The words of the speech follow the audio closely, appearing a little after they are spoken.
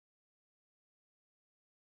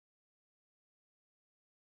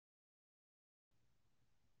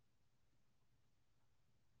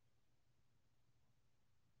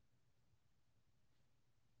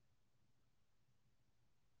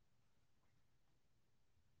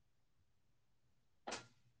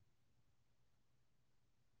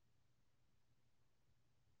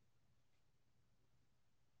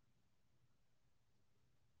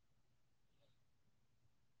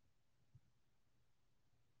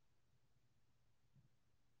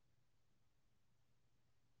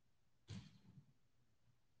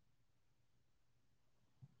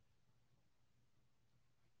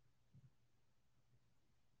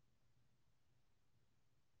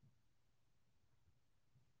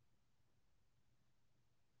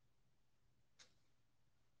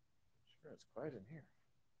It's quiet in here.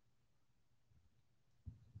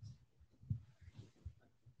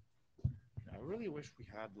 I really wish we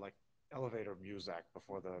had like elevator music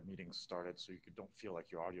before the meeting started, so don't feel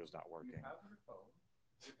like your audio is not working. You have your phone.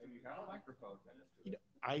 If you have a microphone, then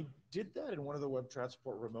I did that in one of the web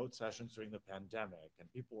transport remote sessions during the pandemic, and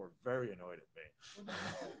people were very annoyed at me.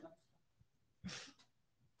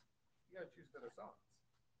 You gotta choose better songs.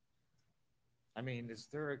 I mean, is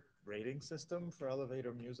there a rating system for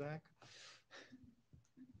elevator music?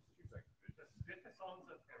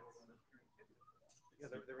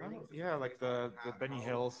 Yeah, like the Benny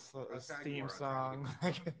Hill theme song.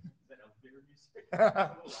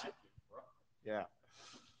 Yeah.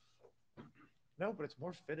 No, but it's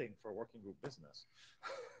more fitting for working group business.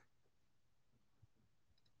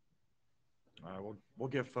 We'll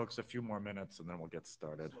give folks a few more minutes and then we'll get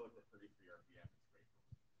started.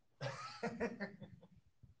 Yeah,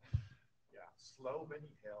 slow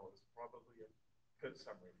Benny Hill is probably a good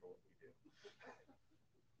summary for what we do.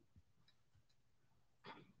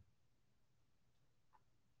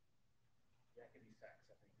 Yakety Sax,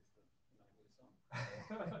 I think, is the name of the song.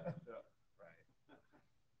 Right.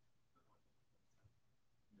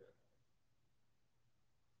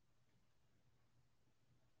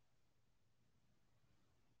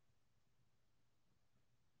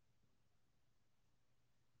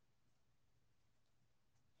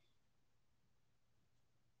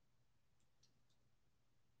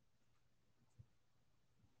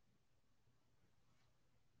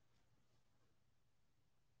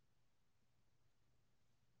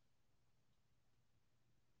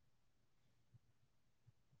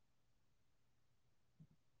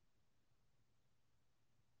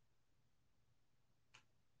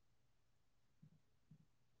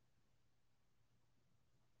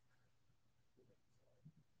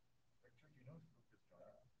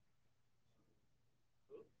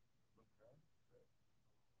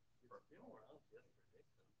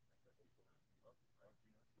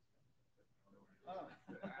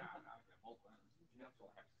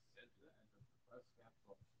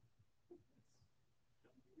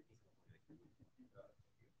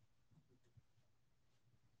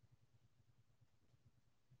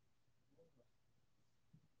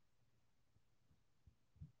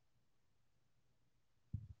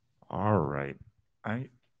 All right.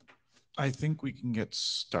 I think we can get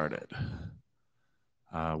started.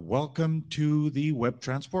 Welcome to the Web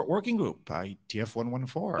Transport Working Group,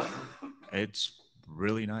 IETF114. It's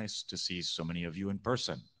really nice to see so many of you in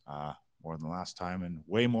person, more than the last time and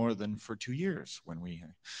way more than for 2 years when we,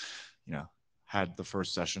 had the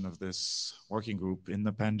first session of this working group in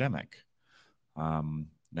the pandemic.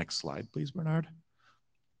 Next slide, please, Bernard.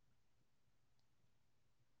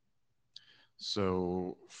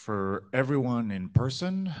 So for everyone in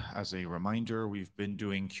person, as a reminder, we've been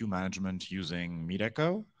doing queue management using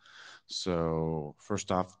MeetEcho. So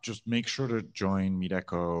first off, just make sure to join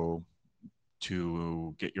MeetEcho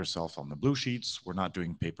to get yourself on the blue sheets. We're not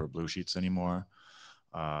doing paper blue sheets anymore.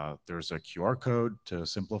 There's a QR code to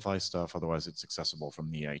simplify stuff. Otherwise, it's accessible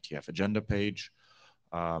from the IETF agenda page.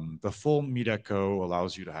 The full MeetEcho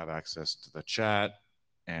allows you to have access to the chat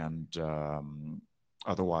and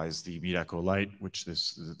otherwise the MeetEcho Lite, which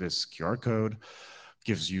this QR code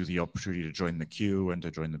gives you the opportunity to join the queue and to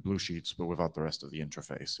join the blue sheets, but without the rest of the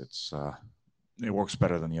interface. It works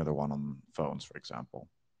better than the other one on phones, for example.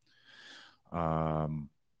 All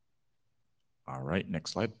right,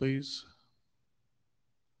 next slide, please.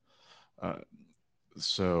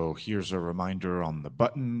 So here's a reminder on the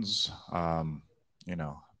buttons.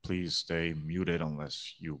 Please stay muted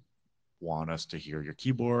unless you want us to hear your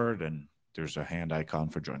keyboard, and there's a hand icon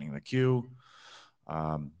for joining the queue.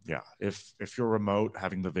 If you're remote,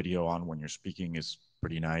 having the video on when you're speaking is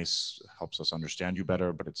pretty nice, helps us understand you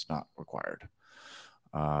better, but it's not required.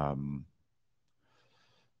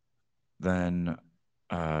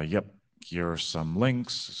 Here are some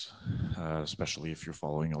links, especially if you're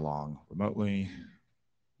following along remotely.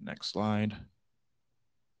 Next slide.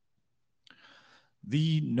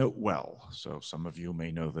 The note well. So some of you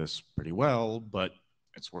may know this pretty well, but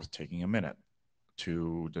it's worth taking a minute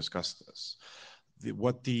to discuss this.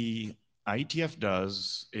 What the IETF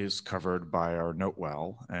does is covered by our note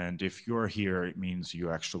well, and if you're here, it means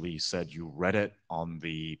you actually said you read it on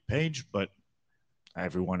the page, but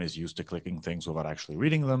everyone is used to clicking things without actually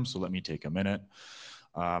reading them, so let me take a minute.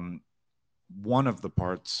 One of the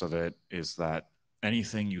parts of it is that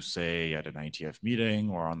anything you say at an IETF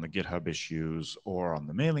meeting or on the GitHub issues or on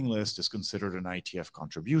the mailing list is considered an IETF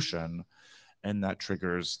contribution, and that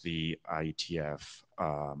triggers the IETF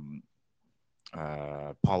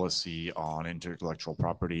policy on intellectual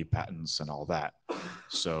property, patents, and all that.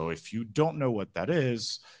 So if you don't know what that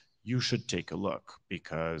is, you should take a look,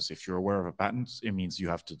 because if you're aware of a patent, it means you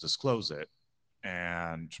have to disclose it.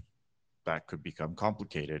 And that could become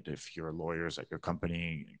complicated if your lawyers at your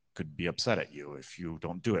company could be upset at you if you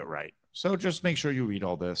don't do it right. So just make sure you read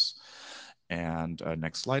all this. And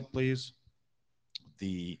next slide, please.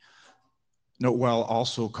 The NoteWell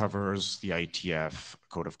also covers the IETF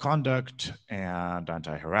Code of Conduct and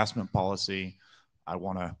anti-harassment policy. I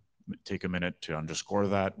want to take a minute to underscore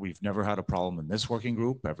that. We've never had a problem in this working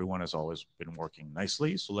group. Everyone has always been working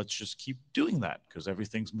nicely. So let's just keep doing that, because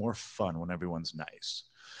everything's more fun when everyone's nice.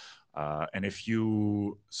 And if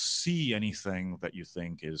you see anything that you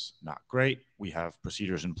think is not great, we have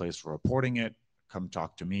procedures in place for reporting it. Come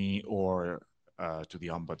talk to me or to the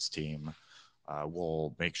Ombuds team.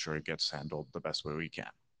 We'll make sure it gets handled the best way we can.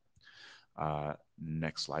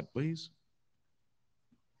 Next slide, please.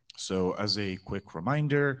 So as a quick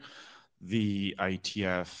reminder, the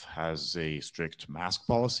IETF has a strict mask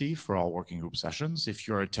policy for all working group sessions. If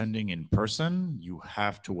you're attending in person, you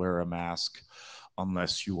have to wear a mask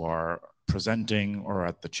unless you are presenting or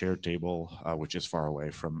at the chair table, which is far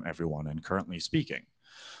away from everyone and currently speaking.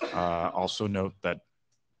 Also note that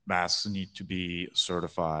masks need to be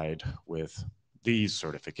certified with these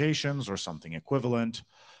certifications or something equivalent,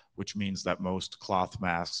 which means that most cloth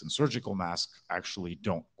masks and surgical masks actually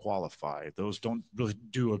don't qualify. Those don't really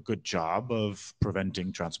do a good job of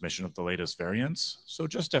preventing transmission of the latest variants. So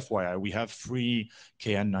just FYI, we have free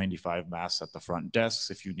KN95 masks at the front desks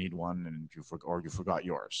if you need one and you forgot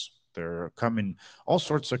yours. They're come in all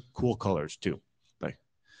sorts of cool colors too.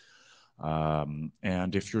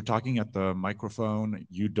 And if you're talking at the microphone,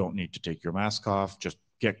 you don't need to take your mask off. Just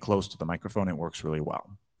get close to the microphone. It works really well.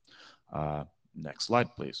 Next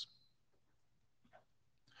slide, please.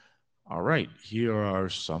 All right, here are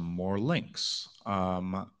some more links.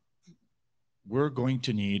 We're going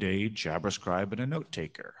to need a Jabberscribe and a note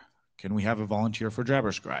taker. Can we have a volunteer for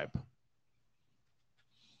Jabberscribe?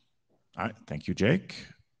 All right, thank you, Jake.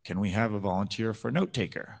 Can we have a volunteer for note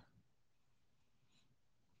taker?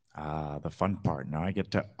 The fun part. Now I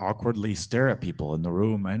get to awkwardly stare at people in the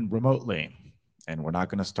room and remotely. And we're not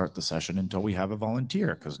going to start the session until we have a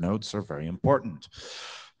volunteer, because notes are very important.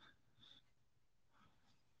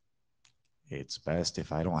 It's best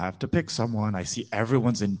if I don't have to pick someone. I see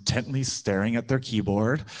everyone's intently staring at their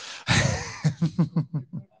keyboard.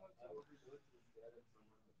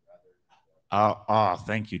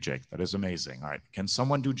 Thank you, Jake. That is amazing. All right, can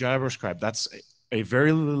someone do Jabberscribe? That's a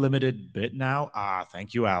very limited bit now.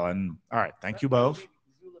 Thank you, Alan. All right, thank you both.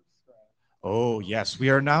 Oh, yes, we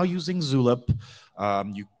are now using Zulip.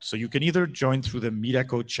 So you can either join through the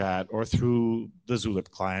MeetEcho chat or through the Zulip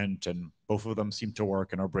client, and both of them seem to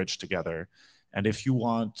work and are bridged together. And if you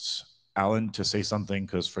want Alan to say something,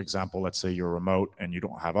 because for example, let's say you're remote and you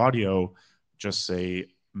don't have audio, just say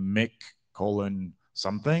Mick :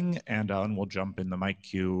 something, and Alan will jump in the mic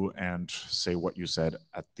queue and say what you said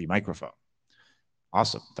at the microphone.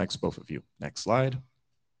 Awesome, thanks both of you. Next slide.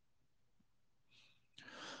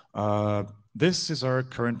 This is our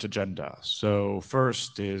current agenda. So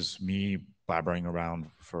first is me blabbering around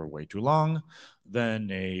for way too long,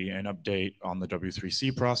 then an update on the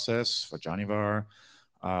W3C process for Janivar,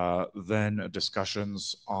 then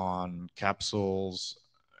discussions on capsules,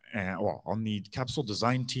 and well, on the capsule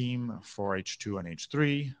design team for H2 and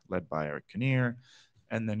H3, led by Eric Kinnear,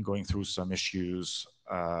 and then going through some issues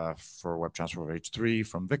for web transfer of H3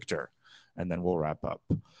 from Victor, and then we'll wrap up.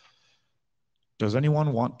 Does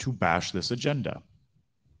anyone want to bash this agenda?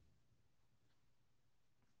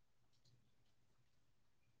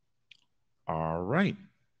 All right.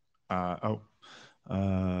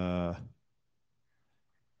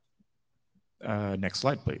 Next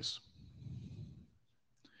slide, please.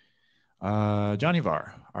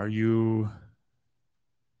 Janivar, are you?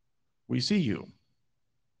 We see you.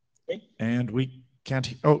 Okay. And we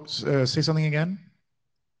can't. Oh, say something again.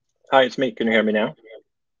 Hi, it's me. Can you hear me now?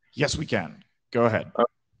 Yes, we can. Go ahead. All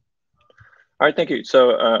right, thank you.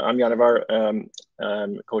 So I'm Janivar,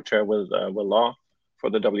 co-chair with Will Law for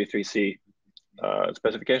the W3C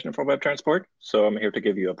specification for web transport. So I'm here to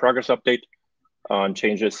give you a progress update on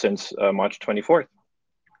changes since March 24th.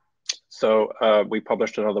 So we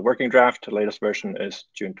published another working draft. The latest version is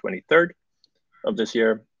June 23rd of this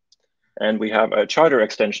year. And we have a charter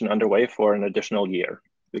extension underway for an additional year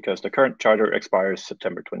because the current charter expires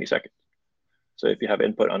September 22nd. So if you have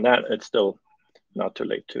input on that, it's still not too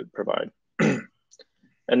late to provide.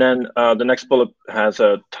 And then the next bullet has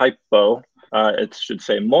a typo. It should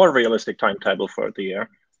say more realistic timetable for the year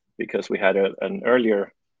because we had an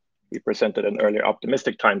earlier we presented an earlier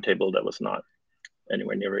optimistic timetable that was not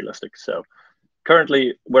anywhere near realistic. So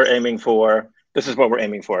currently we're aiming for, this is what we're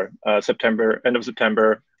aiming for, September, end of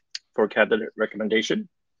September for candidate recommendation,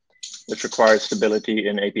 which requires stability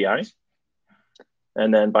in API.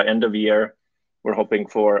 And then by end of year, we're hoping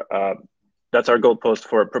for, that's our goalpost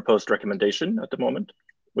for a proposed recommendation at the moment,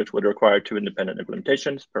 which would require 2 independent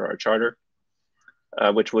implementations per our charter,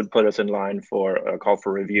 which would put us in line for a call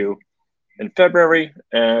for review in February.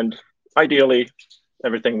 And ideally,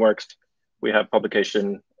 everything works, we have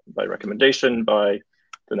publication by recommendation by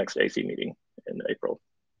the next AC meeting in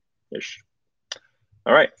April-ish.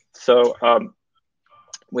 All right, so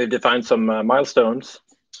we've defined some milestones.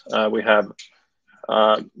 We have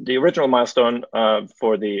the original milestone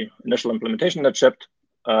for the initial implementation that shipped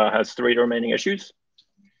has 3 remaining issues.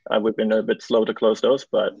 We've been a bit slow to close those,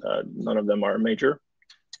 but none of them are major.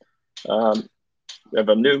 We have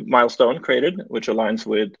a new milestone created, which aligns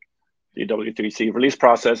with the W3C release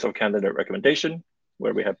process of candidate recommendation,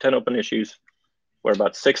 where we have 10 open issues, where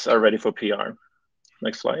about 6 are ready for PR.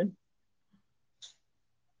 Next slide.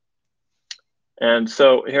 And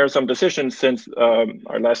so here are some decisions since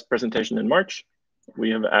our last presentation in March. We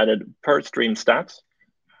have added per stream stats.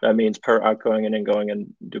 That means per outgoing and ingoing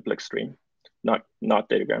and duplex stream, not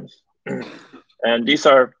datagrams. And these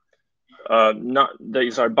are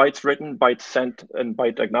bytes written, bytes sent, and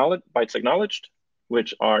bytes acknowledged,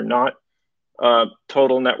 which are not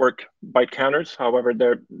total network byte counters. However,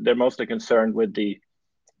 they're mostly concerned with the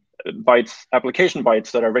bytes, application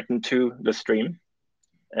bytes that are written to the stream,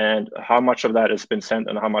 and how much of that has been sent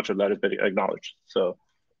and how much of that has been acknowledged. So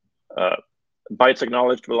bytes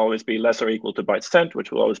acknowledged will always be less or equal to bytes sent,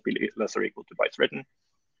 which will always be less or equal to bytes written.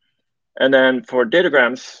 And then for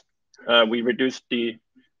datagrams, we reduced the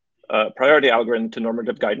priority algorithm to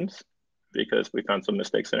normative guidance because we found some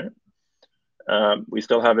mistakes in it. We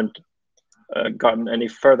still haven't gotten any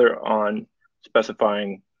further on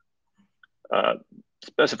specifying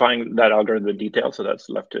that algorithm in detail, so that's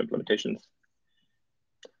left to implementations.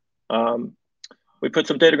 We put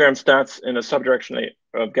some datagram stats in a subdirection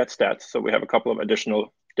of get stats. So we have a couple of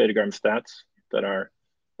additional datagram stats that are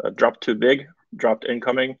dropped too big, dropped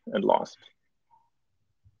incoming, and lost.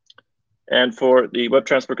 And for the web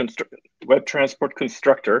transport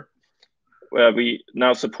constructor, we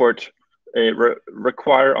now support a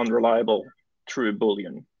require unreliable true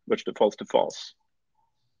Boolean, which defaults to false.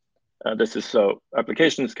 This is so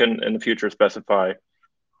applications can in the future specify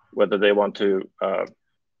whether they want to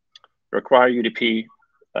require UDP,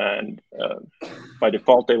 and by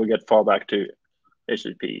default, they will get fallback to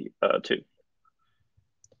HTTP 2.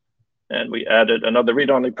 And we added another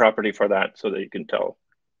read-only property for that so that you can tell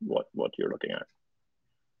what you're looking at.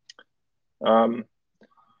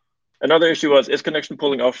 Another issue was, is connection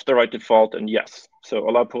pooling off the right default? And yes, so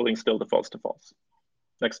allow pooling still defaults to false.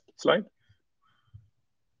 Next slide.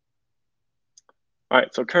 All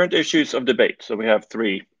right, so current issues of debate. So we have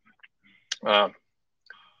 3. The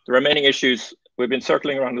remaining issues, we've been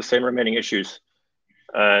circling around the same remaining issues.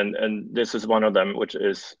 And this is one of them, which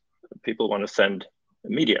is people want to send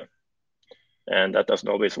media. And that doesn't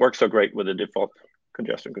always work so great with the default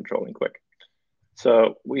congestion control in Quick.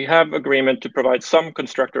 So we have agreement to provide some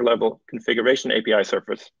constructor level configuration API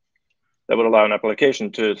surface that would allow an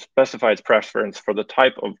application to specify its preference for the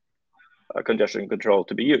type of congestion control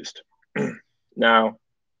to be used. Now,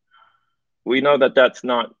 we know that that's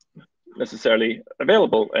not necessarily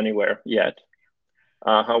available anywhere yet.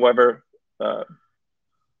 However,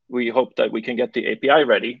 we hope that we can get the API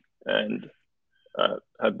ready and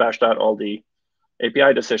have bashed out all the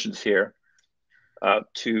API decisions here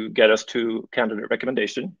to get us to candidate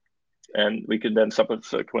recommendation. And we can then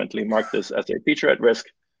subsequently mark this as a feature at risk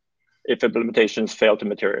if implementations fail to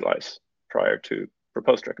materialize prior to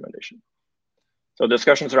proposed recommendation. So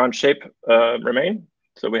discussions around shape remain.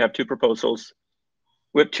 So we have 2 proposals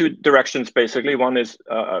with 2 directions, basically. One is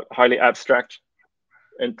highly abstract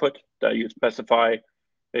input that you specify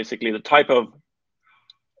basically the type of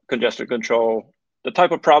congestion control, the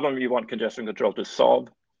type of problem you want congestion control to solve,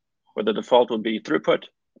 where the default would be throughput,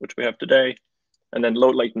 which we have today, and then low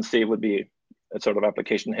latency would be a sort of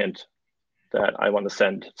application hint that I want to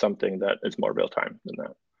send something that is more real time than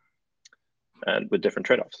that, and with different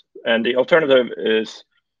trade-offs. And the alternative is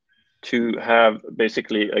to have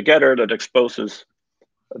basically a getter that exposes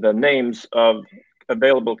the names of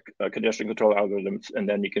available congestion control algorithms, and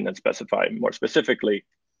then you can then specify more specifically.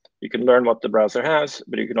 You can learn what the browser has,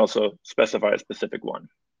 but you can also specify a specific one.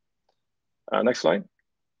 Next slide.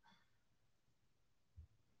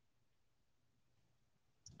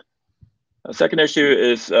 A second issue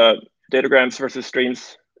is datagrams versus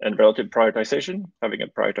streams and relative prioritization, having a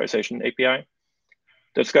prioritization API.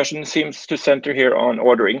 Discussion seems to center here on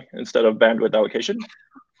ordering instead of bandwidth allocation.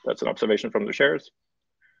 That's an observation from the sharers.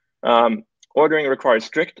 Ordering requires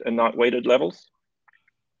strict and not weighted levels.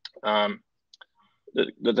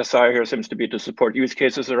 The desire here seems to be to support use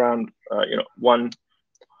cases around one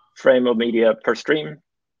frame of media per stream,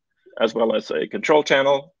 as well as a control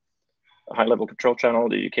channel, a high-level control channel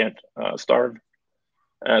that you can't starve,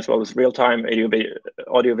 as well as real-time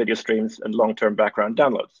audio video streams and long-term background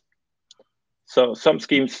downloads. So some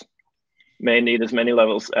schemes may need as many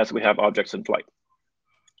levels as we have objects in flight.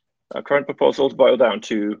 Current proposals boil down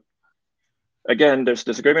to, again, there's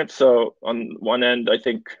disagreement. So on one end, I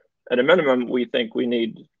think at a minimum, we think we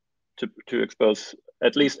need to expose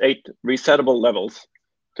at least 8 resettable levels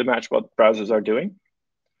to match what browsers are doing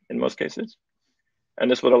in most cases. And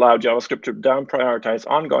this would allow JavaScript to down prioritize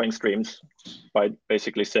ongoing streams by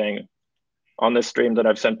basically saying, on this stream that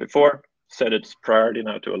I've sent before, set its priority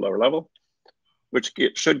now to a lower level, which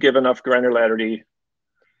should give enough granularity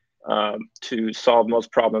to solve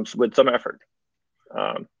most problems with some effort.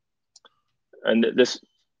 And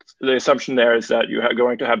the assumption there is that you are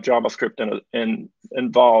going to have JavaScript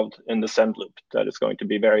involved in the send loop that is going to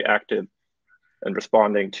be very active and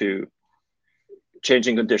responding to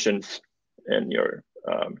changing conditions in your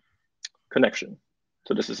connection.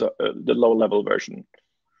 So this is the low-level version.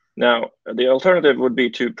 Now, the alternative would be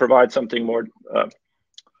to provide something more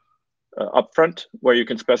upfront, where you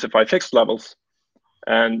can specify fixed levels,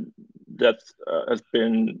 and that has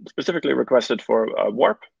been specifically requested for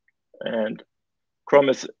Warp, and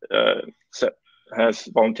Chrome has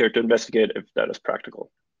volunteered to investigate if that is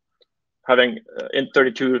practical. Having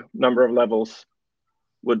int32 number of levels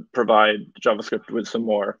would provide JavaScript with some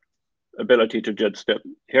more ability to just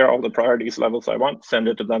here are all the priorities levels I want, send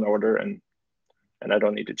it to that order, and I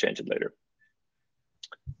don't need to change it later.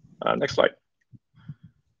 Next slide.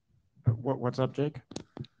 What's up, Jake?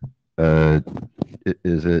 Should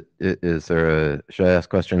I ask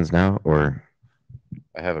questions now, or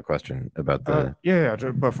I have a question about the... Yeah,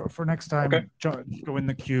 but for next time, okay. Go in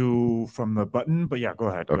the queue from the button, but yeah, go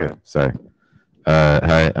ahead. Okay, go ahead. Sorry.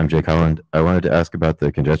 Hi, I'm Jake Holland. I wanted to ask about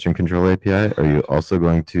the congestion control API. Are you also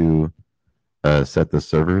going to set the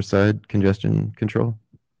server-side congestion control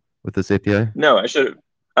with this API? No, I should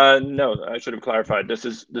have clarified.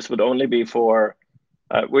 This would only be for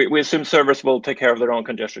we assume servers will take care of their own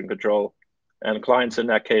congestion control, and clients in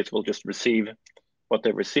that case will just receive what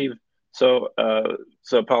they receive. So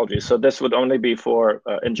apologies. So this would only be for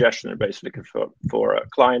ingestion, basically for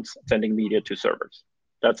clients sending media to servers.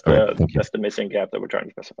 That's the missing gap that we're trying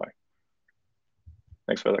to specify.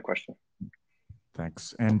 Thanks for that question.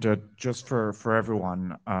 Thanks. And just for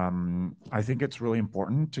everyone, I think it's really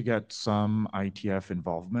important to get some IETF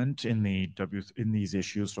involvement in these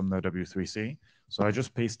issues from the W3C. So I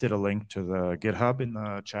just pasted a link to the GitHub in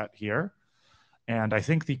the chat here. And I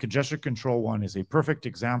think the congestion control one is a perfect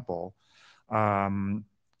example.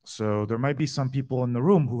 So there might be some people in the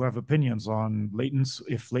room who have opinions on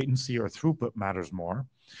if latency or throughput matters more.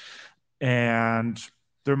 And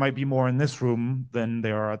there might be more in this room than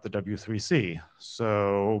there are at the W3C.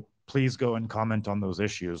 So please go and comment on those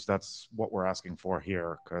issues. That's what we're asking for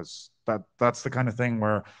here, because that's the kind of thing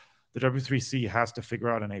where the W3C has to figure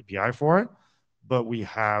out an API for it, but we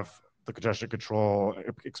have the congestion control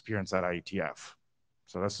experience at IETF.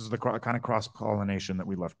 So this is the kind of cross-pollination that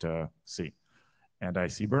we love to see. And I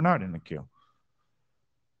see Bernard in the queue.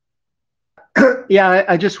 Yeah,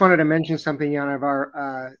 I just wanted to mention something,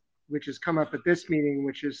 Janavar, which has come up at this meeting,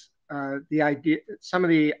 which is the idea, some of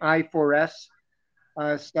the I4S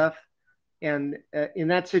stuff. And in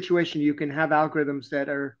that situation, you can have algorithms that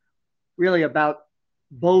are really about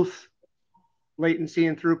both latency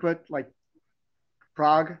and throughput, like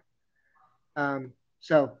Prague.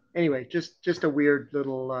 So anyway, just a weird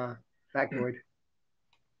little factoid.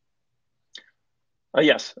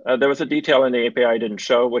 Yes, there was a detail in the API I didn't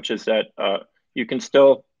show, which is that you can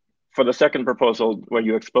still, for the second proposal, where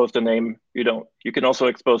you expose the name, you can also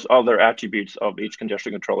expose other attributes of each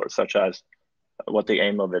congestion controller, such as what the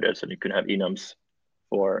aim of it is, and you can have enums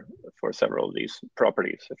for several of these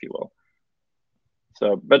properties, if you will.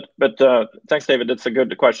 So, but thanks, David. That's a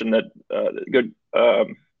good question.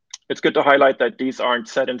 It's good to highlight that these aren't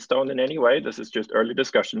set in stone in any way. This is just early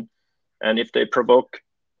discussion, and if they provoke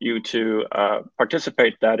you to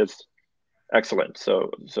participate, that is excellent. So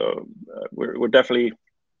we're definitely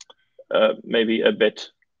maybe a bit.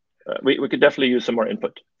 We could definitely use some more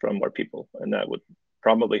input from more people, and that would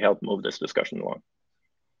probably help move this discussion along.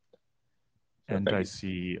 And I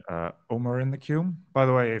see Omar in the queue. By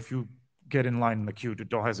the way, if you get in line in the queue,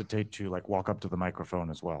 don't hesitate to like walk up to the microphone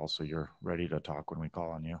as well, so you're ready to talk when we call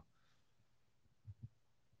on you.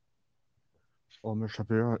 Omer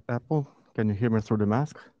Shapiro, Apple. Can you hear me through the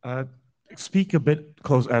mask? Speak a bit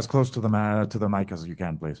as close to the mic as you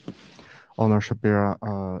can, please. Omer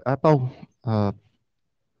Shapiro, Apple.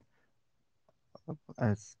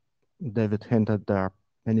 As David hinted, there are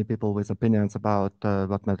many people with opinions about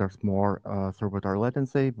what matters more, throughput or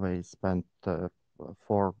latency. We spent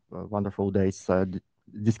 4 wonderful days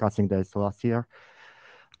discussing this last year.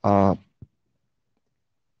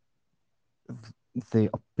 The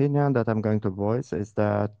opinion that I'm going to voice is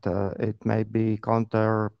that it may be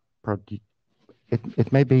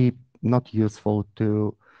it may be not useful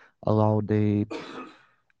to allow the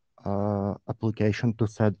application to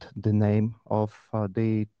set the name of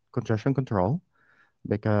the congestion control,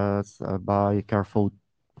 because by careful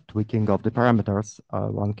tweaking of the parameters,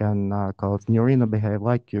 one can cause Neurino behave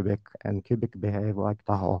like Cubic and Cubic behave like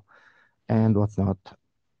Tahoe and what's not.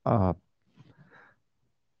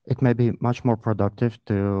 It may be much more productive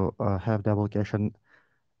to have the application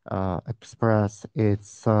express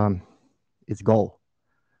its goal.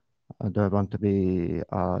 Do I want to be,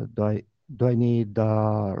 do I need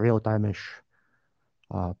real-time-ish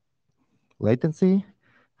latency?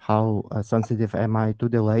 How sensitive am I to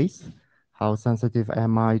delays? How sensitive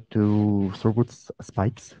am I to throughput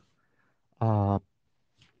spikes,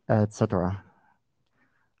 etc.?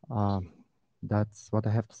 That's what I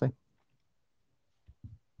have to say.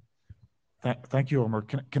 Thank you, Omer.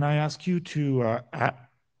 Can I ask you to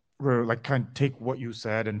like kind of take what you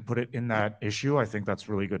said and put it in that issue? I think that's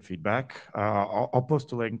really good feedback. I'll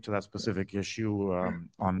post a link to that specific issue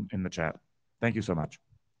in the chat. Thank you so much.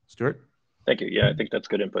 Stuart? Thank you. Yeah, I think that's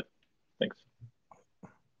good input. Thanks.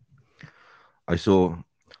 I saw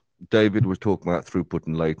David was talking about throughput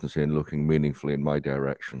and latency and looking meaningfully in my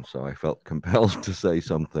direction, so I felt compelled to say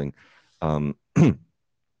something.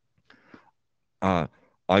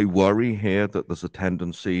 I worry here that there's a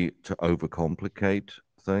tendency to overcomplicate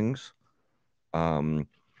things.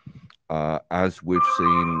 As we've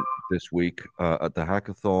seen this week at the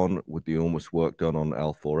hackathon with the enormous work done on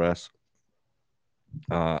L4S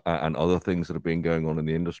and other things that have been going on in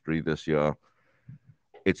the industry this year,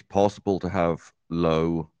 it's possible to have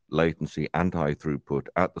low latency and high throughput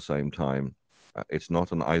at the same time. It's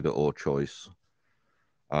not an either-or choice.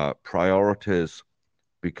 Priorities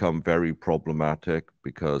become very problematic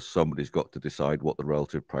because somebody's got to decide what the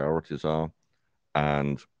relative priorities are.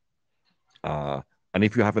 And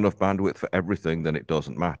if you have enough bandwidth for everything, then it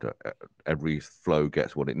doesn't matter. Every flow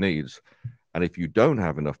gets what it needs. And if you don't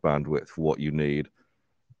have enough bandwidth for what you need,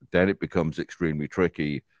 then it becomes extremely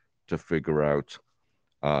tricky to figure out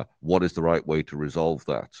what is the right way to resolve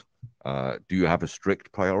that. Do you have a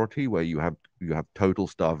strict priority where you have total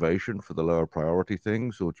starvation for the lower priority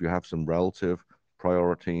things, or do you have some relative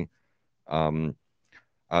priority?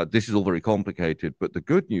 This is all very complicated, but the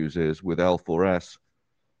good news is with L4S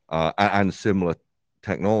and similar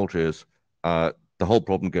technologies, the whole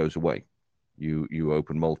problem goes away. You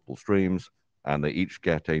open multiple streams, and they each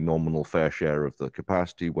get a nominal fair share of the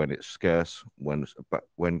capacity when it's scarce. When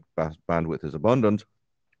bandwidth is abundant,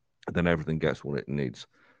 then everything gets what it needs.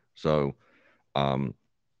 So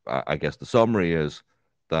I guess the summary is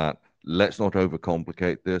that let's not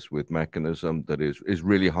overcomplicate this with mechanism that is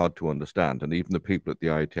really hard to understand. And even the people at the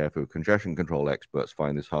IETF who are congestion control experts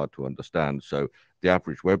find this hard to understand. So the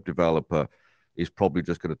average web developer is probably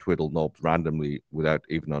just going to twiddle knobs randomly without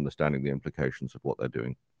even understanding the implications of what they're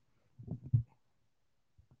doing.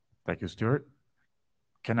 Thank you, Stuart.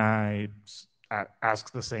 Can I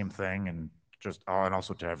ask the same thing and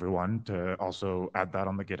also to everyone to also add that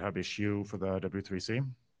on the GitHub issue for the W3C?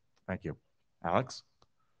 Thank you. Alex?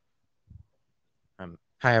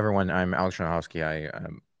 Hi, everyone. I'm Alex Shanowski. I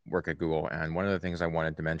work at Google. And one of the things I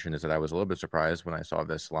wanted to mention is that I was a little bit surprised when I saw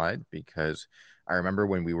this slide, because I remember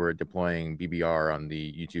when we were deploying BBR on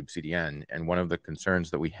the YouTube CDN, and one of the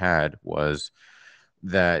concerns that we had was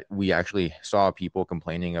that we actually saw people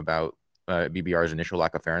complaining about BBR's initial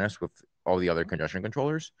lack of fairness with all the other congestion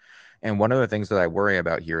controllers. And one of the things that I worry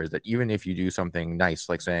about here is that even if you do something nice,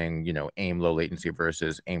 like saying, AIM low latency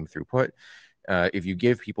versus AIM throughput, if you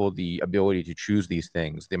give people the ability to choose these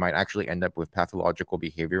things, they might actually end up with pathological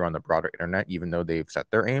behavior on the broader internet, even though they've set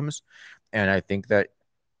their aims. And I think that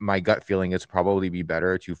my gut feeling is probably be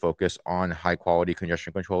better to focus on high quality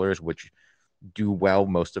congestion controllers, which do well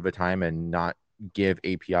most of the time, and not give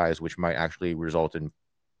APIs which might actually result in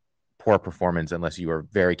poor performance unless you are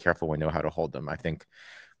very careful and know how to hold them. I think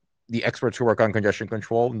the experts who work on congestion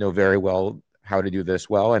control know very well how to do this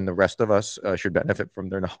well, and the rest of us should benefit from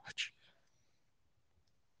their knowledge.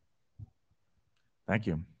 Thank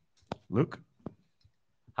you. Luke?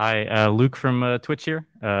 Hi, Luke from Twitch here.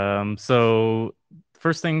 So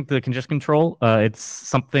first thing, the congestion control. It's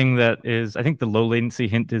something that is, I think the low latency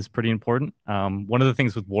hint is pretty important. One of the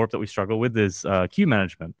things with Warp that we struggle with is queue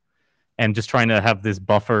management and just trying to have this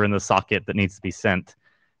buffer in the socket that needs to be sent.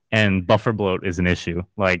 And buffer bloat is an issue.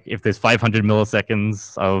 Like if there's 500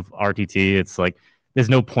 milliseconds of RTT, it's like there's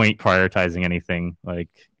no point prioritizing anything. Like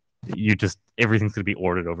everything's going to be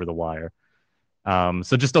ordered over the wire.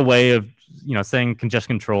 So just a way of saying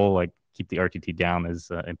congestion control, like keep the RTT down, is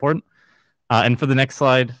important. And for the next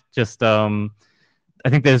slide, just I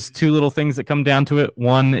think there's two little things that come down to it.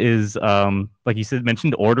 One is like you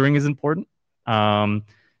mentioned, ordering is important.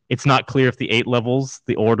 It's not clear if the 8 levels,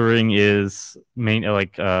 the ordering is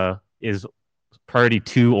is priority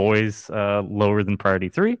 2 always lower than priority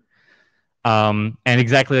 3. And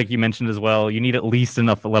exactly like you mentioned as well, you need at least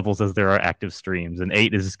enough levels as there are active streams, and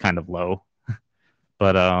 8 is kind of low.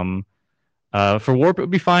 But for Warp, it would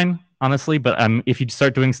be fine, honestly. But if you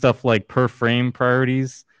start doing stuff like per frame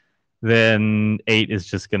priorities, then 8 is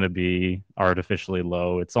just going to be artificially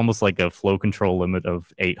low. It's almost like a flow control limit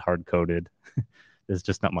of 8 hard-coded. There's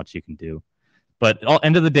just not much you can do. But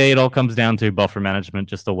end of the day, it all comes down to buffer management,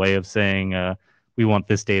 just a way of saying we want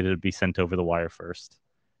this data to be sent over the wire first,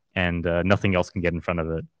 and nothing else can get in front of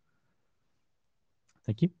it.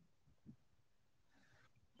 Thank you.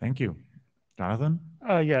 Thank you. Jonathan?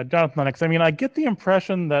 Yeah, Jonathan Lennox. I mean, I get the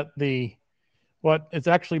impression that what is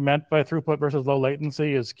actually meant by throughput versus low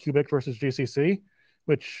latency is cubic versus GCC,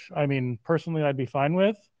 which, I mean, personally, I'd be fine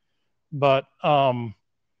with. But, I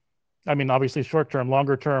mean, obviously short term,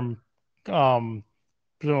 longer term,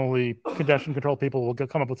 presumably congestion control people will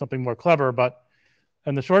come up with something more clever. But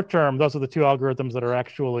in the short term, those are the 2 algorithms that are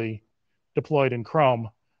actually deployed in Chrome.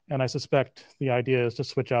 And I suspect the idea is to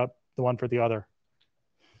switch out the one for the other.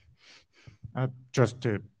 Just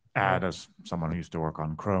to add, as someone who used to work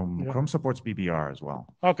on Chrome, Chrome supports BBR as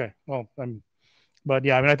well. Okay, well, but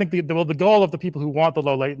yeah, I mean, I think the goal of the people who want the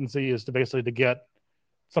low latency is to basically to get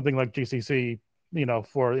something like GCC,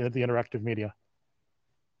 for the interactive media.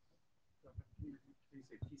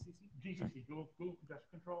 GCC, Google Congestion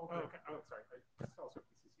Control. Oh, sorry.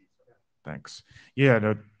 Thanks. Yeah,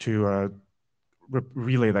 no, to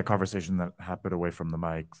relay that conversation that happened away from the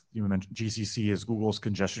mic. You mentioned GCC is Google's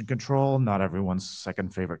congestion control, not everyone's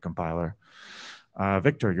second favorite compiler.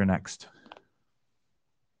 Victor, you're next.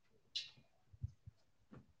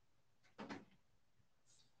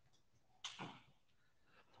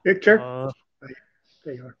 Victor?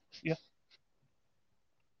 There you are. Yeah.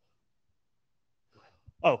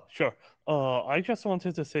 Oh, sure. I just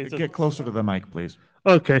wanted to say that... Get closer to the mic, please.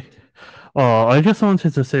 Okay. I just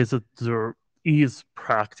wanted to say that there is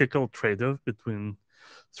practical trade-off between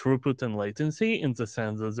throughput and latency, in the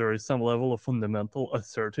sense that there is some level of fundamental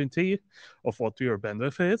uncertainty of what your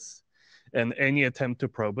bandwidth is, and any attempt to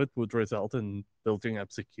probe it would result in building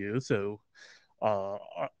up the queue. So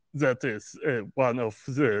that is one of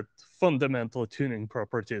the fundamental tuning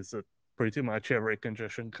properties that pretty much every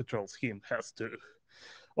congestion control scheme has to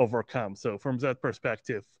overcome. So from that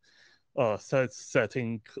perspective,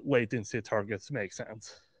 setting latency targets makes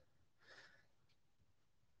sense.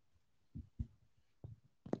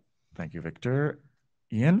 Thank you, Victor.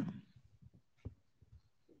 Ian?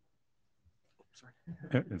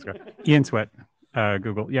 Ian Sweat,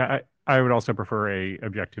 Google. Yeah, I would also prefer a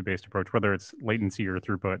objective-based approach, whether it's latency or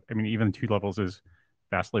throughput. I mean, even 2 levels is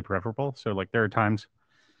vastly preferable. So like there are times,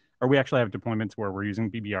 or we actually have deployments where we're using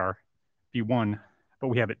BBR V1, but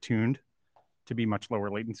we have it tuned to be much lower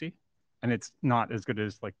latency. And it's not as good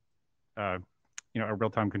as like, a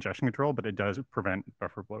real-time congestion control, but it does prevent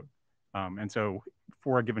buffer bloat. And so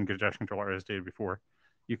for a given congestion controller, as stated before,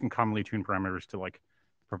 you can commonly tune parameters to like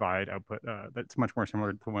provide output that's much more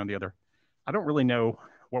similar to one or the other. I don't really know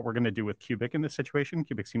what we're going to do with Cubic in this situation.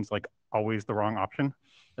 Cubic seems like always the wrong option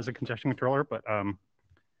as a congestion controller, but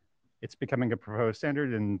it's becoming a proposed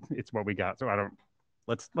standard and it's what we got. So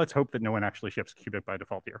let's hope that no one actually ships Cubic by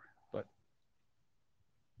default here. But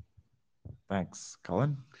thanks,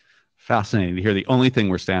 Colin. Fascinating to hear. The only thing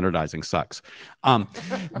we're standardizing sucks. I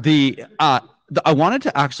wanted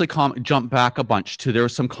to actually jump back a bunch to, there were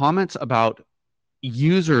some comments about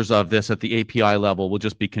users of this at the API level will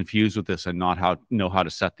just be confused with this and not know how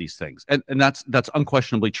to set these things. And that's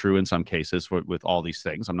unquestionably true in some cases with all these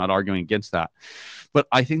things. I'm not arguing against that. But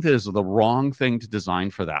I think that is the wrong thing to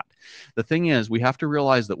design for that. The thing is, we have to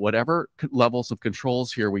realize that whatever levels of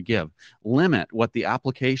controls here we give limit what the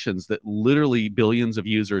applications that literally billions of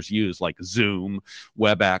users use, like Zoom,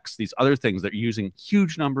 WebEx, these other things that are using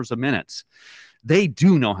huge numbers of minutes. they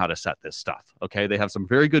do know how to set this stuff. Okay, they have some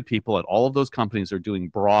very good people at all of those companies that are doing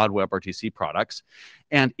broad WebRTC products,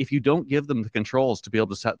 and if you don't give them the controls to be able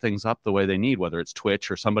to set things up the way they need, whether it's Twitch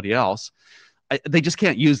or somebody else, they just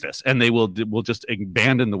can't use this, and they will just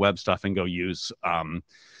abandon the web stuff and go use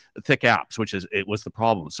thick apps, which was the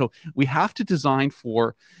problem. So we have to design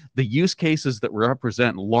for the use cases that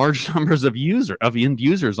represent large numbers of end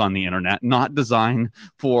users on the internet, not design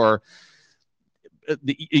for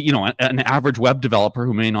an average web developer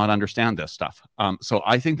who may not understand this stuff. So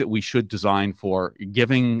I think that we should design for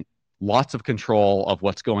giving lots of control of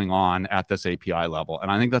what's going on at this API level.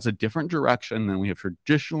 And I think that's a different direction than we have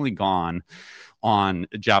traditionally gone on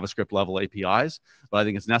JavaScript level APIs, but I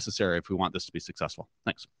think it's necessary if we want this to be successful.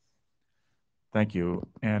 Thanks. Thank you.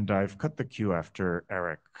 And I've cut the queue after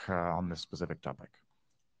Eric on this specific topic.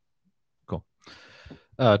 Cool.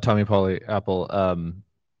 Tommy Pauly, Apple.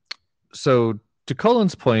 So to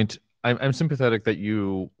Colin's point, I'm sympathetic that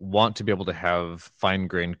you want to be able to have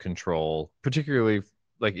fine-grained control, particularly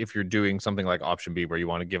like if you're doing something like option B, where you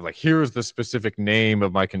want to give like, here's the specific name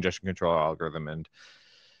of my congestion control algorithm. And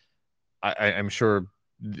I'm sure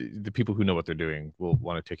the people who know what they're doing will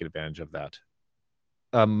want to take advantage of that.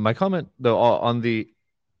 My comment, though, on the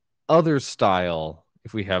other style,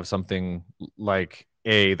 if we have something like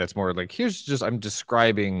A that's more like, I'm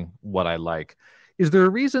describing what I like. Is there a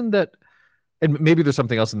reason that, and maybe there's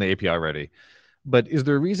something else in the API already, but is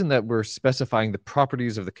there a reason that we're specifying the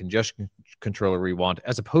properties of the congestion controller we want,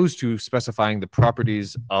 as opposed to specifying the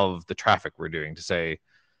properties of the traffic we're doing, to say,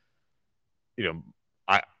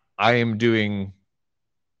 I am doing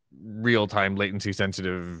real-time latency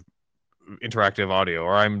sensitive interactive audio,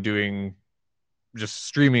 or I'm doing just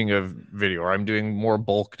streaming of video, or I'm doing more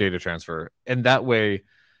bulk data transfer. And that way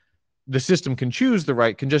the system can choose the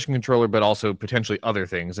right congestion controller, but also potentially other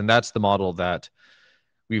things. And that's the model that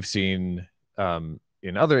we've seen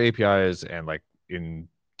in other APIs and like in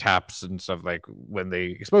taps and stuff. Like when they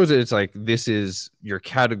expose it, it's like, this is your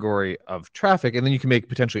category of traffic. And then you can make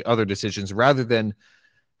potentially other decisions rather than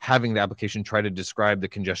having the application try to describe the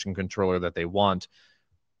congestion controller that they want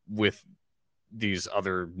with these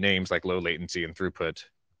other names like low latency and throughput.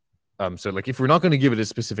 So like if we're not going to give it a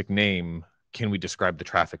specific name, can we describe the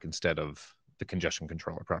traffic instead of the congestion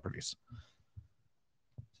controller properties?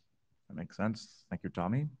 That makes sense. Thank you,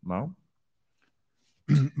 Tommy. Mo?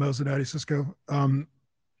 Mo Zanatti, Cisco.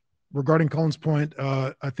 Regarding Colin's point,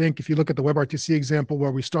 I think if you look at the WebRTC example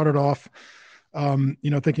where we started off,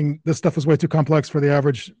 thinking this stuff is way too complex for the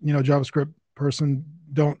average, JavaScript person,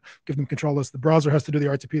 don't give them control lists. The browser has to do the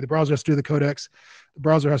RTP. The browser has to do the codecs. The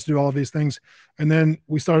browser has to do all of these things. And then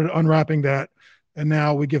we started unwrapping that. And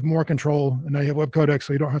now we give more control. And now you have web codecs,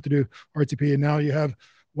 so you don't have to do RTP. And now you have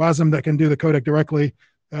WASM that can do the codec directly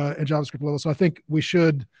at JavaScript level. So I think we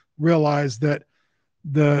should realize that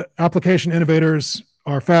the application innovators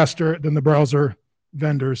are faster than the browser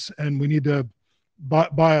vendors. And we need to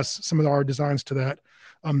bias some of our designs to that.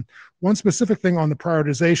 One specific thing on the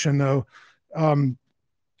prioritization, though,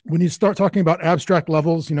 when you start talking about abstract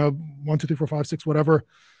levels, 1, 2, 3, 4, 5, 6, whatever,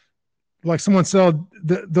 like someone said,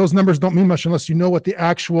 those numbers don't mean much unless you know what the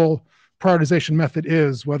actual prioritization method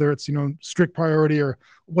is, whether it's, strict priority or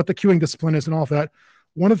what the queuing discipline is and all of that.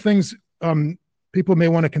 One of the things people may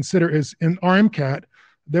want to consider is in RMCAT,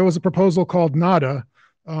 there was a proposal called NADA.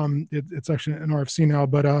 It's actually an RFC now,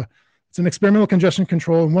 but it's an experimental congestion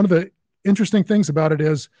control. And one of the interesting things about it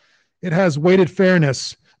is it has weighted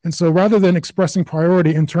fairness. And so rather than expressing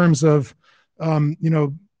priority in terms of,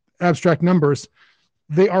 abstract numbers,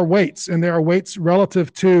 they are weights, and they are weights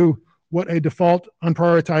relative to what a default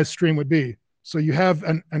unprioritized stream would be. So you have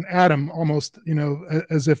an atom almost,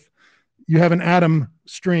 as if you have an atom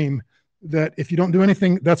stream that if you don't do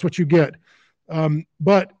anything, that's what you get.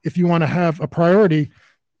 But if you want to have a priority,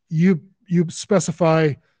 you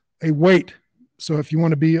specify a weight. So if you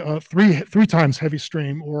want to be a three times heavy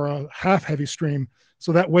stream or a half heavy stream,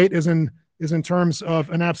 so that weight is in terms of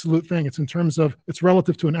an absolute thing. It's in terms of, it's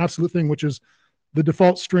relative to an absolute thing, which is the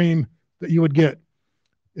default stream that you would get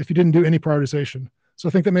if you didn't do any prioritization. So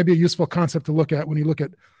I think that may be a useful concept to look at when you look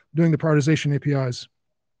at doing the prioritization APIs.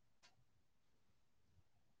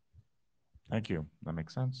 Thank you. That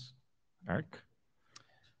makes sense. Eric?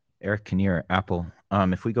 Eric Kinnear, Apple.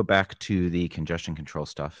 If we go back to the congestion control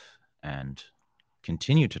stuff and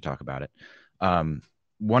continue to talk about it,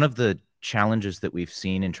 one of the challenges that we've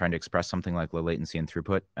seen in trying to express something like low latency and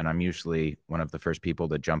throughput, and I'm usually one of the first people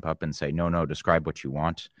to jump up and say, no, describe what you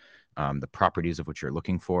want, the properties of what you're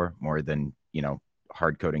looking for, more than,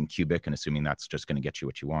 hard coding cubic and assuming that's just going to get you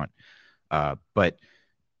what you want. But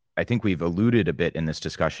I think we've alluded a bit in this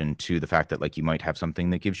discussion to the fact that like you might have something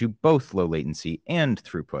that gives you both low latency and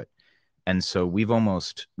throughput. And so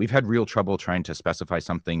we've had real trouble trying to specify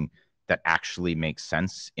something that actually makes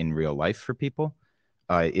sense in real life for people.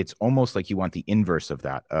 It's almost like you want the inverse of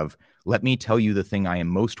that, of let me tell you the thing I am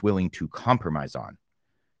most willing to compromise on.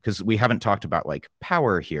 Because we haven't talked about like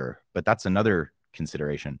power here, but that's another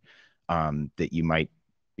consideration that you might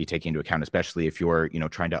be taking into account, especially if you're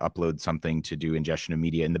trying to upload something to do ingestion of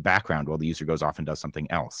media in the background while the user goes off and does something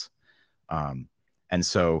else. And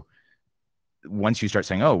so once you start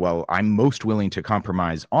saying, oh, well, I'm most willing to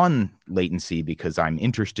compromise on latency because I'm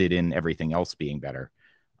interested in everything else being better,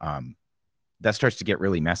 that starts to get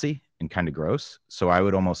really messy and kind of gross. So I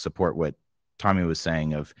would almost support what Tommy was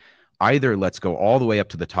saying of either let's go all the way up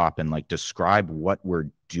to the top and like describe what we're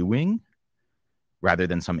doing rather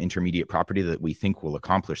than some intermediate property that we think will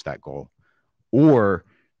accomplish that goal, or,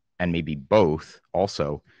 and maybe both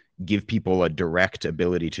also, give people a direct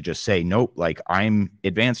ability to just say, nope, like I'm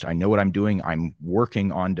advanced, I know what I'm doing, I'm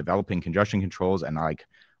working on developing congestion controls, and like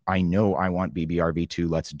I know I want BBRv2,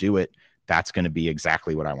 let's do it. That's going to be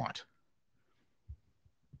exactly what I want.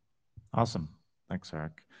 Awesome. Thanks,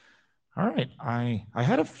 Eric. All right. I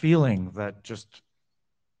had a feeling that just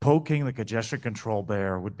poking the congestion control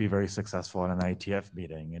bear would be very successful in an IETF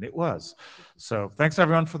meeting, and it was. So thanks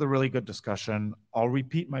everyone for the really good discussion. I'll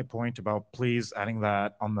repeat my point about please adding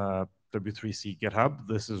that on the W3C GitHub.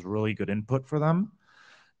 This is really good input for them,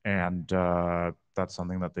 and that's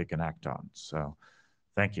something that they can act on. So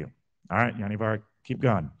thank you. All right, Yanivar, keep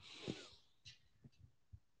going.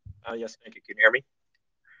 Yes, thank you. Can you hear me?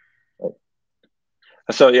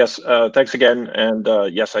 So yes, thanks again. And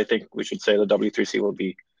yes, I think we should say the W3C will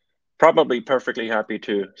be probably perfectly happy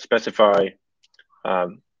to specify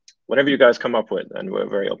whatever you guys come up with, and we're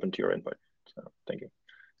very open to your input. So thank you.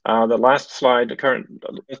 The last slide,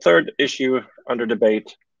 the third issue under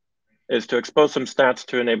debate is to expose some stats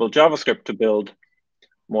to enable JavaScript to build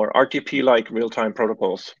more RTP-like real-time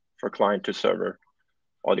protocols for client to server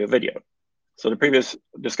audio video. So the previous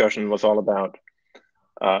discussion was all about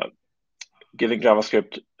giving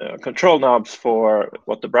JavaScript control knobs for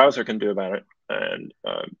what the browser can do about it. And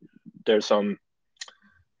there's some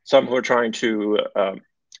who are trying to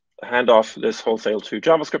hand off this wholesale to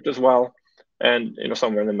JavaScript as well. And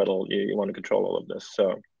somewhere in the middle, you want to control all of this.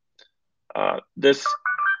 So this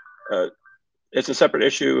it's a separate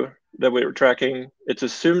issue that we were tracking. It's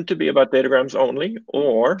assumed to be about datagrams only,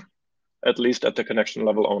 or at least at the connection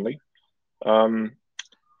level only.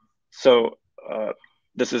 So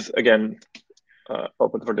this is, again,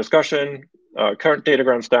 open for discussion. Current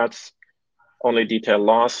datagram stats only detail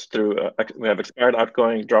loss through, we have expired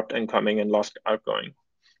outgoing, dropped incoming, and lost outgoing.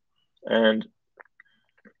 And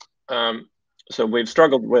so we've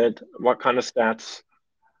struggled with what kind of stats.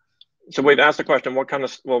 So we've asked the question, what kind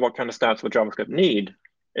of stats would JavaScript need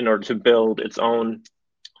in order to build its own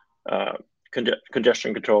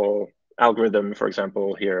congestion control algorithm, for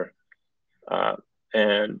example, here.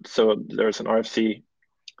 And so there's an RFC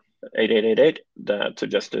 8888 that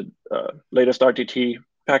suggested latest RTT,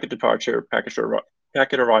 packet departure,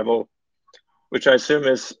 packet arrival, which I assume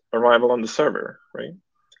is arrival on the server, right?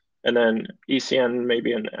 And then ECN,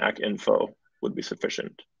 maybe an ACK info would be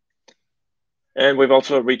sufficient. And we've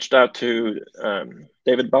also reached out to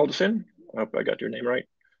David Baldusin, I hope I got your name right,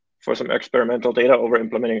 for some experimental data over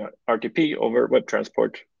implementing RTP over web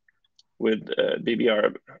transport with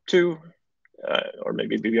BBR2 or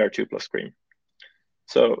maybe BBR2 plus Scream.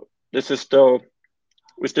 So this is still,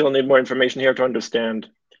 we still need more information here to understand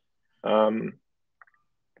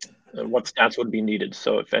what stats would be needed.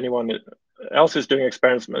 So if anyone else is doing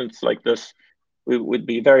experiments like this, we would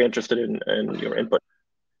be very interested in your input.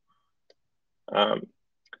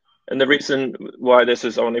 And the reason why this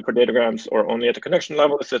is only for datagrams or only at the connection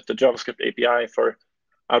level is that the JavaScript API for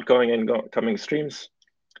outgoing and incoming streams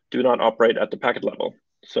do not operate at the packet level.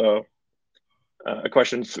 So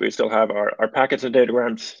questions we still have are packets and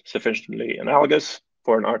datagrams sufficiently analogous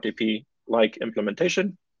for an RTP-like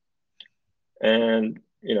implementation? And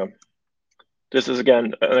this is,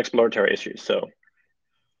 again, an exploratory issue. So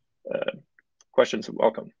questions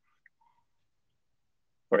welcome,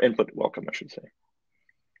 or input welcome, I should say.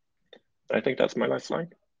 I think that's my last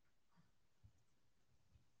slide.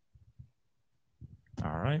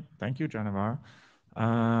 All right, thank you, Janivar.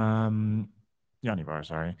 Janivar,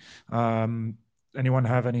 sorry. Anyone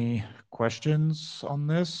have any questions on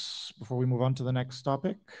this before we move on to the next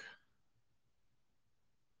topic?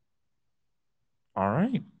 All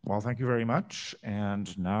right, well, thank you very much.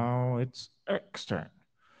 And now it's Eric's turn.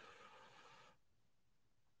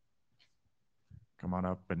 Come on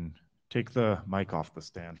up and Take the mic off the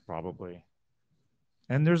stand, probably.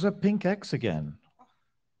 And there's a pink X again.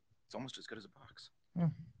 It's almost as good as a box. Yeah.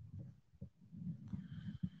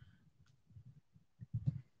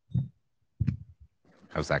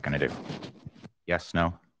 How's that going to do? Yes,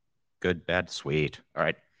 no? Good, bad, sweet. All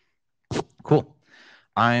right. Cool.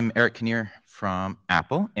 I'm Eric Kinnear from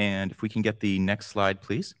Apple, and if we can get the next slide,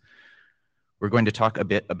 please. We're going to talk a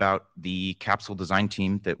bit about the capsule design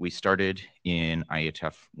team that we started in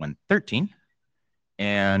IETF114.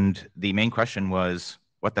 And the main question was,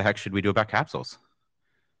 what the heck should we do about capsules?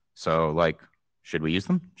 So, like, should we use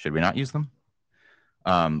them? Should we not use them?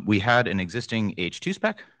 We had an existing H2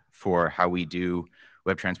 spec for how we do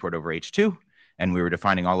web transport over H2, and we were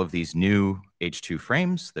defining all of these new H2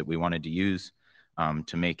 frames that we wanted to use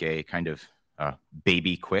to make a kind of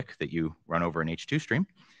baby quick that you run over an H2 stream.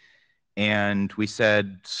 And we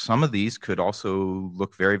said some of these could also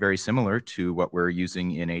look very, very similar to what we're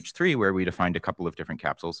using in H3, where we defined a couple of different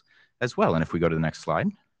capsules as well. And if we go to the next slide,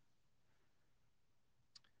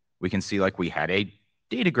 we can see like we had a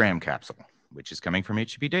datagram capsule, which is coming from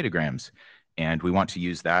HTTP datagrams. And we want to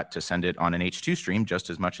use that to send it on an H2 stream just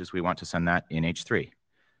as much as we want to send that in H3.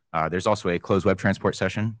 There's also a closed web transport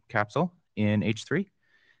session capsule in H3.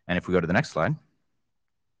 And if we go to the next slide,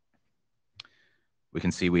 we can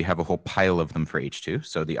see we have a whole pile of them for H2.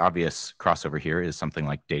 So the obvious crossover here is something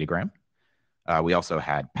like datagram. We also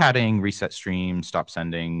had padding, reset stream, stop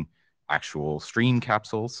sending, actual stream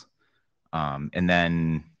capsules. And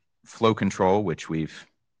then flow control, which we've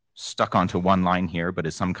stuck onto one line here, but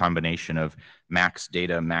is some combination of max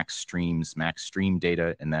data, max streams, max stream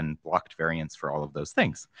data, and then blocked variants for all of those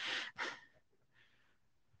things.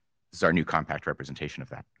 This is our new compact representation of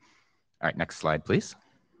that. All right, next slide, please.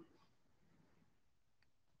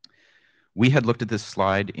 We had looked at this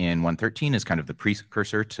slide in 113 as kind of the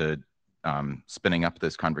precursor to spinning up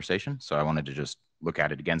this conversation. So I wanted to just look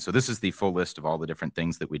at it again. So this is the full list of all the different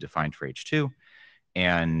things that we defined for H2.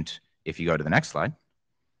 And if you go to the next slide,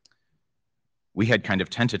 we had kind of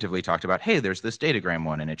tentatively talked about, hey, there's this datagram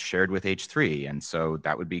one and it's shared with H3. And so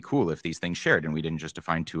that would be cool if these things shared and we didn't just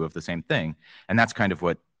define two of the same thing. And that's kind of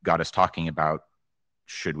what got us talking about,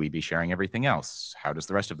 should we be sharing everything else? How does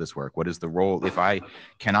the rest of this work? What is the role?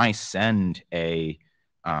 Can I send a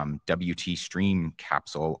WT stream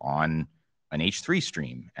capsule on an H3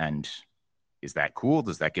 stream? And is that cool?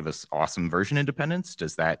 Does that give us awesome version independence?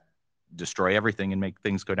 Does that destroy everything and make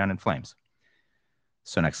things go down in flames?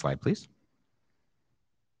 So next slide, please.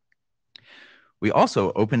 We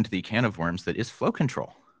also opened the can of worms that is flow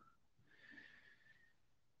control.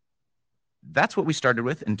 That's what we started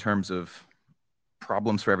with in terms of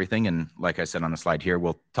problems for everything. And like I said on the slide here,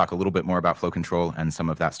 we'll talk a little bit more about flow control and some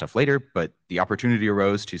of that stuff later. But the opportunity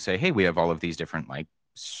arose to say, hey, we have all of these different like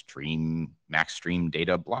stream, max stream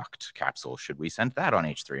data blocked capsules. Should we send that on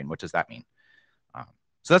H3? And what does that mean?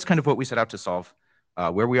 So that's kind of what we set out to solve.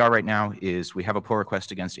 Where we are right now is we have a pull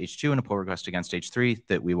request against H2 and a pull request against H3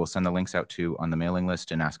 that we will send the links out to on the mailing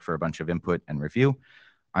list and ask for a bunch of input and review.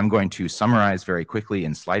 I'm going to summarize very quickly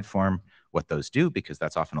in slide form what those do, because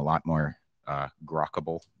that's often a lot more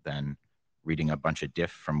grokkable than reading a bunch of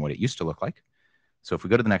diff from what it used to look like. So if we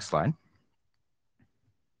go to the next slide,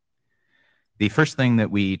 the first thing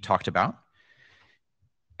that we talked about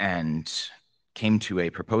and came to a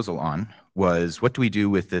proposal on was, what do we do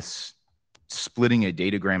with this splitting a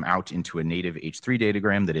datagram out into a native H3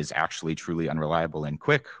 datagram that is actually truly unreliable and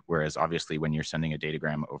quick, whereas obviously when you're sending a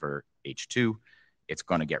datagram over H2, it's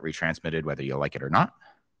going to get retransmitted whether you like it or not.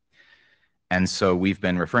 And so we've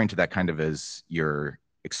been referring to that kind of as you're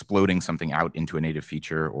exploding something out into a native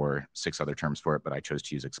feature, or 6 other terms for it, but I chose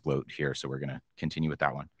to use explode here, so we're going to continue with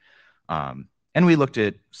that one. And we looked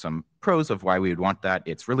at some pros of why we would want that.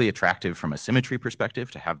 It's really attractive from a symmetry perspective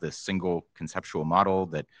to have this single conceptual model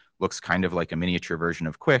that looks kind of like a miniature version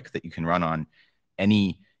of Quick that you can run on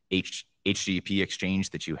any HTTP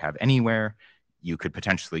exchange that you have anywhere. You could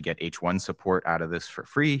potentially get H1 support out of this for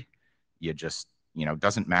free. You just,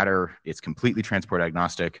 doesn't matter. It's completely transport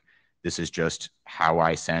agnostic. This is just how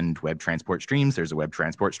I send web transport streams. There's a web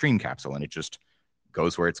transport stream capsule, and it just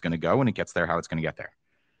goes where it's going to go, and it gets there how it's going to get there.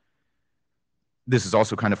 This is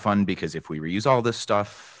also kind of fun because if we reuse all this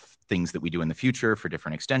stuff, things that we do in the future for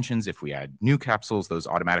different extensions, if we add new capsules, those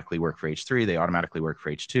automatically work for H3, they automatically work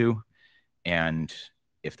for H2. And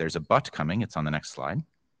if there's a but coming, it's on the next slide.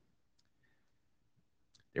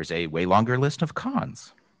 There's a way longer list of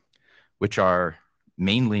cons, which are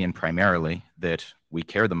mainly and primarily that we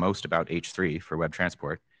care the most about H3 for web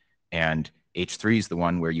transport. And H3 is the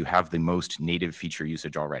one where you have the most native feature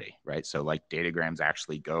usage already, right? So like datagrams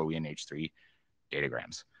actually go in H3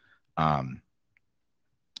 datagrams.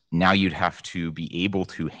 now you'd have to be able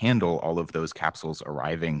to handle all of those capsules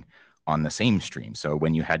arriving on the same stream. So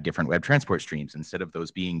when you had different web transport streams, instead of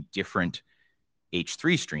those being different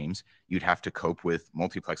H3 streams, you'd have to cope with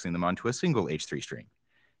multiplexing them onto a single H3 stream.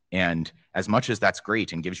 And as much as that's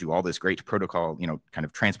great and gives you all this great protocol, kind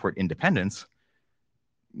of transport independence,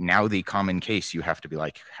 now the common case, you have to be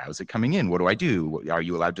like, how's it coming in? What do I do? Are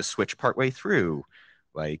you allowed to switch partway through?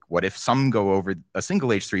 Like, what if some go over a single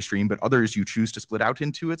H3 stream, but others you choose to split out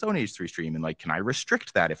into its own H3 stream? And like, can I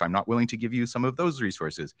restrict that if I'm not willing to give you some of those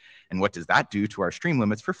resources? And what does that do to our stream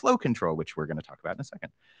limits for flow control, which we're going to talk about in a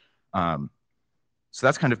second? So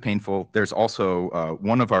that's kind of painful. There's also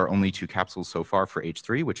one of our only 2 capsules so far for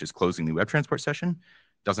H3, which is closing the web transport session.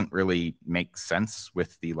 Doesn't really make sense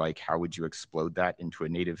with the, like, how would you explode that into a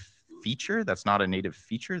native feature? That's not a native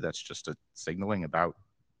feature. That's just a signaling about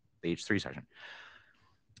the H3 session.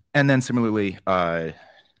 And then similarly,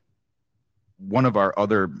 one of our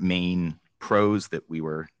other main pros that we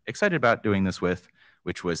were excited about doing this with,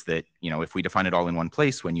 which was that, if we define it all in one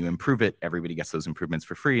place, when you improve it, everybody gets those improvements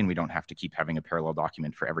for free, and we don't have to keep having a parallel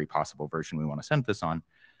document for every possible version we want to send this on.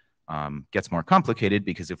 Gets more complicated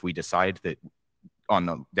because if we decide that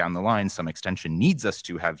down the line, some extension needs us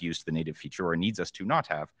to have used the native feature or needs us to not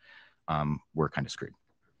have, we're kind of screwed.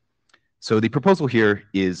 So the proposal here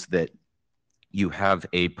is that you have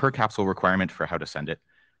a per capsule requirement for how to send it,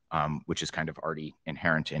 which is kind of already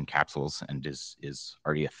inherent in capsules and is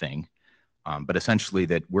already a thing. But essentially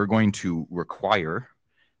that we're going to require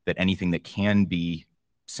that anything that can be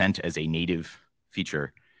sent as a native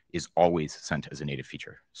feature is always sent as a native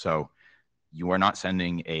feature. So you are not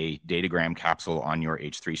sending a datagram capsule on your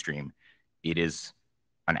H3 stream. It is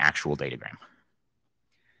an actual datagram.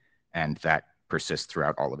 And that persists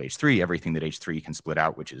throughout all of H3. Everything that H3 can split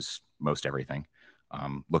out, which is most everything,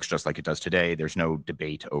 looks just like it does today. There's no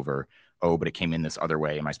debate over, oh, but it came in this other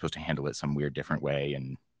way. Am I supposed to handle it some weird different way?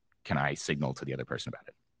 And can I signal to the other person about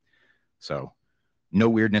it? So no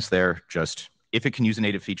weirdness there. Just if it can use a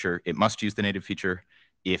native feature, it must use the native feature.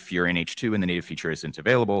 If you're in H2 and the native feature isn't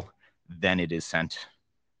available, then it is sent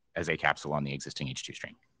as a capsule on the existing H2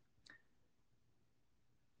 stream.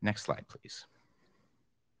 Next slide, please.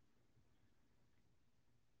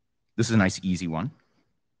 This is a nice, easy one.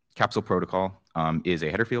 Capsule protocol is a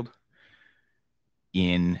header field.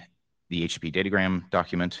 In the HTTP datagram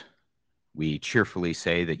document, we cheerfully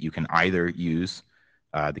say that you can either use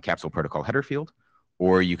the capsule protocol header field,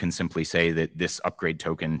 or you can simply say that this upgrade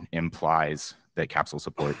token implies that capsule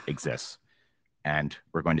support exists. And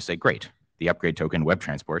we're going to say, great, the upgrade token web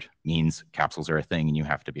transport means capsules are a thing and you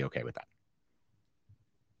have to be okay with that.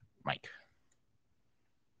 Mike.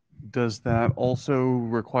 Does that also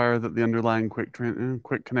require that the underlying quick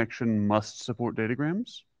connection must support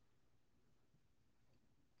datagrams?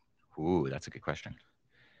 Ooh, that's a good question.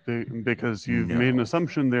 Because you've made an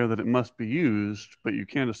assumption there that it must be used, but you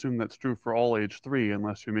can't assume that's true for all H3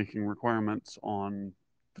 unless you're making requirements on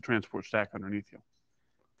the transport stack underneath you.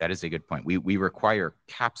 That is a good point. We require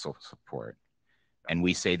capsule support, and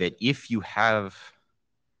we say that if you have,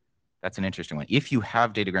 that's an interesting one. If you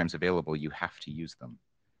have datagrams available, you have to use them,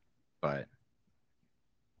 but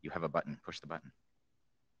you have a button, push the button.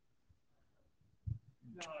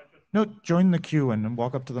 No, join the queue and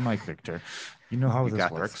walk up to the mic, Victor. You know how this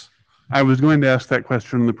works. I was going to ask that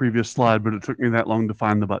question on the previous slide, but it took me that long to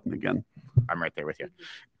find the button again. I'm right there with you.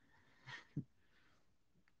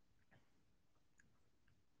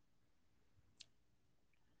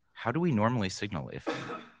 How do we normally signal if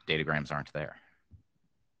datagrams aren't there?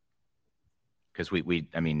 Because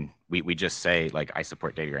we just say, like, I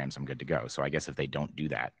support datagrams, I'm good to go. So I guess if they don't do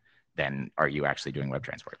that, then are you actually doing web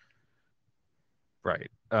transport?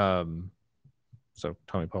 Right. So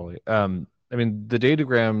Tommy Pauly, the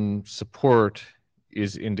datagram support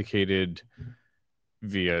is indicated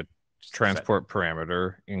via transport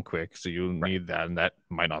parameter in quick. So you need that, and that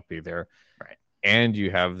might not be there. Right. And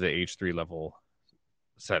you have the H3 level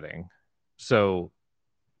setting. So,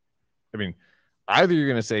 either you're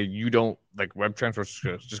going to say you don't, like, web transport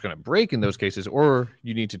is just going to break in those cases, or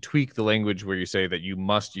you need to tweak the language where you say that you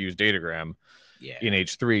must use datagram in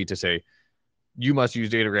H3 to say you must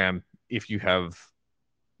use datagram if you have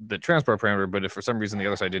the transport parameter, but if for some reason the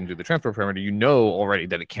other side didn't do the transport parameter, you know already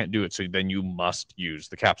that it can't do it, so then you must use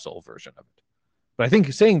the capsule version of it. But I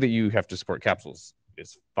think saying that you have to support capsules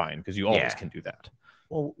is fine, because you always can do that.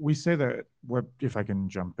 Well, we say that if I can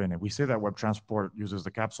jump in, we say that web transport uses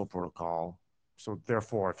the capsule protocol. So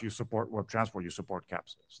therefore, if you support web transport, you support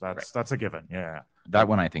capsules. That's a given. Yeah. That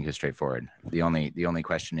one I think is straightforward. The only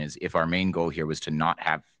question is, if our main goal here was to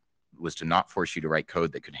not force you to write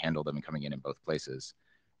code that could handle them coming in both places,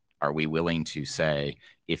 Are we willing to say,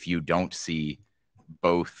 if you don't see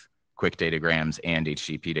both quick datagrams and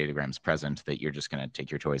HTTP datagrams present, that you're just going to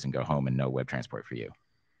take your toys and go home and no web transport for you?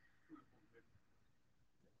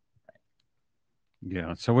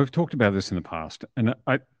 Yeah, so we've talked about this in the past, and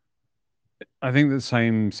I think the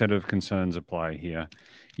same set of concerns apply here.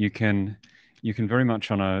 You can very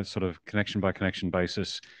much on a sort of connection by connection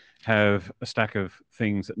basis have a stack of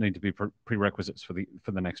things that need to be prerequisites for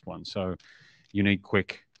the next one. So you need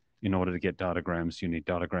quick in order to get datagrams, you need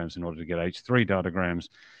datagrams in order to get H3 datagrams,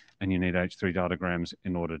 and you need H3 datagrams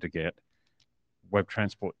in order to get web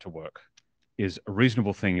transport to work, is a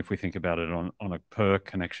reasonable thing if we think about it on a per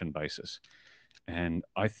connection basis. And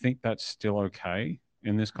I think that's still okay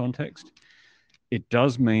in this context. It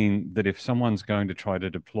does mean that if someone's going to try to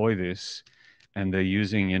deploy this and they're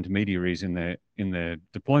using intermediaries in their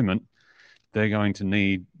deployment, they're going to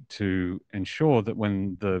need to ensure that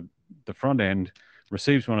when the front end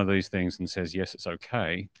receives one of these things and says, yes, it's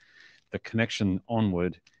okay, the connection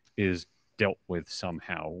onward is dealt with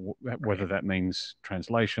somehow, whether that means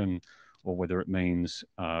translation or whether it means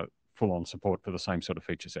full-on support for the same sort of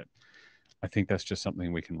feature set. I think that's just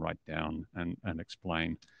something we can write down and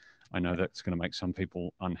explain. I know that's going to make some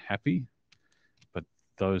people unhappy, but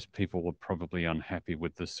those people were probably unhappy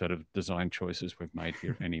with the set of design choices we've made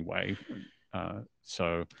here anyway.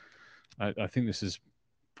 So I think this is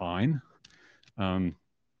fine.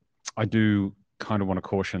 I do kind of want to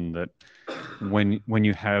caution that when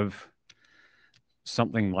you have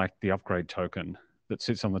something like the upgrade token that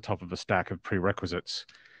sits on the top of a stack of prerequisites,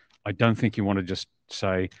 I don't think you want to just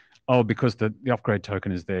say, oh, because the upgrade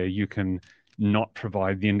token is there, you can not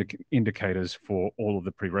provide the indicators for all of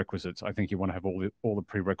the prerequisites. I think you want to have all the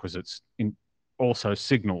prerequisites also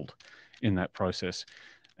signaled in that process.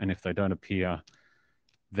 And if they don't appear,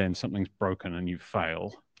 then something's broken and you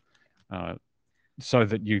fail. So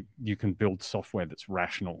that you can build software that's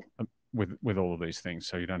rational with all of these things.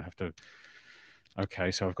 So you don't have to,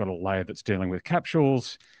 okay, so I've got a layer that's dealing with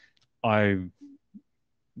capsules. I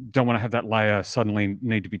don't want to have that layer suddenly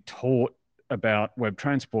need to be taught about web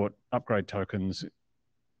transport upgrade tokens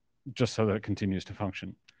just so that it continues to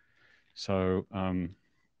function. So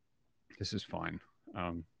this is fine.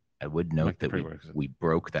 I would note that we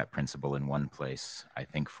broke that principle in one place, I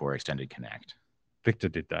think, for Extended Connect. Victor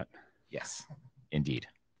did that. Yes, indeed.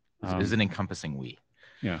 It is an encompassing we.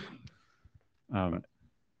 Yeah. I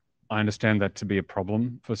understand that to be a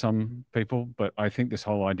problem for some people, but I think this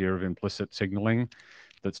whole idea of implicit signaling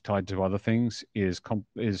that's tied to other things is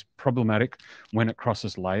problematic when it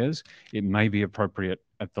crosses layers. It may be appropriate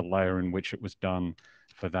at the layer in which it was done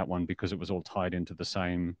for that one because it was all tied into the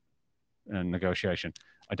same negotiation.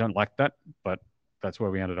 I don't like that, but that's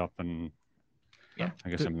where we ended up, and yeah, I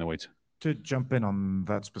guess I'm in the weeds. To jump in on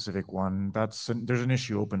that specific one, there's an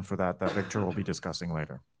issue open for that Victor will be discussing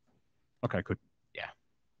later. Okay, good. Yeah.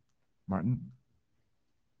 Martin?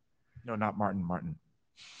 No, not Martin. Martin.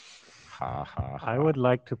 I would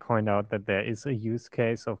like to point out that there is a use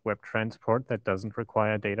case of web transport that doesn't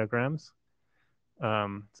require datagrams.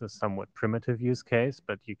 It's a somewhat primitive use case,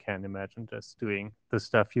 but you can imagine just doing the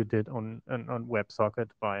stuff you did on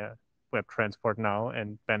WebSocket via web transport now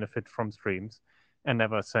and benefit from streams and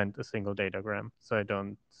never send a single datagram. So I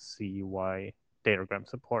don't see why datagram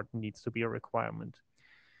support needs to be a requirement.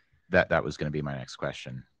 That was going to be my next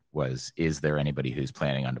question. Is there anybody who's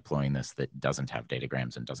planning on deploying this that doesn't have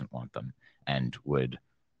datagrams and doesn't want them and would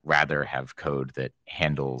rather have code that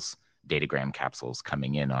handles datagram capsules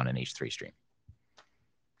coming in on an H3 stream?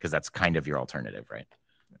 Because that's kind of your alternative, right?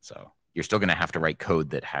 So you're still going to have to write code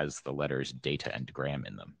that has the letters data and gram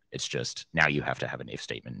in them. It's just now you have to have an if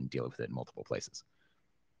statement and deal with it in multiple places.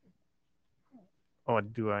 Or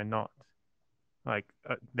do I not? Like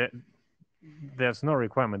there's no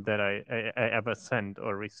requirement that I ever send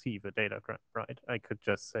or receive a datagram, right? I could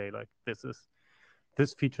just say like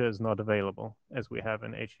this feature is not available as we have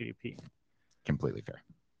in HTTP. Completely fair.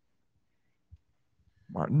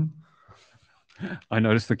 Martin? I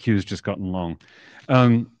noticed the queue's just gotten long.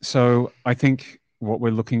 So I think what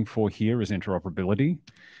we're looking for here is interoperability.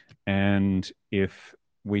 And if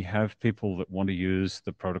we have people that want to use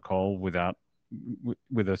the protocol with a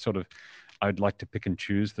sort of, I'd like to pick and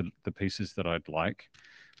choose the pieces that I'd like,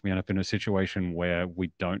 we end up in a situation where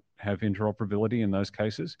we don't have interoperability in those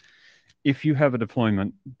cases. If you have a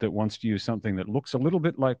deployment that wants to use something that looks a little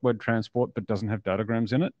bit like web transport but doesn't have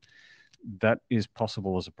datagrams in it, that is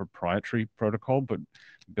possible as a proprietary protocol, but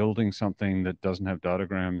building something that doesn't have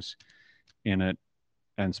datagrams in it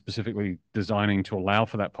and specifically designing to allow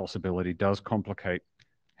for that possibility does complicate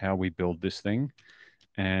how we build this thing.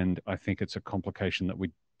 And I think it's a complication that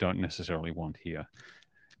we don't necessarily want here.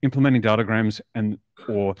 implementing datagrams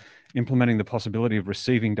or implementing the possibility of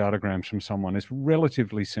receiving datagrams from someone is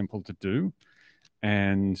relatively simple to do.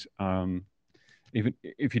 And even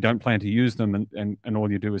if you don't plan to use them and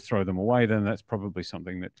all you do is throw them away, then that's probably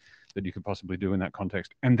something that you could possibly do in that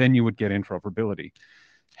context. And then you would get interoperability.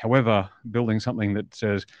 However, building something that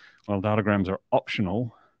says, well, datagrams are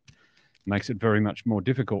optional makes it very much more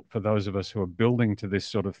difficult for those of us who are building to this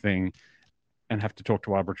sort of thing and have to talk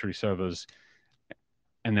to arbitrary servers.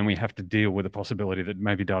 And then we have to deal with the possibility that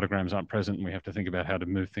maybe datagrams aren't present, and we have to think about how to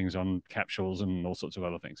move things on capsules and all sorts of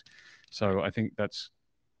other things. So I think that's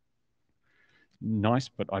nice,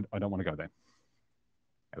 but I don't want to go there.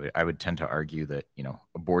 I would tend to argue that, you know,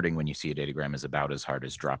 aborting when you see a datagram is about as hard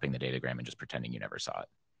as dropping the datagram and just pretending you never saw it.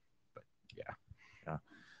 But yeah.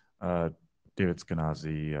 Yeah. David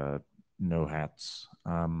Skenazy, no hats.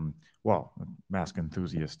 Well, mask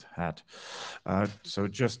enthusiast hat. So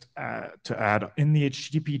just to add, in the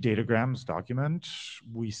HTTP datagrams document,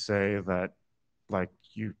 we say that like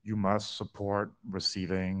you must support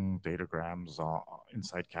receiving datagrams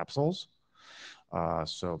inside capsules.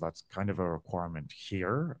 So that's kind of a requirement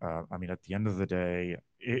here. I mean, at the end of the day,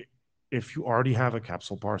 if you already have a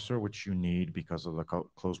capsule parser, which you need because of the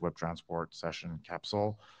closed web transport session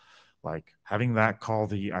capsule, like having that call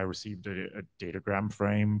the I received a datagram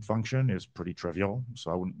frame function is pretty trivial. So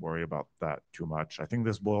I wouldn't worry about that too much. I think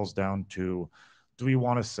this boils down to, do we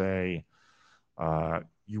want to say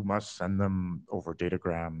you must send them over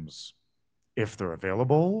datagrams if they're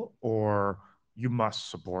available, or you must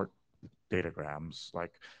support datagrams?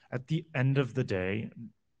 Like at the end of the day,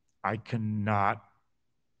 I cannot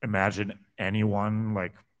imagine anyone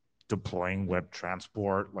like deploying web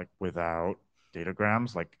transport like without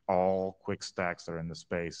datagrams. Like all quick stacks that are in the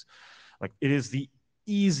space, like it is the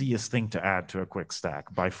easiest thing to add to a quick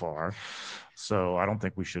stack by far. So I don't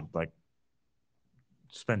think we should like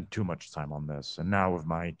spend too much time on this. And now with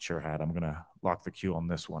my chair hat, I'm gonna lock the queue on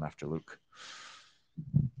this one after Luke.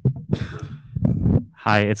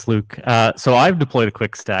 Hi, it's Luke. So I've deployed a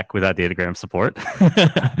quick stack without datagram support.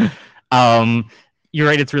 You're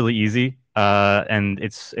right, it's really easy, and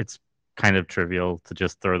it's kind of trivial to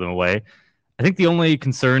just throw them away. I think the only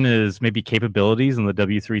concern is maybe capabilities on the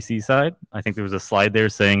W3C side. I think there was a slide there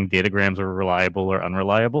saying datagrams are reliable or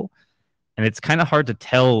unreliable, and it's kind of hard to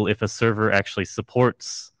tell if a server actually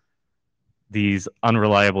supports these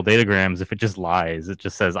unreliable datagrams if it just lies. It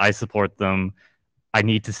just says, I support them, I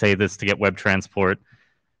need to say this to get web transport,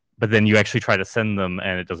 but then you actually try to send them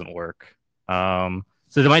and it doesn't work.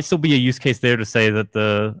 So there might still be a use case there to say that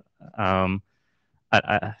the,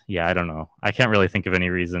 yeah, I don't know. I can't really think of any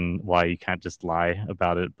reason why you can't just lie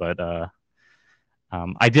about it, but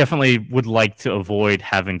I definitely would like to avoid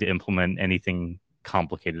having to implement anything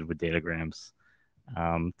complicated with datagrams.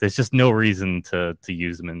 There's just no reason to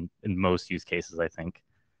use them in most use cases, I think.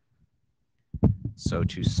 So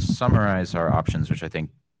to summarize our options, which I think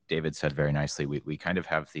David said very nicely, we kind of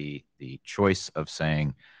have the choice of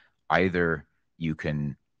saying either you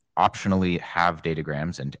can optionally have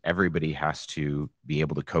datagrams and everybody has to be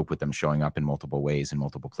able to cope with them showing up in multiple ways in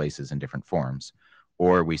multiple places in different forms,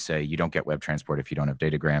 or we say you don't get web transport if you don't have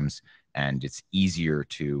datagrams, and it's easier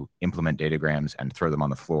to implement datagrams and throw them on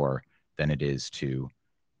the floor than it is to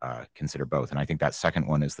consider both. And I think that second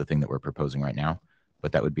one is the thing that we're proposing right now,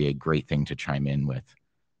 but that would be a great thing to chime in with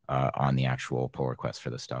on the actual pull request for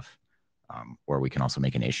this stuff. Or we can also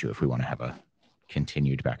make an issue if we want to have a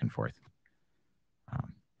continued back and forth.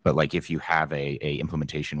 But like if you have a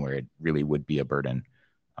implementation where it really would be a burden,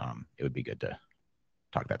 it would be good to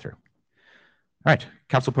talk that through. All right,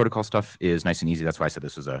 capsule protocol stuff is nice and easy. That's why I said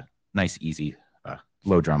this was a nice, easy,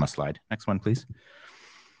 low drama slide. Next one, please.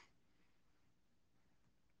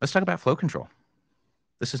 Let's talk about flow control.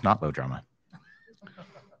 This is not low drama.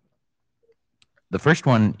 The first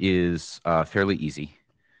one is fairly easy.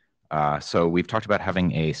 So we've talked about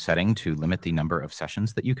having a setting to limit the number of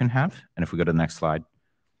sessions that you can have. And if we go to the next slide,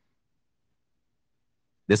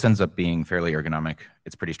 this ends up being fairly ergonomic.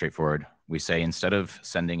 It's pretty straightforward. We say instead of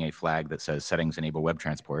sending a flag that says settings enable web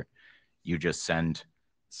transport, you just send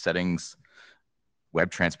settings web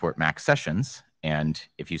transport max sessions. And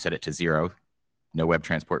if you set it to 0, no web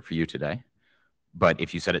transport for you today. But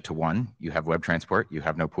if you set it to 1, you have web transport, you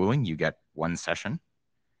have no pooling, you get 1 session.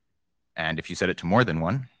 And if you set it to more than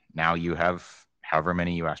 1, now you have however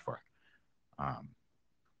many you asked for.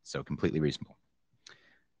 So completely reasonable.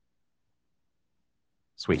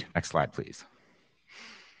 Sweet, next slide, please.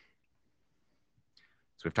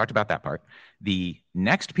 So we've talked about that part. The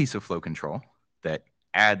next piece of flow control that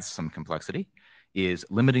adds some complexity is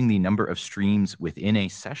limiting the number of streams within a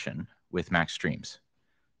session with max streams.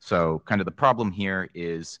 So kind of the problem here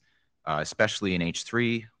is, especially in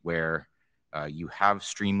H3, where you have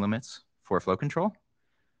stream limits for flow control.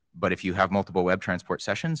 But if you have multiple web transport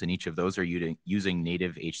sessions and each of those are using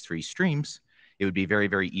native H3 streams, it would be very,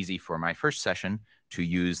 very easy for my first session to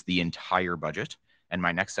use the entire budget. And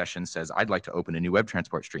my next session says, I'd like to open a new web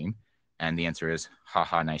transport stream. And the answer is,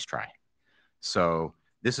 haha, nice try. So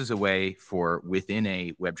this is a way for within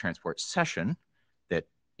a web transport session that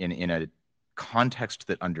in a context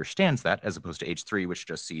that understands that, as opposed to H3, which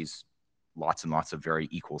just sees lots and lots of very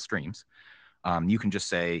equal streams. You can just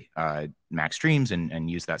say max streams and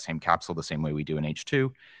use that same capsule the same way we do in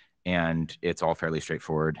H2. And it's all fairly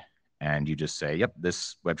straightforward. And you just say, yep,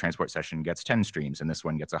 this web transport session gets 10 streams and this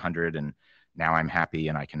one gets 100. And now I'm happy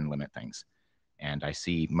and I can limit things. And I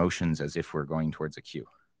see motions as if we're going towards a queue.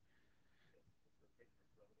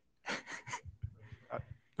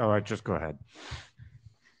 All right, just go ahead.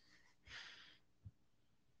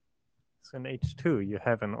 So in H2, you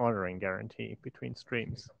have an ordering guarantee between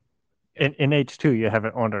streams. In H2, you have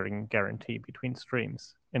an ordering guarantee between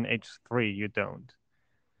streams. In H3, you don't.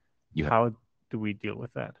 How do we deal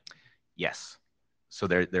with that? Yes. So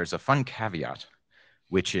there's a fun caveat,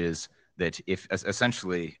 which is that if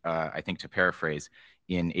essentially, I think to paraphrase,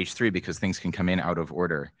 in H3, because things can come in out of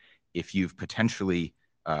order, if you've potentially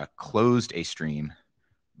closed a stream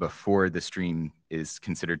before the stream is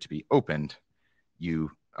considered to be opened,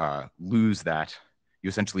 you lose that, you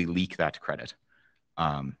essentially leak that credit.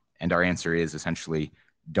 And our answer is essentially,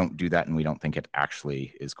 don't do that, and we don't think it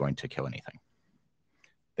actually is going to kill anything.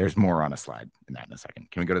 There's more on a slide in that in a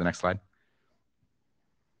second. Can we go to the next slide?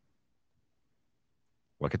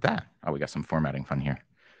 Look at that. Oh, we got some formatting fun here.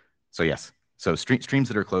 So yes, so streams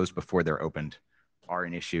that are closed before they're opened are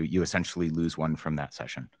an issue. You essentially lose one from that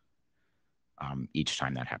session each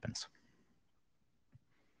time that happens.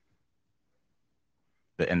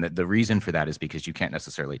 And the reason for that is because you can't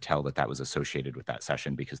necessarily tell that that was associated with that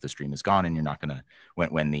session because the stream is gone and you're not going to,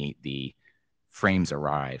 when the frames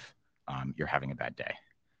arrive, you're having a bad day.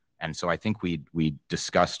 And so I think we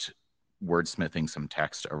discussed wordsmithing some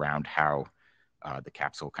text around how the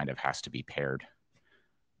capsule kind of has to be paired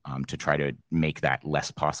to try to make that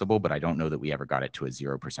less possible, but I don't know that we ever got it to a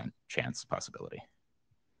 0% chance possibility.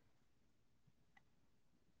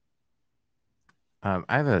 I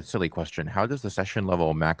have a silly question. How does the session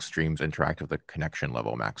level max streams interact with the connection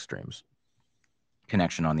level max streams?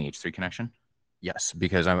 Connection on the H3 connection? Yes,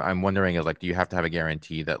 because I'm wondering is like, do you have to have a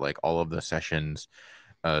guarantee that like all of the sessions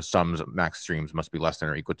sums max streams must be less than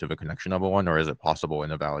or equal to the connection level one, or is it possible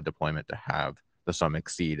in a valid deployment to have the sum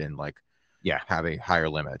exceed and like have a higher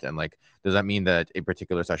limit? And like, does that mean that a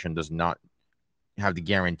particular session does not have the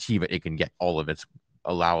guarantee that it can get all of its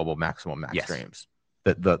allowable maximum max streams?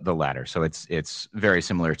 The latter. So it's very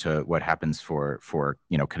similar to what happens for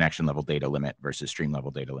connection level data limit versus stream level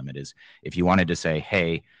data limit. Is if you wanted to say,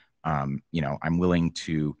 hey, I'm willing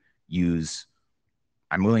to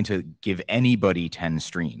give anybody 10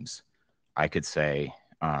 streams, I could say,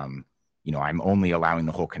 I'm only allowing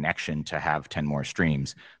the whole connection to have 10 more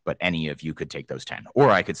streams, but any of you could take those 10. Or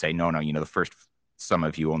I could say, no, the first some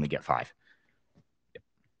of you only get 5. Yep.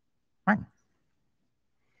 Fine.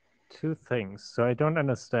 Two things. So I don't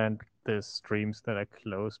understand the streams that are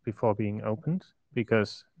closed before being opened,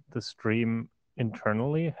 because the stream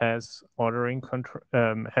internally has ordering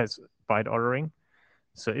has byte ordering.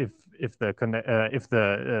 So if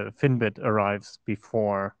the fin bit arrives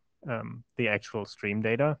before the actual stream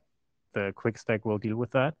data, the quick stack will deal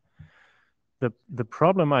with that. The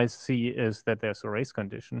problem I see is that there's a race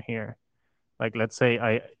condition here. Like, let's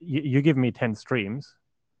say you give me 10 streams.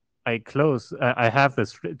 I have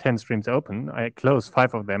the 10 streams open. I close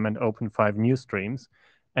 5 of them and open 5 new streams.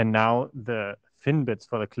 And now the fin bits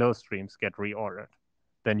for the closed streams get reordered.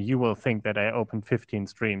 Then you will think that I opened 15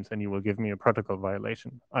 streams and you will give me a protocol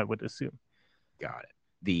violation, I would assume. Got it.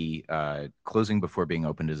 The closing before being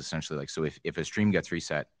opened is essentially like, so if a stream gets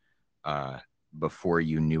reset before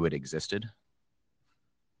you knew it existed.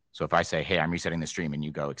 So if I say, hey, I'm resetting the stream and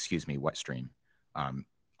you go, excuse me, what stream?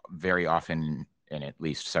 Very often, in at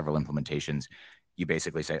least several implementations, you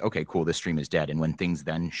basically say, okay, cool, this stream is dead. And when things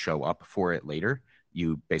then show up for it later,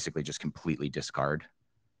 you basically just completely discard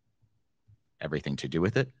everything to do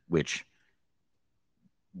with it, which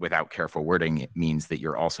without careful wording, it means that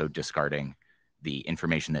you're also discarding the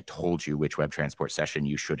information that told you which web transport session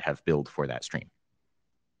you should have billed for that stream.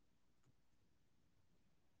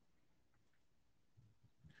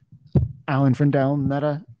 Alan from Dell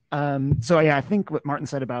Meta. So yeah, I think what Martin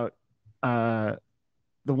said about the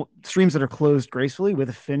streams that are closed gracefully with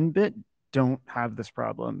a fin bit don't have this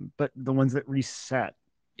problem, but the ones that reset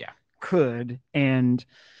could. And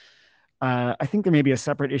I think there may be a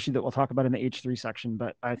separate issue that we'll talk about in the H3 section,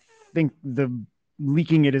 but I think the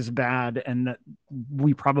leaking it is bad, and that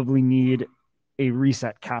we probably need a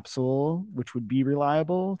reset capsule, which would be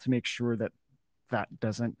reliable to make sure that that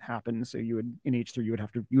doesn't happen. So you would, in H3,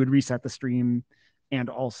 you would reset the stream and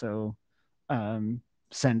also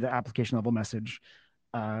send the application level message,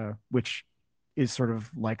 which is sort of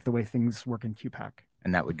like the way things work in QPAC.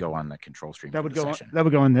 And that would go on the control stream. That would go on, that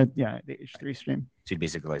would go on the H3 stream. So you'd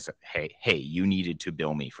basically say, hey, you needed to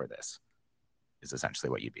bill me for this, is essentially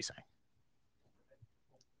what you'd be saying.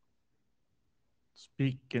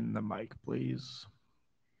 Speak in the mic, please.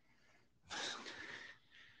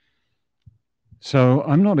 So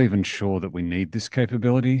I'm not even sure that we need this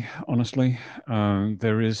capability, honestly.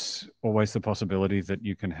 There is always the possibility that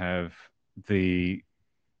you can have the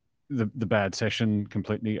bad session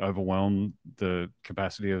completely overwhelm the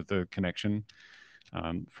capacity of the connection.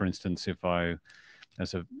 For instance, if I,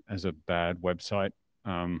 as a bad website,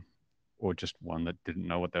 or just one that didn't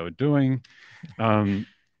know what they were doing,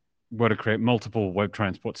 were to create multiple web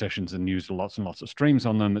transport sessions and use lots and lots of streams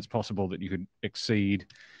on them, it's possible that you could exceed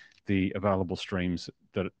the available streams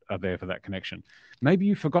that are there for that connection. Maybe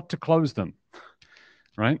you forgot to close them,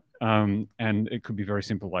 right? And it could be very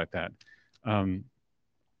simple like that.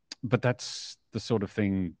 But that's the sort of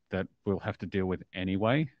thing that we'll have to deal with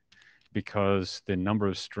anyway, because the number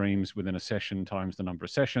of streams within a session times the number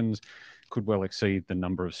of sessions could well exceed the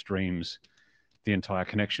number of streams the entire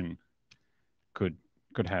connection could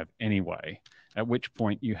have anyway, at which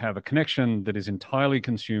point you have a connection that is entirely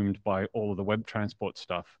consumed by all of the web transport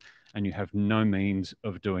stuff, and you have no means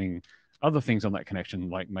of doing other things on that connection,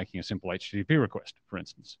 like making a simple HTTP request, for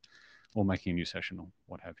instance, or making a new session or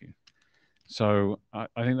what have you. So I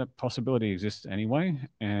think that possibility exists anyway,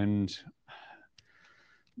 and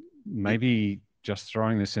maybe just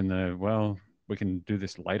throwing this in the, well, we can do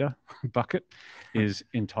this later bucket is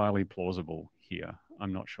entirely plausible here.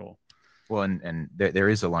 I'm not sure. Well, and there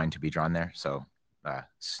is a line to be drawn there. So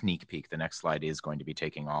sneak peek, the next slide is going to be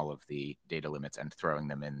taking all of the data limits and throwing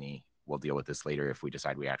them in the, we'll deal with this later if we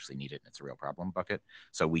decide we actually need it and it's a real problem bucket.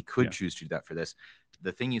 So we could choose to do that for this.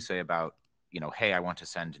 The thing you say about, hey, I want to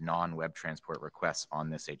send non-web transport requests on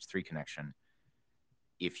this H3 connection.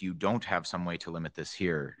 If you don't have some way to limit this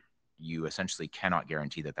here, you essentially cannot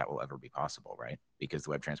guarantee that that will ever be possible, right? Because the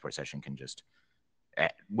web transport session can just,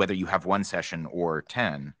 whether you have one session or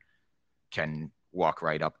 10, can walk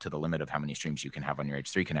right up to the limit of how many streams you can have on your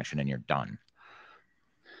H3 connection and you're done.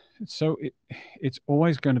 So it's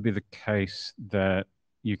always going to be the case that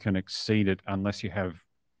you can exceed it unless you have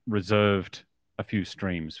reserved a few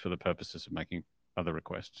streams for the purposes of making other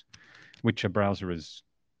requests, which a browser is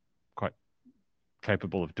quite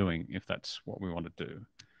capable of doing if that's what we want to do.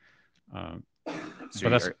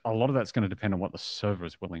 But a lot of that's going to depend on what the server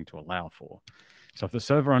is willing to allow for. So if the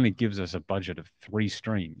server only gives us a budget of 3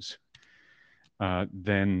 streams,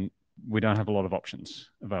 then we don't have a lot of options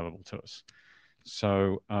available to us.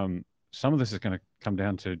 So some of this is going to come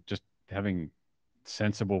down to just having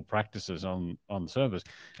sensible practices on servers.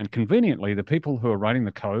 And conveniently, the people who are writing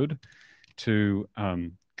the code to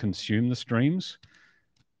consume the streams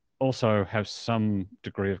also have some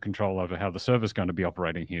degree of control over how the server is going to be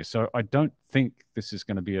operating here. So I don't think this is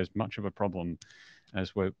going to be as much of a problem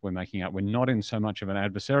as we're making out. We're not in so much of an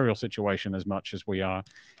adversarial situation as much as we are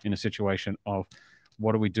in a situation of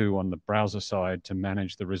what do we do on the browser side to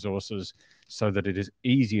manage the resources so that it is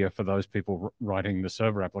easier for those people writing the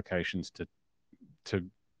server applications to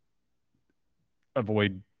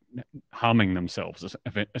avoid harming themselves,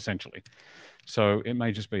 essentially. So it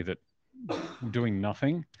may just be that doing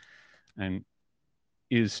nothing and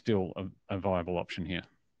is still a viable option here.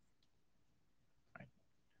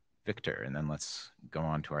 Victor, and then let's go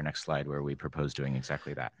on to our next slide where we propose doing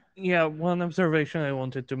exactly that. Yeah, one observation I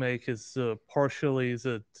wanted to make is partially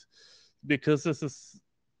that because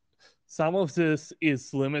some of this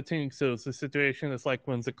is limiting, so the situation is like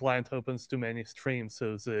when the client opens too many streams,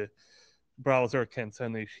 so the browser can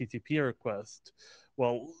send a HTTP request.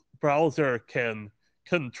 Well, browser can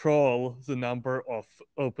control the number of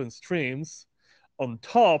open streams on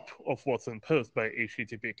top of what's imposed by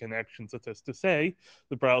HTTP connections. That is to say,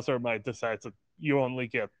 the browser might decide that you only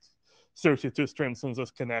get 32 streams on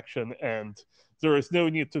this connection, and there is no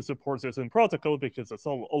need to support this in protocol because it's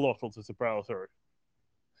all local to the browser.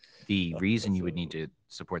 The reason you would need to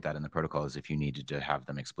support that in the protocol is if you needed to have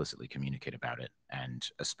them explicitly communicate about it, and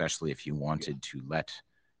especially if you wanted to let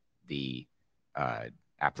the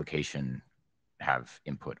application have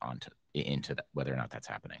input into that, whether or not that's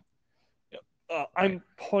happening. I'm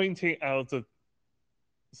pointing out that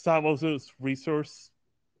some of those resource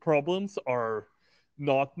problems are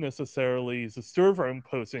not necessarily the server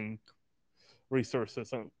imposing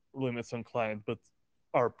resources and limits on client, but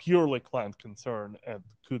are purely client concern and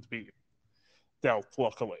could be dealt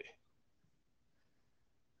locally.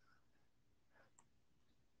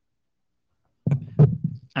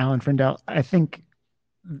 Alan Frindell, I think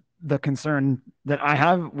the concern that I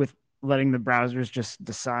have with letting the browsers just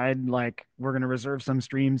decide, like, we're going to reserve some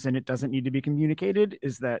streams and it doesn't need to be communicated,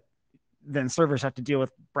 is that then servers have to deal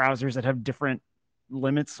with browsers that have different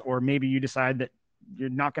limits, or maybe you decide that you're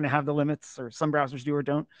not going to have the limits, or some browsers do or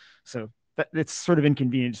don't. So that it's sort of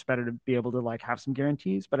inconvenient. It's better to be able to like have some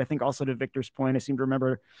guarantees. But I think also, to Victor's point, I seem to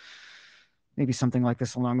remember maybe something like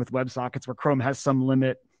this along with WebSockets, where Chrome has some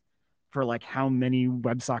limit for like how many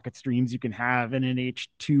WebSocket streams you can have in an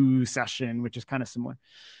H2 session, which is kind of similar.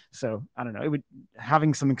 So I don't know, it would,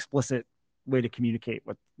 having some explicit way to communicate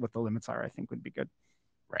what the limits are, I think would be good.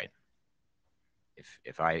 Right.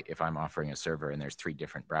 If I'm offering a server and there's 3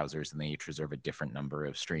 different browsers and they each reserve a different number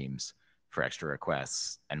of streams for extra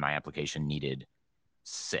requests, and my application needed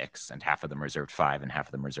 6 and half of them reserved 5 and half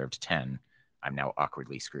of them reserved 10, I'm now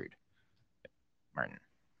awkwardly screwed. Martin.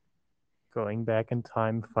 Going back in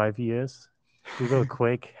time 5 years, Google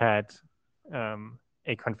Quick had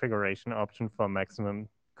a configuration option for maximum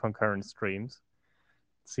concurrent streams.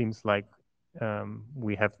 Seems like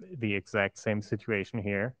we have the exact same situation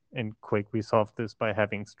here. In Quick, we solved this by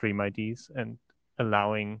having stream IDs and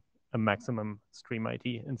allowing a maximum stream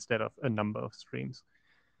ID instead of a number of streams.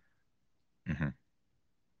 Mm-hmm.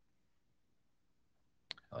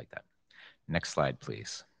 I like that. Next slide,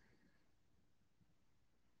 please.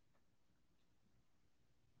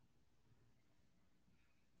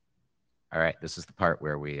 All right, this is the part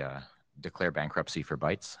where we declare bankruptcy for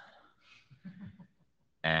bytes.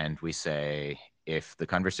 And we say, if the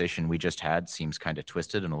conversation we just had seems kind of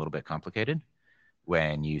twisted and a little bit complicated,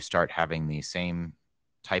 when you start having the same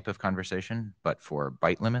type of conversation, but for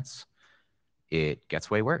byte limits, it gets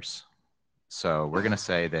way worse. So we're going to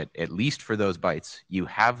say that at least for those bytes, you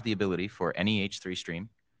have the ability for any H3 stream,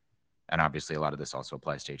 and obviously a lot of this also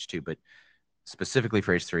applies to H2, but specifically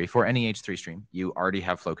for H3, for any H3 stream, you already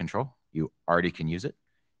have flow control. You already can use it.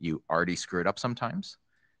 You already screw it up sometimes.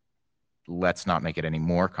 Let's not make it any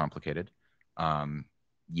more complicated.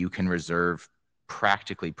 You can reserve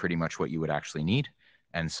practically pretty much what you would actually need.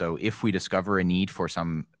 And so if we discover a need for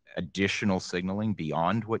some additional signaling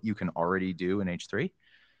beyond what you can already do in H3,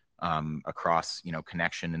 across,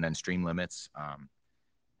 connection and then stream limits,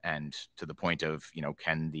 and to the point of,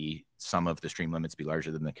 can the sum of the stream limits be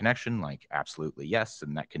larger than the connection? Like, absolutely yes.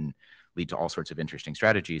 And that can lead to all sorts of interesting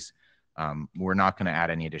strategies. We're not going to add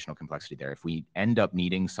any additional complexity there. If we end up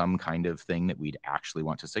needing some kind of thing that we'd actually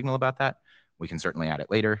want to signal about that, we can certainly add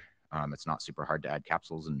it later. It's not super hard to add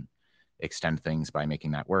capsules and extend things by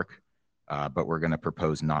making that work. But we're going to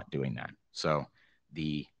propose not doing that. So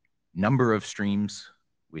the number of streams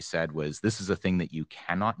we said was, this is a thing that you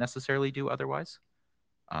cannot necessarily do otherwise.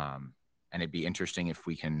 And it'd be interesting if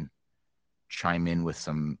we can chime in with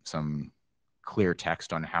some clear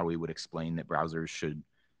text on how we would explain that browsers should,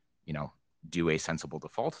 do a sensible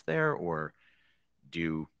default there, or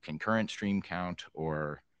do concurrent stream count,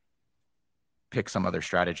 or pick some other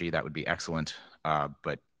strategy. That would be excellent.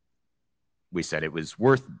 But we said it was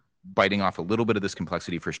worth biting off a little bit of this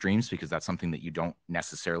complexity for streams, because that's something that you don't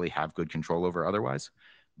necessarily have good control over otherwise.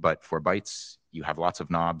 But for bytes, you have lots of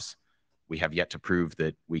knobs. We have yet to prove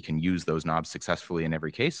that we can use those knobs successfully in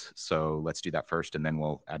every case. So let's do that first, and then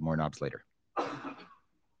we'll add more knobs later.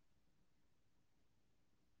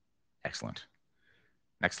 Excellent.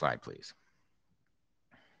 Next slide, please.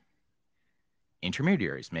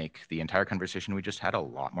 Intermediaries make the entire conversation we just had a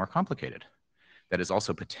lot more complicated. That is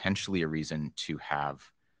also potentially a reason to have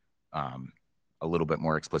a little bit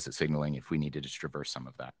more explicit signaling if we needed to traverse some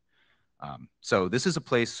of that. So this is a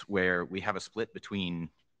place where we have a split between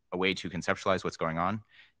a way to conceptualize what's going on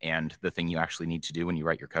and the thing you actually need to do when you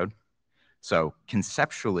write your code. So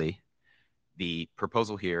conceptually, the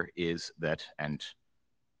proposal here is that, and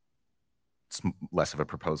it's less of a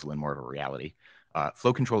proposal and more of a reality,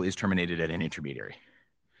 flow control is terminated at an intermediary.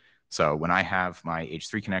 So when I have my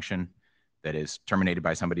H3 connection that is terminated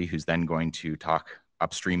by somebody who's then going to talk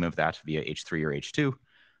upstream of that via H3 or H2,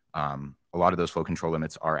 a lot of those flow control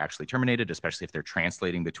limits are actually terminated, especially if they're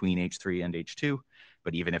translating between H3 and H2.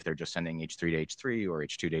 But even if they're just sending H3 to H3 or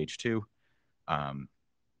H2 to H2,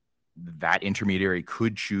 that intermediary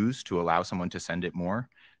could choose to allow someone to send it more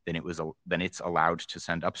than it's allowed to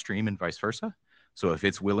send upstream, and vice versa. So if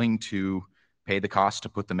it's willing to pay the cost to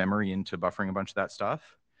put the memory into buffering a bunch of that stuff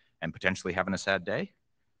and potentially having a sad day,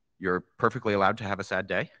 you're perfectly allowed to have a sad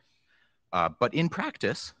day. But in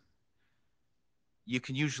practice, you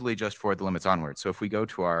can usually just forward the limits onward. So if we go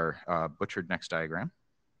to our butchered next diagram.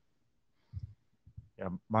 Yeah,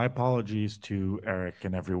 my apologies to Eric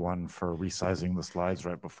and everyone for resizing the slides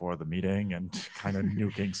right before the meeting and kind of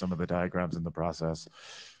nuking some of the diagrams in the process.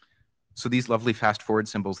 So these lovely fast forward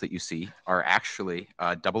symbols that you see are actually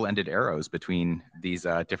double-ended arrows between these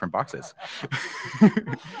different boxes.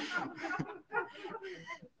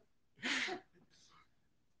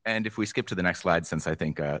 And if we skip to the next slide, since I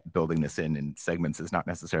think building this in segments is not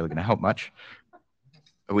necessarily going to help much,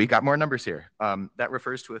 we got more numbers here. That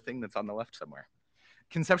refers to a thing that's on the left somewhere.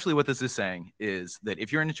 Conceptually, what this is saying is that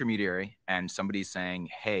if you're an intermediary and somebody's saying,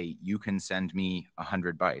 hey, you can send me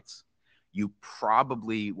 100 bytes, you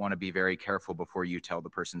probably want to be very careful before you tell the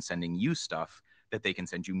person sending you stuff that they can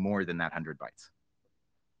send you more than that 100 bytes,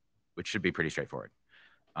 which should be pretty straightforward.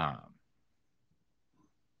 So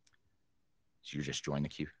you just join the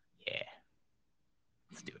queue. Yeah,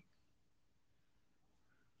 let's do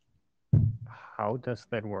it. How does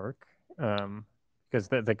that work? Because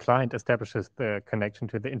the client establishes the connection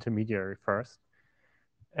to the intermediary first,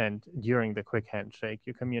 and during the quick handshake,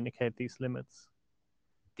 you communicate these limits.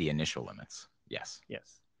 The initial limits, yes.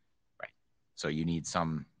 Yes. Right. So you need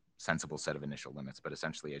some sensible set of initial limits, but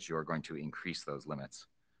essentially as you're going to increase those limits,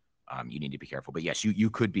 you need to be careful. But yes, you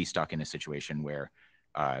could be stuck in a situation where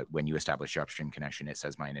when you establish your upstream connection, it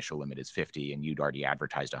says my initial limit is 50 and you'd already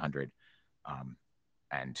advertised 100,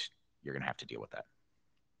 and you're going to have to deal with that.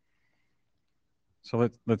 So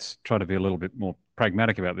let's try to be a little bit more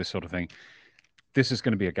pragmatic about this sort of thing. This is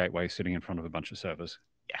going to be a gateway sitting in front of a bunch of servers.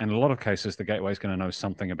 Yeah. And in a lot of cases, the gateway is going to know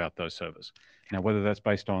something about those servers. Now, whether that's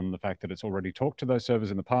based on the fact that it's already talked to those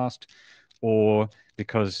servers in the past, or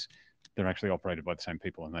because they're actually operated by the same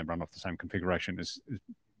people and they run off the same configuration is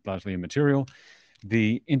largely immaterial.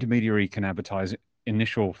 The intermediary can advertise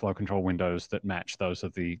initial flow control windows that match those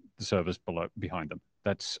of the servers behind them.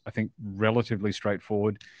 That's, I think, relatively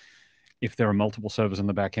straightforward. If there are multiple servers in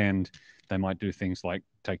the back end, they might do things like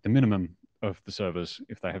take the minimum of the servers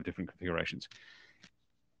if they have different configurations.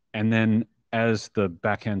 And then as the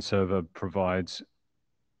backend server provides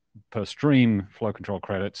per stream flow control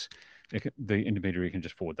credits, the intermediary can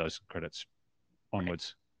just forward those credits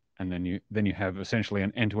onwards. And then you have essentially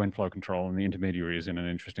an end-to-end flow control, and the intermediary is in an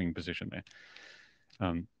interesting position there.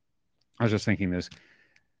 I was just thinking there's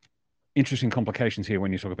interesting complications here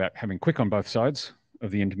when you talk about having quick on both sides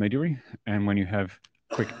of the intermediary, and when you have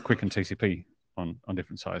quick and TCP on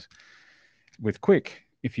different sides. With quick,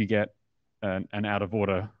 if you get an out of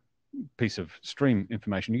order piece of stream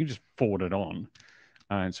information, you can just forward it on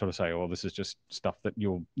and sort of say, oh, this is just stuff that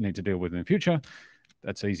you'll need to deal with in the future.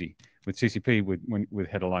 That's easy. With TCP, with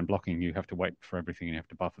header line blocking, you have to wait for everything and you have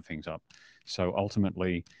to buffer things up. So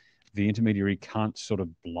ultimately, the intermediary can't sort of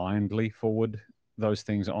blindly forward those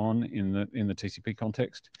things on in the TCP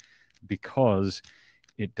context, because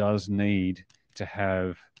it does need to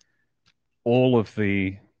have all of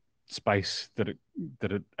the space that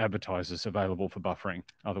it advertises available for buffering.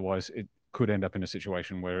 Otherwise, it could end up in a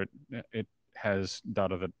situation where it has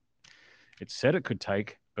data that it said it could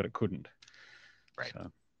take, but it couldn't. Right.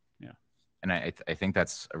 So, yeah. And I think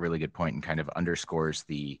that's a really good point and kind of underscores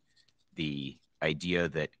the idea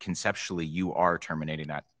that conceptually you are terminating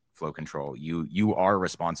that flow control. You are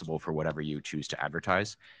responsible for whatever you choose to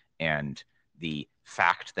advertise. And the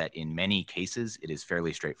fact that in many cases it is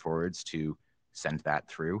fairly straightforward to send that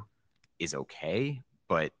through is okay,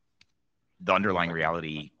 but the underlying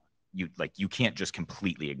reality, you can't just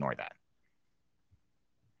completely ignore that.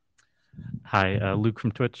 Hi, Luke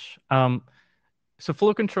from Twitch. So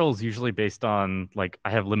flow control is usually based on like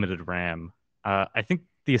I have limited RAM. I think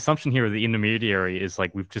the assumption here with the intermediary is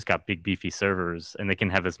like we've just got big beefy servers and they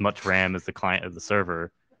can have as much RAM as the client of the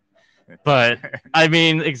server. But I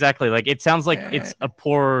mean, exactly, like it sounds like it's a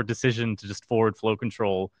poor decision to just forward flow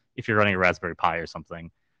control if you're running a Raspberry Pi or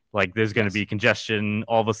something. Like there's going to be congestion.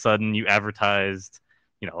 All of a sudden you advertised,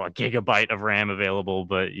 a gigabyte of RAM available,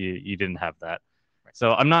 but you didn't have that.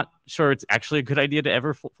 So I'm not sure it's actually a good idea to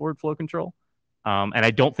ever forward flow control. And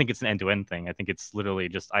I don't think it's an end-to-end thing. I think it's literally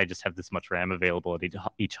just I just have this much RAM available at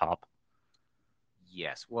each hop.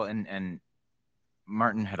 Yes. Well, and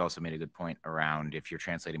Martin had also made a good point around if you're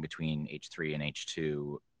translating between H3 and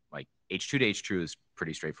H2, like H2 to H2 is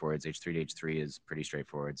pretty straightforward. H3 to H3 is pretty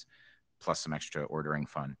straightforward, plus some extra ordering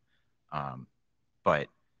fun. But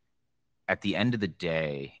at the end of the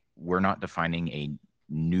day, we're not defining a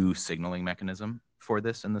new signaling mechanism for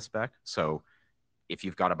this in the spec. So if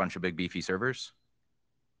you've got a bunch of big beefy servers,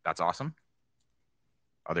 that's awesome.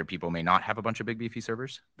 Other people may not have a bunch of big beefy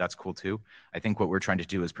servers. That's cool too. I think what we're trying to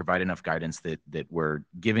do is provide enough guidance that we're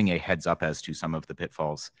giving a heads up as to some of the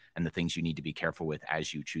pitfalls and the things you need to be careful with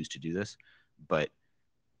as you choose to do this. But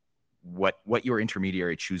what your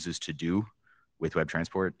intermediary chooses to do with web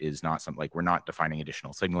transport is not something like, we're not defining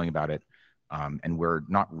additional signaling about it. And we're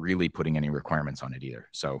not really putting any requirements on it either.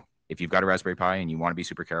 So if you've got a Raspberry Pi and you want to be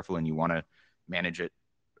super careful and you want to manage it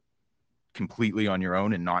completely on your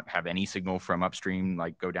own and not have any signal from upstream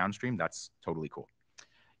like go downstream, that's totally cool.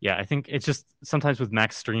 Yeah, I think it's just sometimes with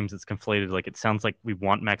max streams it's conflated. Like it sounds like we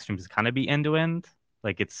want max streams to kind of be end to end,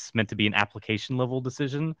 like it's meant to be an application level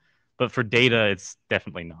decision, but for data it's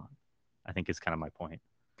definitely not. I think is kind of my point.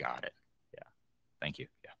 Got it. Yeah. Thank you.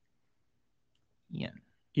 Yeah.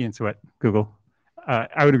 Ian Sweat, Google.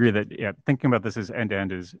 I would agree that, yeah, thinking about this as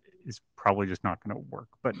end-to-end is probably just not going to work.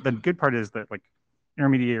 But the good part is that like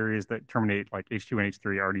intermediaries that terminate like H2 and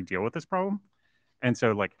H3 already deal with this problem. And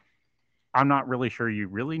so like, I'm not really sure you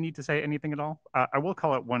really need to say anything at all. I will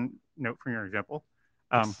call out one note from your example.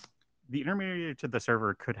 The intermediary to the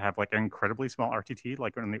server could have like an incredibly small RTT,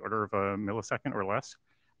 like in the order of a millisecond or less.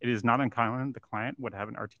 It is not uncommon the client would have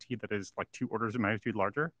an RTT that is like 2 orders of magnitude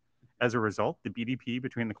larger. As a result, the BDP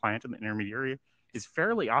between the client and the intermediary is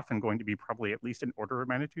fairly often going to be probably at least an order of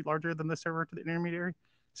magnitude larger than the server to the intermediary.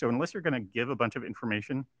 So unless you're going to give a bunch of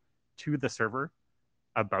information to the server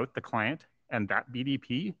about the client and that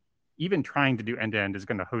BDP, even trying to do end-to-end is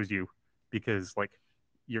going to hose you because like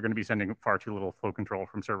you're going to be sending far too little flow control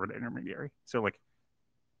from server to intermediary. So like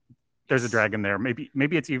there's a drag in there.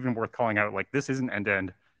 Maybe it's even worth calling out like this isn't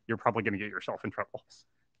end-to-end. You're probably going to get yourself in trouble.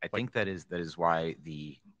 I think that is why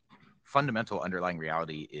the fundamental underlying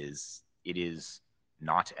reality is it is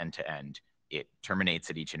not end-to-end. It terminates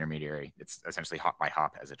at each intermediary. It's essentially hop by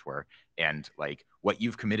hop, as it were. And like what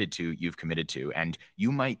you've committed to, you've committed to. And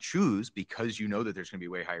you might choose, because you know that there's going to be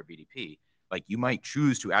way higher BDP, like you might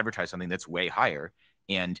choose to advertise something that's way higher.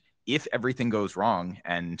 And if everything goes wrong,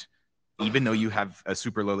 and even though you have a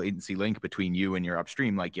super low latency link between you and your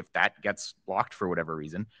upstream, like if that gets blocked for whatever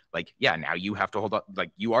reason, like, yeah, now you have to hold up,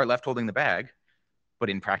 like you are left holding the bag, but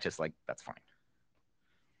in practice, like that's fine.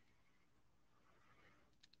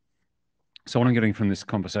 So what I'm getting from this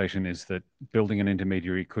conversation is that building an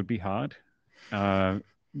intermediary could be hard,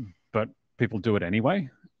 but people do it anyway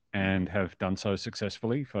and have done so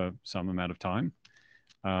successfully for some amount of time.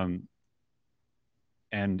 And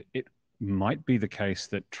it might be the case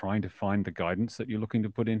that trying to find the guidance that you're looking to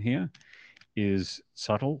put in here is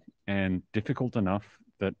subtle and difficult enough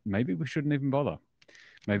that maybe we shouldn't even bother.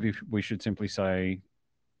 Maybe we should simply say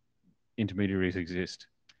intermediaries exist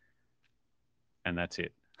and that's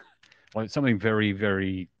it. Like something very,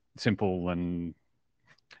 very simple and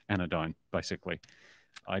anodyne, basically.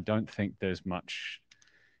 I don't think there's much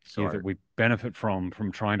here that we benefit from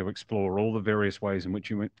trying to explore all the various ways in which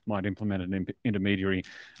you might implement an intermediary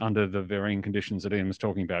under the varying conditions that Ian was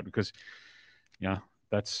talking about, because, yeah,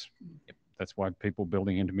 that's why people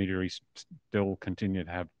building intermediaries still continue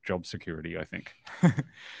to have job security, I think.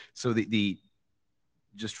 So the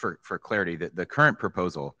just for clarity, the current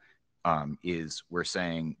proposal is we're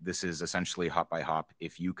saying this is essentially hop by hop.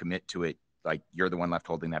 If you commit to it, like you're the one left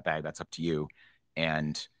holding that bag, that's up to you.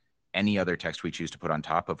 And any other text we choose to put on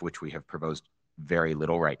top, of which we have proposed very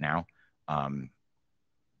little right now.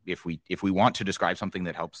 If we want to describe something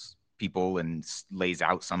that helps people and lays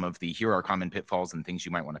out some of the, here are common pitfalls and things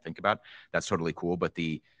you might want to think about, that's totally cool. But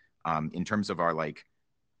the in terms of our like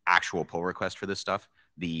actual pull request for this stuff,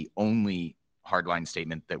 the only hardline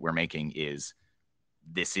statement that we're making is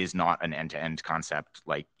this is not an end-to-end concept.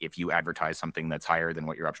 Like if you advertise something that's higher than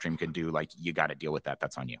what your upstream could do, like you got to deal with that.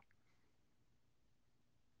 That's on you.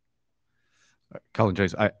 Colin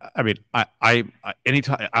Chase,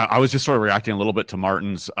 anytime I was just sort of reacting a little bit to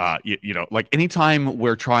Martin's, like anytime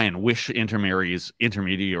we're trying to wish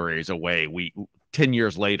intermediaries away, we 10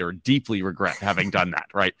 years later deeply regret having done that,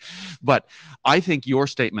 right? But I think your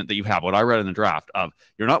statement that you have, what I read in the draft of,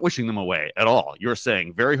 you're not wishing them away at all. You're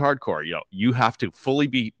saying very hardcore, you have to fully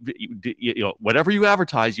be, whatever you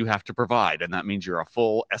advertise, you have to provide. And that means you're a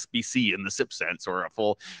full SBC in the SIP sense, or a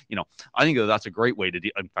full, I think that's a great way to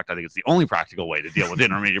deal. In fact, I think it's the only practical way to deal with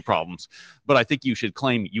intermediate problems. But I think you should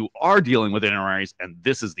claim you are dealing with intermediaries and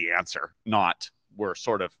this is the answer, not we're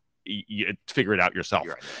sort of, you figure it out yourself,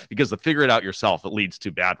 right. Because the figure it out yourself, it leads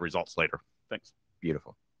to bad results later. Thanks.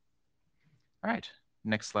 Beautiful. All right,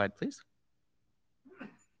 next slide, please.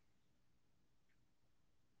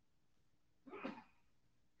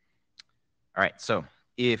 All right, so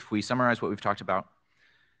if we summarize what we've talked about,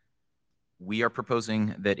 we are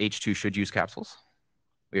proposing that H2 should use capsules.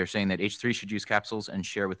 We are saying that H3 should use capsules and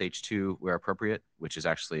share with H2 where appropriate, which is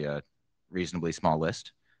actually a reasonably small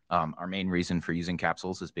list. Our main reason for using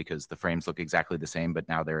capsules is because the frames look exactly the same, but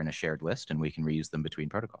now they're in a shared list and we can reuse them between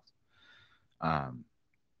protocols.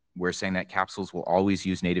 We're saying that capsules will always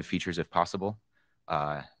use native features if possible.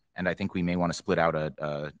 And I think we may want to split out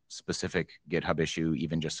a specific GitHub issue,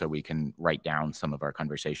 even just so we can write down some of our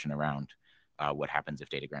conversation around what happens if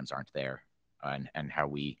datagrams aren't there, and how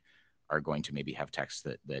we are going to maybe have text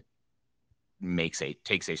that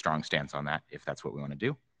takes a strong stance on that, if that's what we want to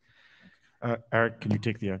do. Eric, can you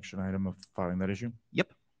take the action item of filing that issue?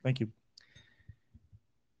 Yep. Thank you.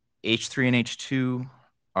 H3 and H2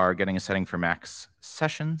 are getting a setting for max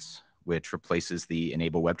sessions, which replaces the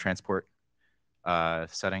enable web transport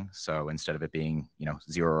setting. So instead of it being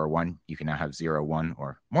 0 or 1, you can now have 0, 1,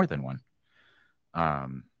 or more than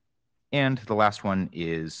 1. And the last one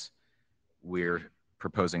is we're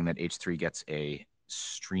proposing that H3 gets a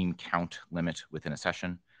stream count limit within a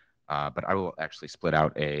session. But I will actually split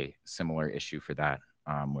out a similar issue for that,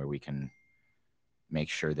 where we can make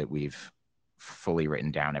sure that we've fully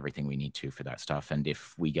written down everything we need to for that stuff. And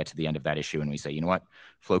if we get to the end of that issue and we say, you know what,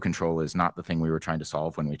 flow control is not the thing we were trying to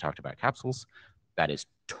solve when we talked about capsules, that is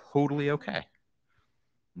totally okay.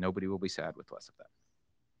 Nobody will be sad with less of that.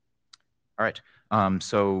 All right,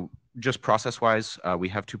 so just process-wise, we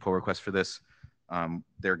have 2 pull requests for this.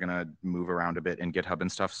 They're gonna move around a bit in GitHub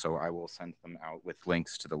and stuff, so I will send them out with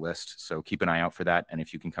links to the list. So keep an eye out for that. And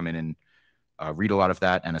if you can come in and read a lot of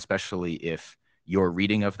that, and especially if your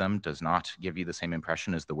reading of them does not give you the same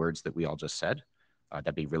impression as the words that we all just said,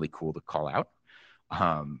 that'd be really cool to call out.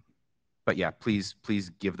 But yeah, please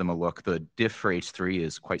give them a look. The diff for H3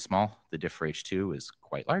 is quite small. The diff for H2 is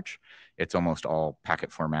quite large. It's almost all packet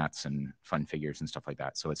formats and fun figures and stuff like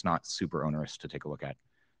that. So it's not super onerous to take a look at.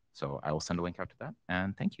 So I will send a link out to that,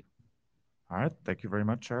 and thank you. All right, thank you very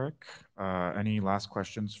much, Eric. Any last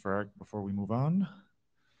questions for Eric before we move on?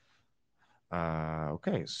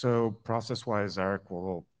 Okay, so process-wise, Eric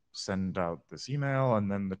will send out this email,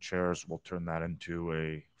 and then the chairs will turn that into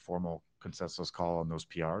a formal consensus call on those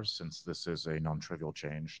PRs, since this is a non-trivial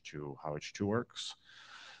change to how H2 works.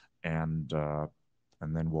 And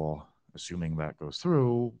then we'll, assuming that goes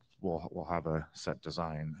through, we'll have a set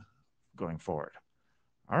design going forward.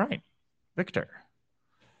 All right, Victor.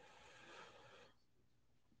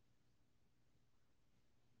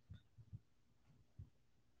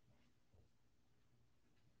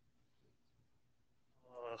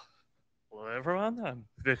 Hello everyone, I'm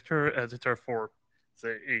Victor, editor for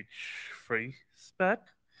the H3 spec.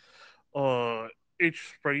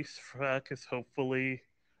 H3 spec is hopefully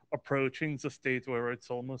approaching the state where it's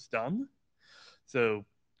almost done. So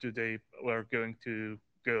today we're going to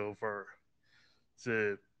go over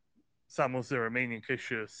some of the remaining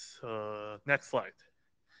issues. Next slide.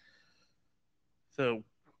 So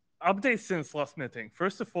updates since last meeting.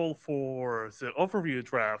 First of all, for the overview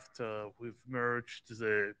draft, we've merged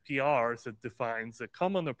the PRs that defines the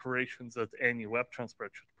common operations that any web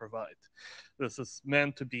transport should provide. This is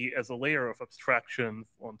meant to be as a layer of abstraction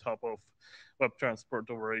on top of web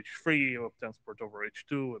transport over H3, web transport over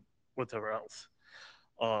H2, and whatever else.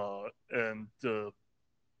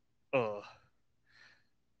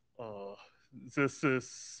 This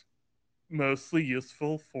is mostly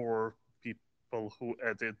useful for people who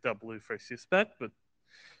edit W3C spec, but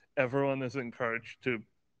everyone is encouraged to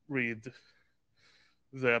read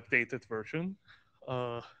the updated version.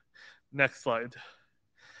 Next slide.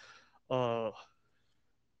 For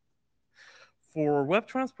web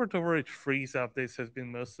transport over H3's updates has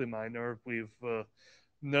been mostly minor.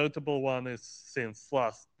 Notable one is since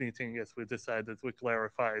last meeting, as we decided, we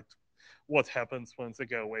clarified what happens when the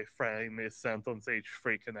go-away frame is sent on the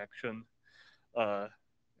H3 connection.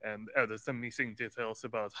 And added some missing details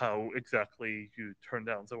about how exactly you turn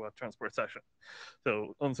down the web transport session.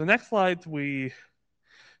 So on the next slide, we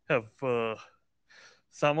have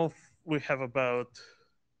about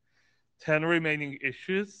 10 remaining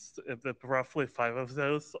issues. That roughly 5 of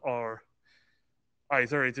those are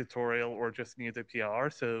either editorial or just need a PR.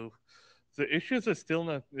 So the issues we're still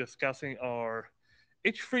not discussing are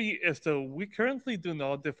H3 is so we currently do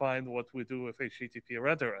not define what we do with HTTP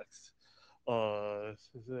redirects.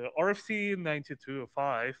 The RFC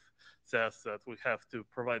 9205 says that we have to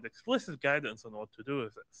provide explicit guidance on what to do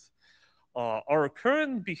with this. Our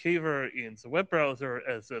current behavior in the web browser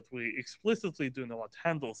is that we explicitly do not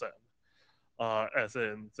handle them, as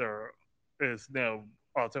in there is no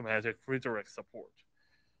automatic redirect support.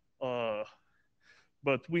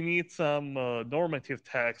 But we need some normative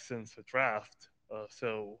text in the draft.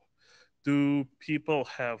 So do people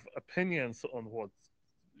have opinions on what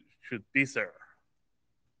should be there?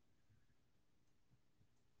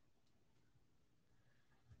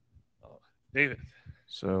 David.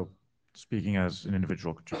 So, speaking as an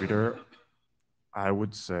individual contributor, I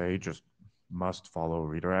would say just must follow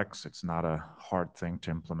redirects. It's not a hard thing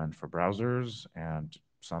to implement for browsers, and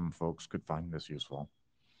some folks could find this useful.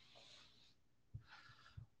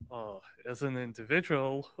 As an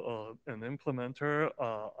individual, an implementer,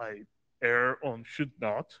 I err on should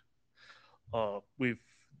not. We've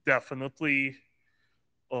definitely,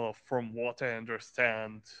 from what I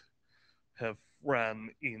understand, have ran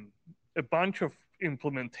in a bunch of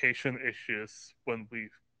implementation issues when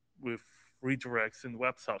with redirects in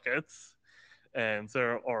WebSockets, and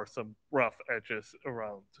there are some rough edges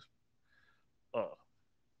around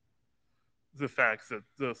the fact that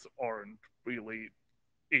those aren't really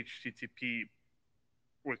HTTP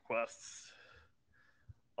requests.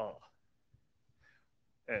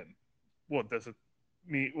 And what does it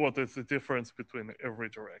mean? What is the difference between a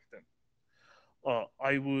redirect and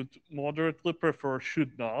I would moderately prefer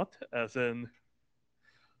should not, as in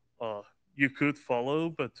you could follow,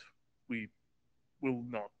 but we will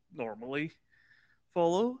not normally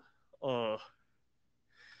follow.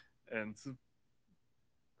 And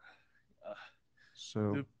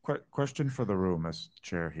So, question for the room as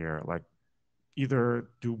chair here. Like, either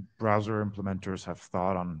do browser implementers have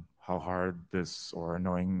thought on how hard this or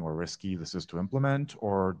annoying or risky this is to implement,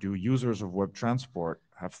 or do users of web transport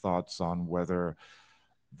have thoughts on whether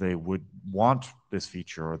they would want this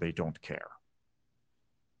feature or they don't care?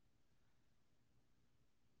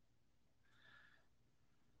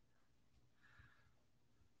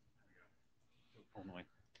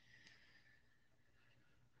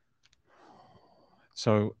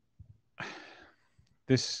 So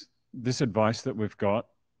this advice that we've got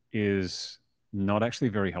is not actually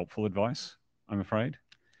very helpful advice, I'm afraid.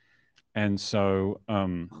 And so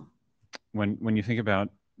when you think about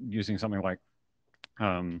using something like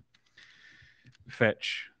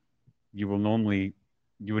fetch, you would normally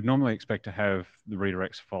expect to have the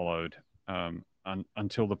redirects followed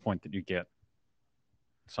until the point that you get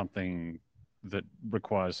something that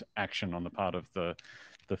requires action on the part of the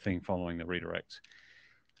thing following the redirects.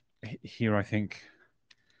 Here, I think,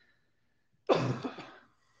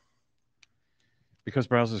 because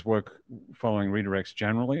browsers work following redirects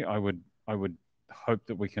generally, I would hope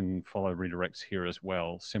that we can follow redirects here as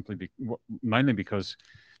well, mainly because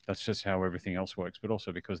that's just how everything else works, but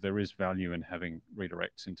also because there is value in having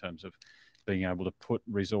redirects in terms of being able to put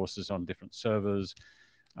resources on different servers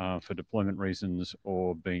for deployment reasons,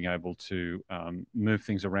 or being able to move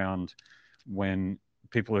things around when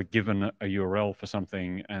people are given a URL for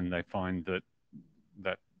something and they find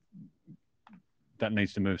that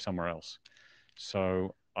needs to move somewhere else.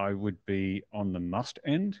 So I would be on the must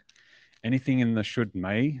end. Anything in the should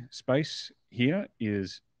may space here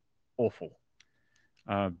is awful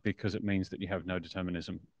because it means that you have no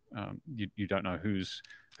determinism. You don't know who's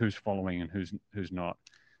following and who's not.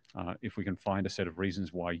 If we can find a set of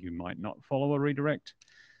reasons why you might not follow a redirect,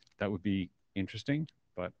 that would be interesting.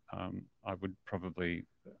 But I would probably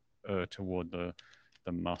err toward the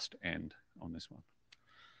must end on this one.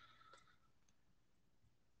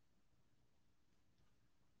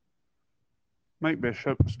 Mike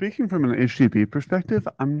Bishop, speaking from an HTTP perspective,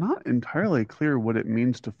 I'm not entirely clear what it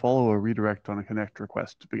means to follow a redirect on a connect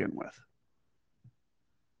request to begin with.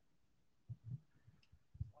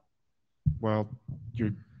 Well,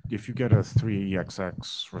 if you get a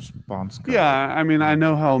 3xx response code. Yeah, I mean, I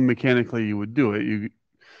know how mechanically you would do it.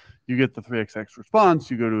 You get the 3xx response,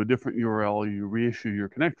 you go to a different URL, you reissue your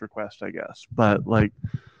connect request, I guess. But like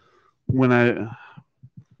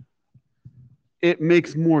it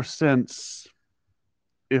makes more sense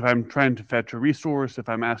if I'm trying to fetch a resource, if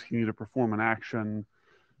I'm asking you to perform an action,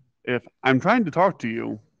 if I'm trying to talk to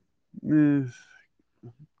you,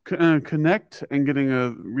 connect and getting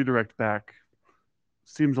a redirect back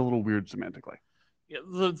seems a little weird semantically. Yeah,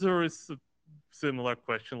 there is a similar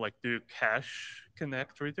question, like, do you cache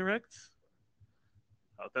connect redirects?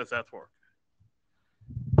 How does that work?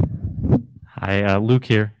 Hi, Luke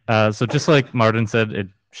here. So just like Martin said, it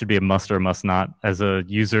should be a must or must not. As a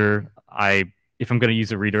user, if I'm going to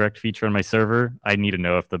use a redirect feature on my server, I need to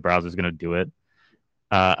know if the browser is going to do it.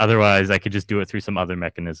 Otherwise, I could just do it through some other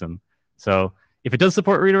mechanism. So if it does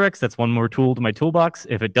support redirects, that's one more tool to my toolbox.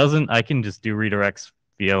 If it doesn't, I can just do redirects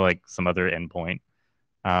via like some other endpoint.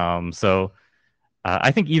 So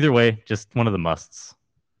I think either way, just one of the musts.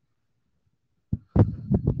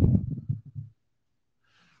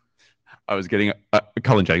 I was getting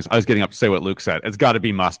Cullen Jenkins. I was getting up to say what Luke said. It's got to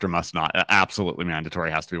be must or must not. Absolutely mandatory.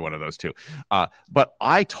 Has to be one of those two. But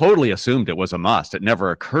I totally assumed it was a must. It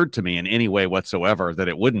never occurred to me in any way whatsoever that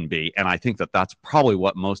it wouldn't be. And I think that that's probably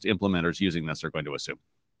what most implementers using this are going to assume.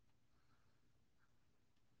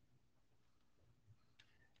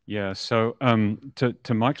 Yeah. So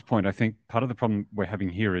to Mike's point, I think part of the problem we're having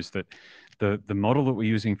here is that the model that we're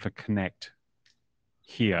using for Connect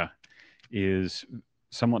here is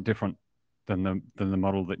somewhat different than the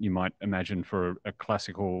model that you might imagine for a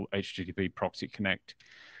classical HTTP proxy Connect,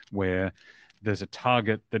 where there's a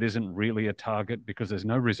target that isn't really a target because there's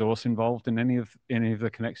no resource involved in any of the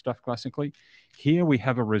Connect stuff classically. Here we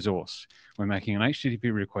have a resource. We're making an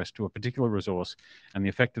HTTP request to a particular resource, and the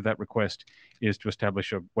effect of that request is to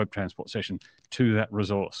establish a web transport session to that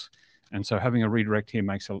resource. And so having a redirect here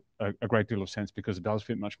makes a great deal of sense because it does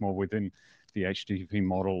fit much more within the HTTP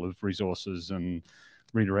model of resources and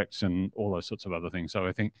redirects and all those sorts of other things. So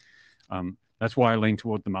I think that's why I lean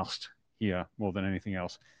toward the must here more than anything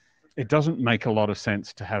else. It doesn't make a lot of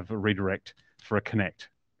sense to have a redirect for a connect.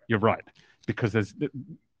 You're right, because there's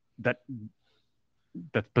that's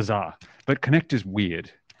bizarre. But connect is weird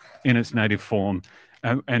in its native form,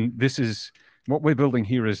 and this is what we're building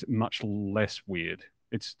here is much less weird.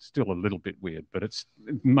 It's still a little bit weird, but it's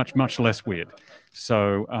much less weird.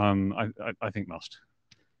 So I think must.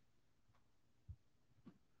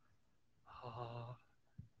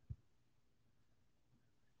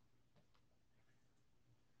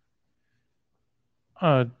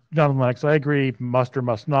 Jonathan Lennox, I agree, must or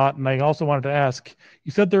must not. And I also wanted to ask,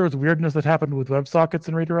 you said there was weirdness that happened with WebSockets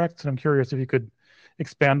and redirects, and I'm curious if you could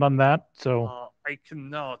expand on that. So I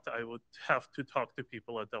cannot. I would have to talk to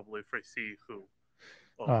people at W3C who.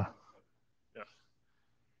 Yeah.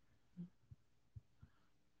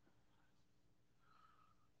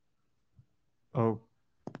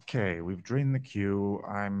 Okay, we've drained the queue.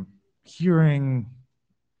 I'm hearing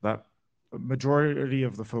that a majority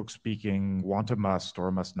of the folks speaking want a must or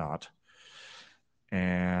a must not.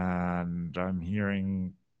 And I'm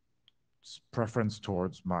hearing preference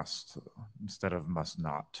towards must instead of must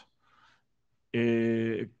not.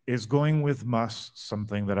 Is going with must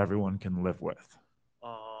something that everyone can live with?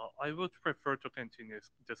 I would prefer to continue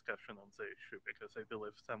discussion on the issue because I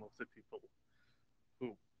believe some of the people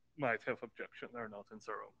who might have objection are not in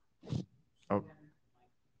the room. Oh,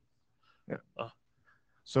 yeah.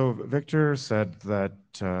 So Victor said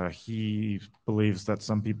that he believes that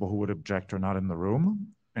some people who would object are not in the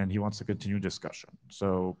room, and he wants to continue discussion.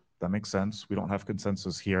 So that makes sense. We don't have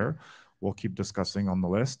consensus here. We'll keep discussing on the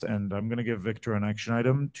list, and I'm going to give Victor an action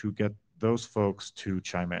item to get those folks to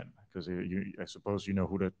chime in, because I suppose you know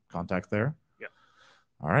who to contact there? Yeah.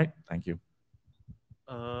 All right, thank you.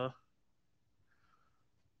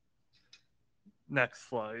 Next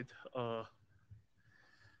slide.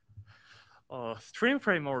 Stream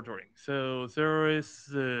frame ordering. So there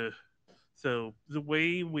is so the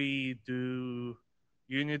way we do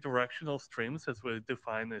unidirectional streams is we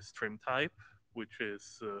define a stream type, which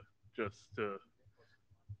is just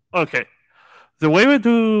okay. The way we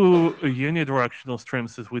do unidirectional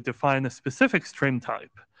streams is we define a specific stream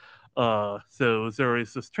type. So there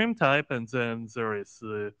is a stream type, and then there is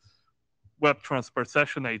the web transport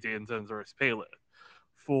session ID, and then there is payload.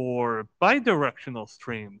 For bidirectional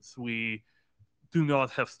streams, we do not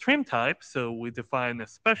have stream type, so we define a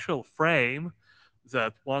special frame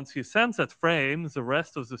that once you send that frame, the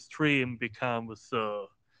rest of the stream becomes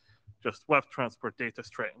just web transport data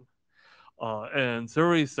stream. And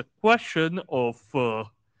there is a question of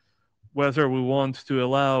whether we want to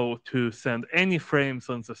allow to send any frames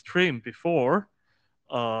on the stream before,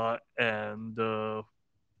 and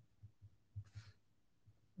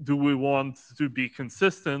do we want to be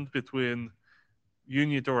consistent between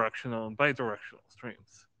unidirectional and bidirectional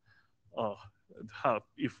streams?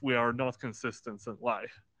 If we are not consistent, then why?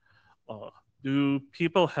 Do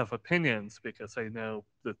people have opinions? Because I know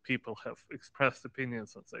that people have expressed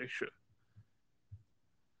opinions on the issue.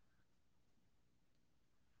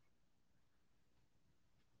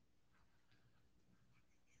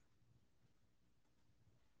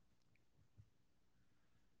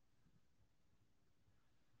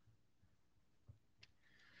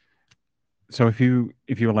 So if you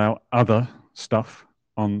allow other stuff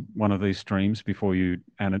on one of these streams before you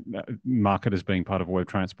mark it as being part of a web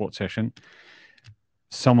transport session,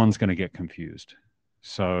 someone's going to get confused.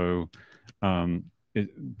 So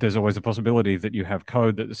there's always a possibility that you have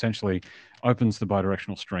code that essentially opens the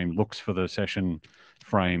bidirectional stream, looks for the session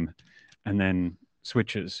frame, and then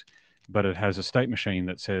switches. But it has a state machine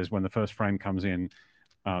that says when the first frame comes in,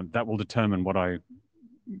 that will determine what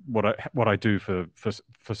I do for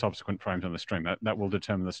subsequent frames on the stream. That will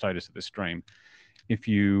determine the status of the stream. If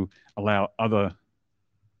you allow other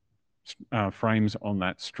frames on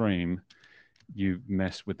that stream, you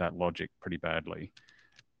mess with that logic pretty badly.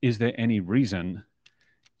 Is there any reason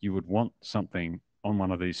you would want something on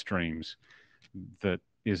one of these streams that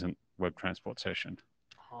isn't web transport session?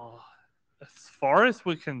 as far as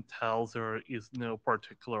we can tell, there is no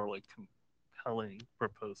particularly compelling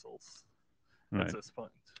proposals at this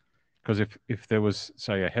point. Because if there was,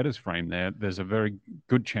 say, a headers frame there, there's a very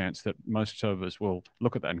good chance that most servers will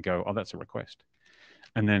look at that and go, oh, that's a request,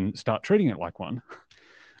 and then start treating it like one,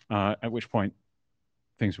 at which point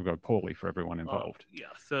things will go poorly for everyone involved. Yeah,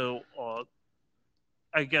 so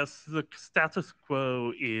I guess the status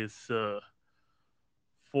quo is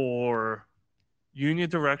for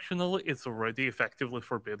unidirectional, it's already effectively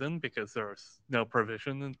forbidden because there's no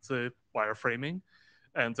provision into wireframing.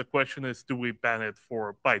 And the question is, do we ban it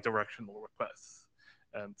for bidirectional requests?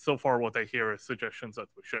 And so far, what I hear is suggestions that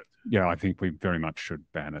we should. Yeah, I think we very much should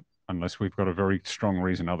ban it, unless we've got a very strong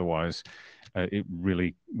reason. Otherwise, it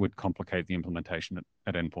really would complicate the implementation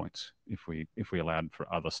at endpoints if we allowed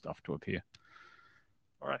for other stuff to appear.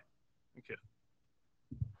 All right, thank you.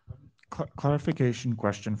 Clarification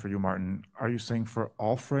question for you, Martin. Are you saying for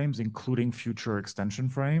all frames, including future extension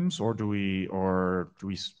frames, or do we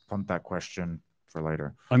punt that question for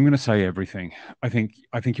later? I'm going to say everything. I think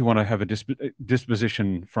you want to have a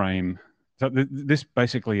disposition frame. So this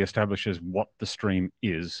basically establishes what the stream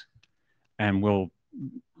is, and will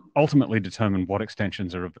ultimately determine what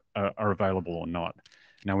extensions are available or not.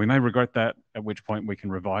 Now, we may regret that, at which point we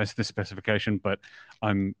can revise the specification, but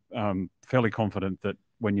I'm fairly confident that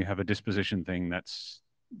when you have a disposition thing, that's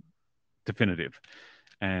definitive,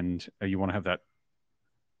 and you want to have that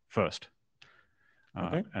first.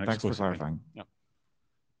 Okay, thanks for clarifying. Yep.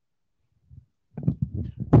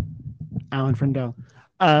 Alan Frindell.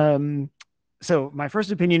 So my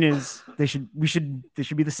first opinion is they should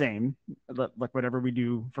be the same, like whatever we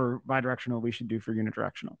do for bidirectional, we should do for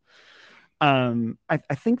unidirectional.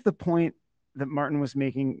 I think the point that Martin was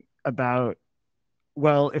making about,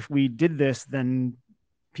 well, if we did this, then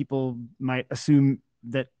people might assume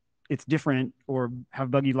that it's different or have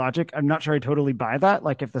buggy logic. I'm not sure I totally buy that.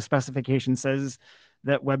 Like if the specification says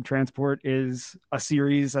that web transport is a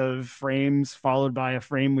series of frames followed by a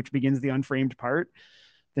frame which begins the unframed part,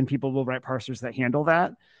 then people will write parsers that handle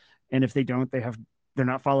that. And if they don't, they're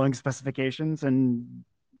not following specifications. And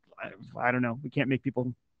I don't know, we can't make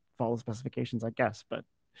people follow specifications, I guess. But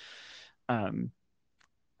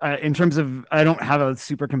in terms of, I don't have a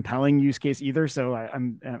super compelling use case either, so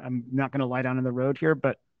I'm not going to lie down in the road here.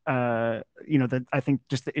 But that I think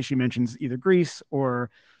just the issue mentions either grease or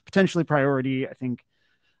potentially priority. I think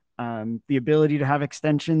the ability to have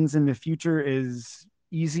extensions in the future is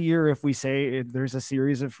easier if we say there's a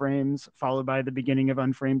series of frames followed by the beginning of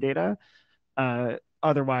unframed data.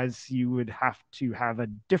 Otherwise, you would have to have a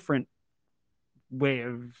different way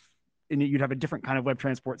of, and you'd have a different kind of web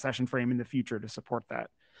transport session frame in the future to support that.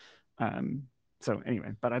 So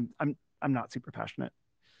anyway, but I'm not super passionate.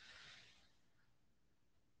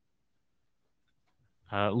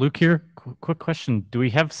 Luke here, quick question. Do we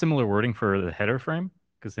have similar wording for the header frame?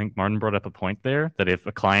 Because I think Martin brought up a point there that if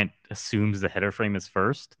a client assumes the header frame is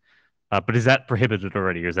first, but is that prohibited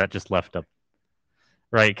already, or is that just left up?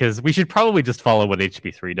 Right, because we should probably just follow what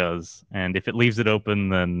HTTP3 does, and if it leaves it open,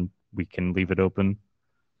 then we can leave it open.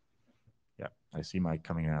 Yeah, I see Mike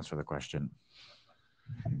coming to answer the question.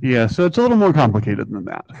 Yeah, so it's a little more complicated than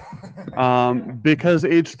that. Because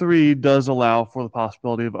H3 does allow for the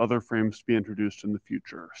possibility of other frames to be introduced in the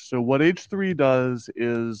future. So what H3 does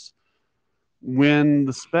is when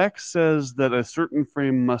the spec says that a certain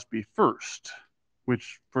frame must be first,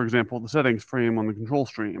 which, for example, the settings frame on the control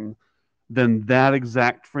stream, then that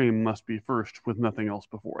exact frame must be first with nothing else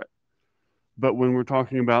before it. But when we're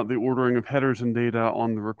talking about the ordering of headers and data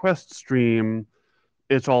on the request stream,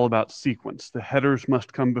 it's all about sequence. The headers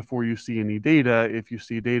must come before you see any data. If you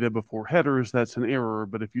see data before headers, that's an error.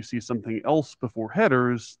 But if you see something else before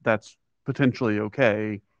headers, that's potentially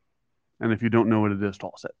okay. And if you don't know what it is,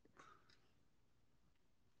 toss it.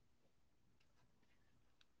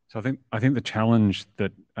 So I think the challenge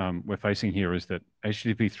that we're facing here is that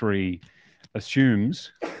HTTP3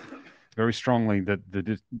 assumes very strongly that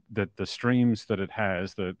the streams that it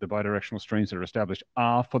has, the bidirectional streams that are established,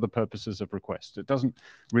 are for the purposes of requests. It doesn't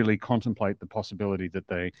really contemplate the possibility that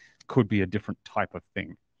they could be a different type of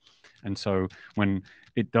thing. And so when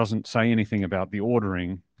it doesn't say anything about the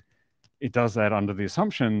ordering, it does that under the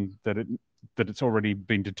assumption that it's already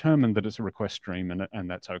been determined that it's a request stream,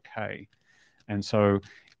 and that's okay. And so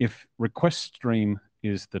if request stream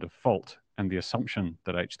is the default and the assumption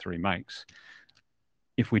that H3 makes,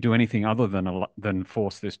 if we do anything other than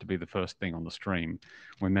force this to be the first thing on the stream,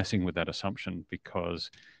 we're messing with that assumption,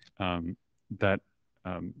 because an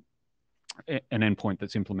endpoint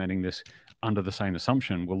that's implementing this under the same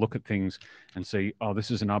assumption will look at things and see, oh,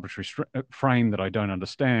 this is an arbitrary frame that I don't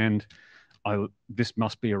understand. this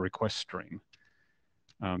must be a request stream,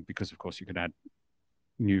 because of course you can add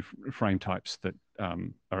new frame types that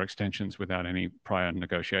are extensions without any prior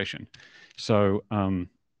negotiation. So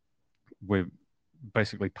we're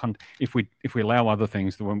basically if we allow other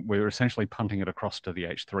things, we're essentially punting it across to the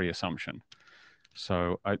H3 assumption.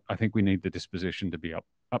 So I think we need the disposition to be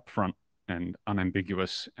upfront and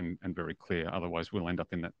unambiguous and very clear. Otherwise, we'll end up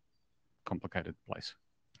in that complicated place.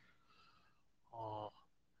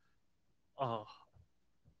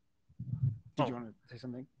 Did you want to say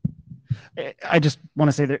something? I just want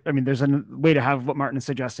to say that, I mean, there's a way to have what Martin is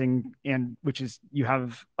suggesting, and which is you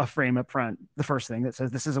have a frame up front, the first thing that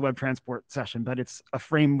says this is a web transport session, but it's a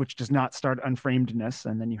frame which does not start unframedness,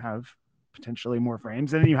 and then you have potentially more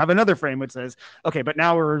frames, and then you have another frame which says, okay, but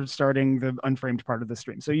now we're starting the unframed part of the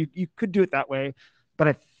stream. So you could do it that way, but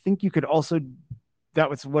I think you could also, that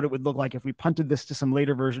was what it would look like if we punted this to some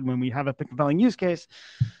later version when we have a compelling use case.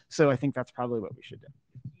 So I think that's probably what we should do.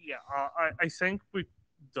 Yeah, I think we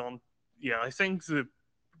don't. Yeah, I think the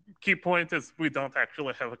key point is we don't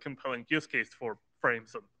actually have a compelling use case for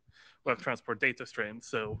frames of web transport data streams.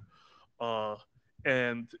 So,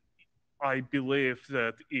 and I believe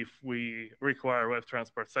that if we require web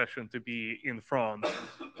transport session to be in front,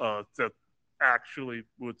 that actually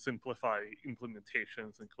would simplify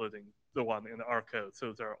implementations, including the one in our code.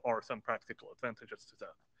 So there are some practical advantages to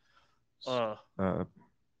that.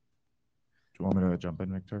 Do you want me to jump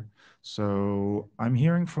in, Victor? So I'm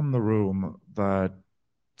hearing from the room that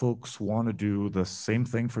folks want to do the same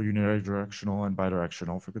thing for unidirectional and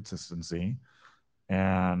bidirectional for consistency.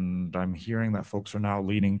 And I'm hearing that folks are now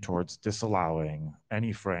leaning towards disallowing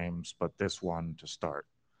any frames but this one to start.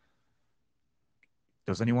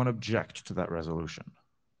 Does anyone object to that resolution?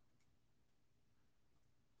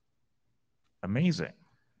 Amazing.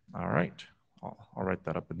 All right. I'll write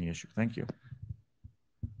that up in the issue. Thank you.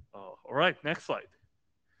 All right, next slide.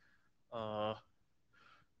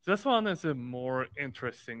 This one is a more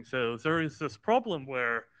interesting. So there is this problem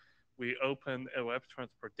where we open a web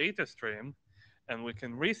transport data stream and we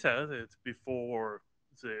can reset it before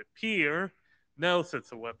the peer knows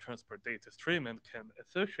it's a web transport data stream and can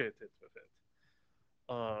associate it with it.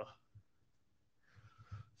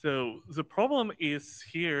 So the problem is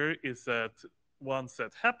here is that once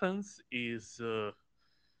that happens is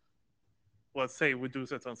let's say we do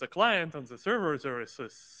that on the client, on the server, there is a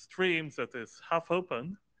stream that is half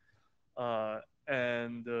open,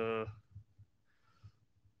 and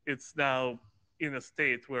it's now in a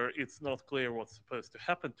state where it's not clear what's supposed to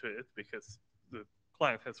happen to it because the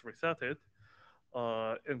client has reset it.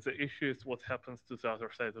 And the issue is what happens to the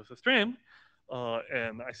other side of the stream.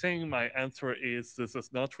 And I think my answer is this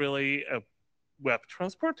is not really a web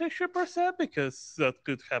transport issue per se, because that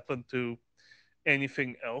could happen to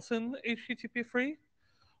anything else in HTTP3.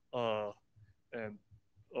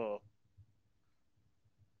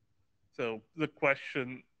 So the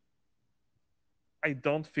question, I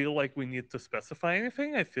don't feel like we need to specify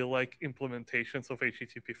anything. I feel like implementations of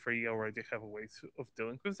HTTP3 already have a way of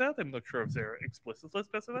dealing with that. I'm not sure if they're explicitly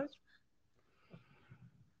specified.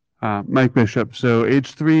 Mike Bishop. So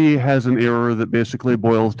H3 has an error that basically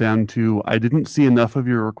boils down to, I didn't see enough of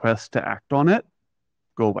your request to act on it.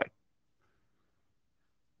 Go away.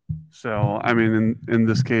 So, I mean, in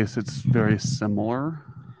this case, it's very similar.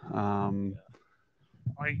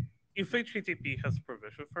 If HTTP has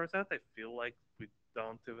provision for that, I feel like we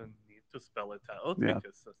don't even need to spell it out Yeah.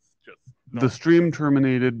 because that's just The stream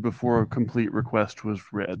terminated before a complete request was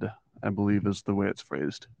read, I believe is the way it's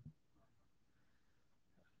phrased.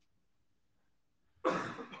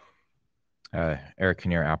 Eric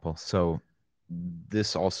Kinnear, Apple. So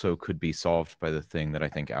this also could be solved by the thing that I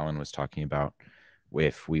think Alan was talking about.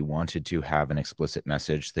 If we wanted to have an explicit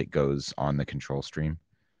message that goes on the control stream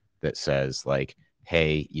that says like,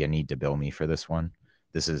 hey, you need to bill me for this one.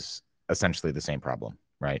 This is essentially the same problem,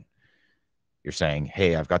 right? You're saying,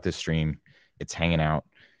 hey, I've got this stream, it's hanging out,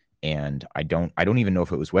 and I don't even know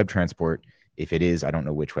if it was web transport. If it is, I don't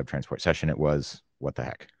know which web transport session it was. What the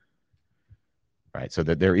heck? Right. So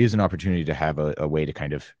that there is an opportunity to have a way to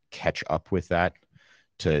kind of catch up with that,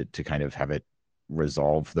 to kind of have it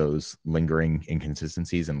resolve those lingering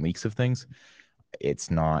inconsistencies and leaks of things.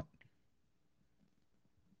 It's not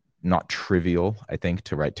trivial, I think,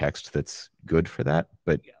 to write text that's good for that,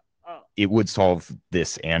 but it would solve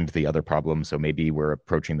this and the other problem. So maybe we're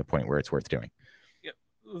approaching the point where it's worth doing. Yeah,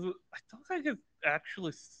 I don't think it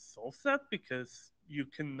actually solves that because you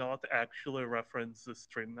cannot actually reference the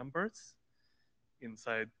stream numbers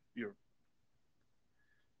inside your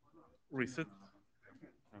reset.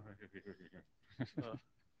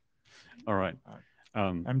 All right.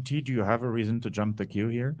 MT, do you have a reason to jump the queue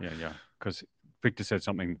here? Yeah, because Victor said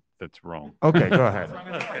something that's wrong. Okay, go ahead.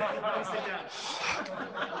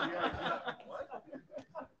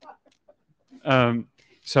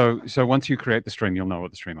 So once you create the stream, you'll know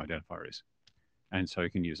what the stream identifier is, and so you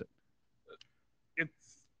can use it.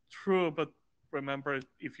 It's true, but remember,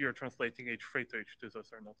 if you're translating H3 to H2,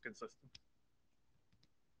 those are not consistent.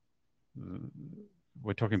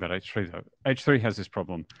 We're talking about H3 though. H3 has this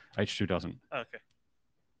problem. H2 doesn't. Okay.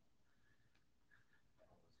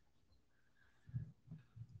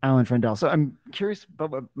 Alan Frendel. So I'm curious about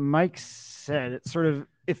what Mike said. It's sort of,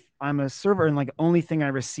 if I'm a server and like only thing I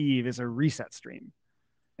receive is a reset stream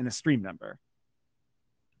and a stream number.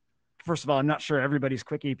 First of all, I'm not sure everybody's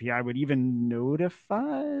quick API would even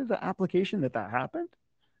notify the application that that happened.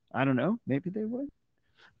 I don't know. Maybe they would.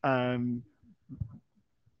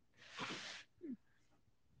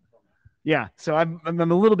 Yeah, so I'm a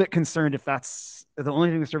little bit concerned if that's the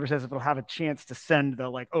only thing the server says, if it'll have a chance to send the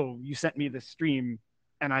like, oh, you sent me this stream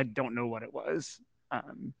and I don't know what it was.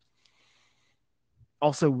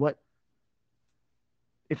 Also, what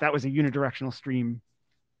if that was a unidirectional stream?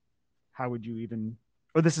 How would you even?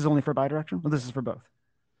 Oh, this is only for bidirectional. Well, this is for both.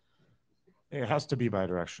 It has to be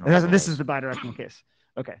bidirectional. This is the bidirectional case.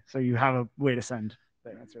 Okay, so you have a way to send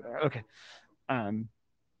the answer there. Okay,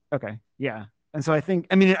 okay, yeah. And so I think,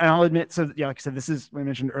 I mean, I'll admit, so yeah, like I said, this is, we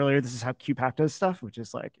mentioned earlier, this is how QPAC does stuff, which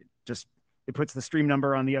is like, it puts the stream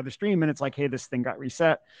number on the other stream and it's like, hey, this thing got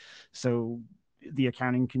reset. So the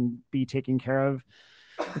accounting can be taken care of.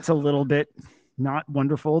 It's a little bit not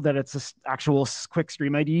wonderful that it's an actual quick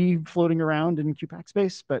stream ID floating around in QPAC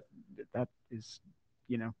space, but that is,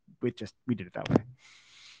 you know, we did it that way.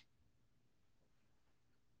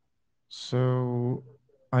 So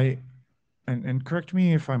and correct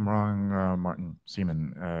me if I'm wrong, Martin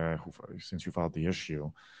Seaman, since you filed the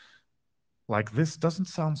issue. Like, this doesn't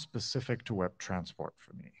sound specific to web transport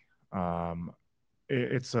for me.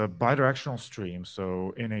 It's a bidirectional stream,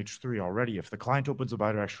 so in H3 already, if the client opens a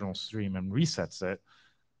bidirectional stream and resets it,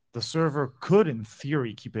 the server could, in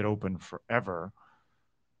theory, keep it open forever,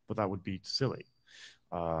 but that would be silly.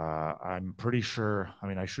 I'm pretty sure, I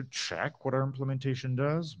mean, I should check what our implementation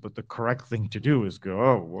does, but the correct thing to do is go,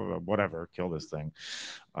 oh, whatever, kill this thing.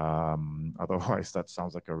 Otherwise, that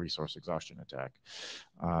sounds like a resource exhaustion attack.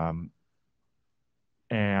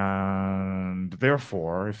 And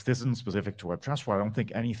therefore, if this isn't specific to web transport, I don't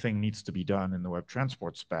think anything needs to be done in the web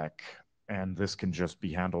transport spec, and this can just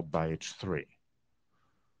be handled by H3.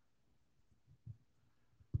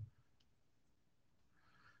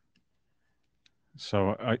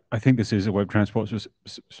 So I think this is a web transport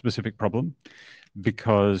specific problem,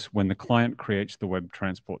 because when the client creates the web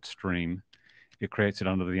transport stream, it creates it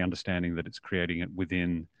under the understanding that it's creating it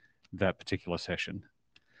within that particular session.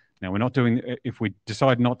 Now, we're not doing, if we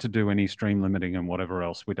decide not to do any stream limiting and whatever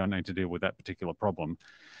else, we don't need to deal with that particular problem.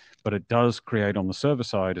 But it does create on the server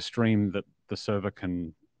side a stream that the server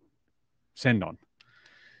can send on.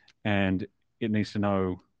 And it needs to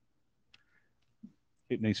know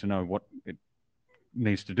what it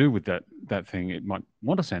needs to do with that thing it might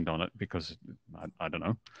want to send on it, because I don't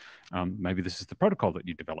know, maybe this is the protocol that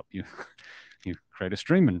you develop. You create a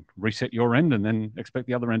stream and reset your end and then expect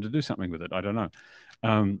the other end to do something with it. I don't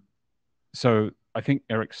know. So I think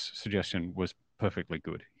Eric's suggestion was perfectly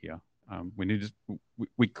good here.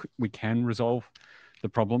 We can resolve the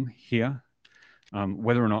problem here.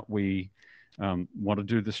 Whether or not we want to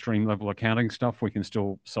do the stream level accounting stuff, we can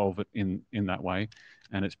still solve it in that way.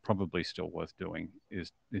 And it's probably still worth doing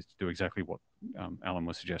is to do exactly what Alan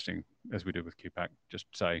was suggesting, as we did with QPAC. Just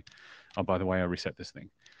say, oh, by the way, I reset this thing.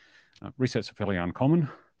 Resets are fairly uncommon.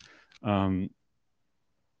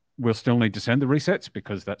 We'll still need to send the resets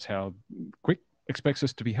because that's how Quick expects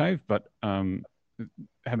us to behave. But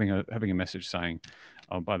having a message saying,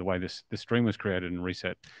 oh, by the way, this stream was created and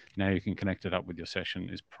reset, now you can connect it up with your session,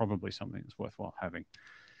 is probably something that's worthwhile having,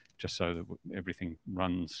 just so that everything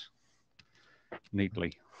runs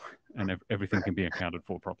neatly and everything can be accounted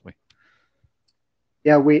for properly.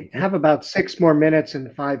 Yeah, we have about 6 more minutes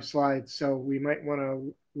and 5 slides, so we might want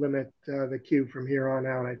to limit the queue from here on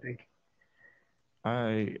out, I think.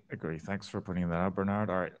 I agree. Thanks for putting that up,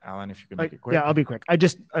 Bernard. All right, Alan, if you can make it quick. Yeah, I'll be quick. I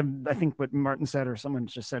think what Martin said or someone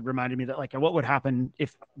just said reminded me that, like, what would happen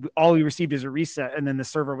if all we received is a reset and then the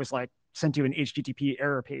server was like sent you an HTTP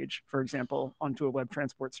error page, for example, onto a web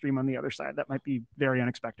transport stream on the other side. That might be very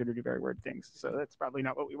unexpected or do very weird things. So that's probably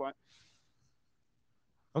not what we want.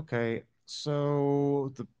 Okay,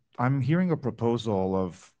 so I'm hearing a proposal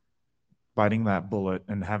of biting that bullet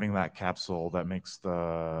and having that capsule that makes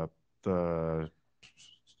the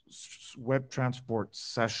web transport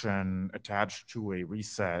session attached to a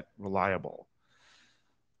reset reliable.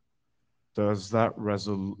 Does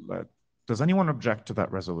anyone object to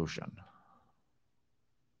that resolution?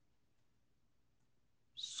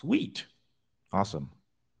 Sweet. Awesome.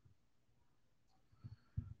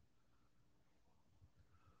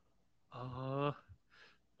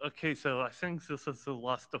 Okay, so I think this is the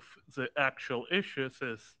last of the actual issues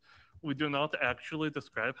is we do not actually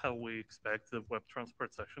describe how we expect the web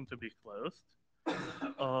transport session to be closed.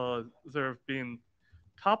 There have been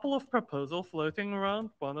a couple of proposals floating around.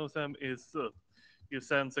 One of them is you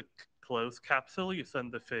send the closed capsule, you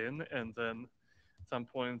send the fin, and then at some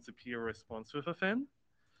point the peer responds with a fin.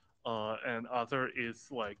 And other is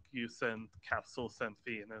like you send capsule, send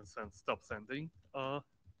fin, and send stop sending.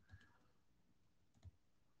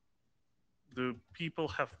 Do people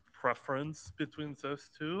have preference between those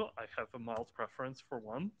two? I have a mild preference for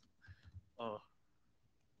one.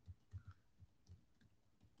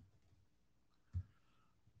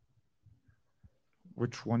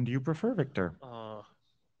 Which one do you prefer, Victor?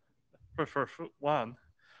 Prefer one.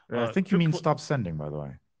 I think you mean stop sending, by the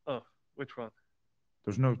way. Oh, which one?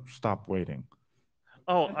 There's no stop waiting.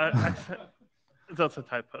 Oh, that's a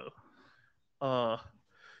typo.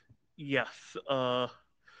 Yes.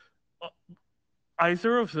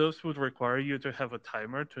 Either of those would require you to have a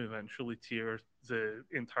timer to eventually tear the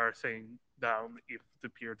entire thing down if the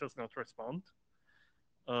peer does not respond.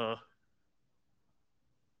 So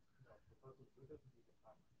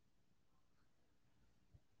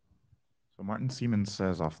Martin Siemens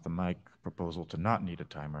says off the mic, proposal to not need a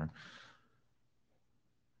timer.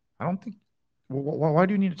 I don't think, why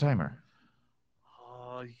do you need a timer?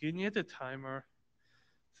 You need a timer.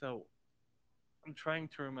 So I'm trying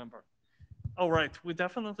to remember. Oh, right. We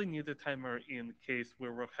definitely need a timer in case we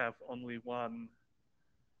will have only one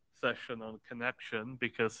session on connection,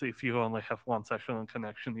 because if you only have one session on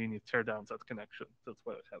connection, you need to tear down that connection. That's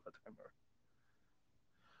why we have a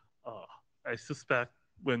timer. I suspect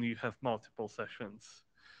when you have multiple sessions,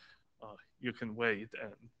 you can wait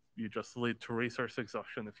and you just lead to resource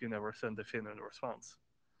exhaustion if you never send a fin in response.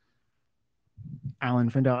 Alan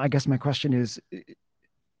Findell, I guess my question is,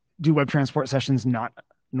 do web transport sessions not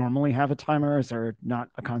normally have a timer? Is there not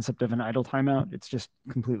a concept of an idle timeout? It's just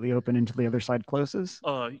completely open until the other side closes?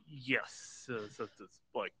 Yes.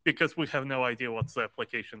 Like, because we have no idea what the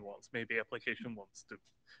application wants. Maybe application wants to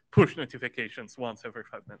push notifications once every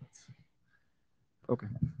 5 minutes. Okay.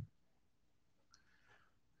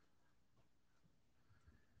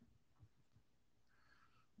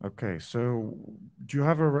 Okay, so do you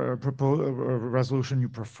have a resolution you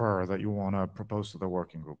prefer that you want to propose to the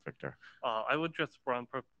working group, Victor? I would just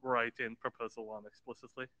write in proposal 1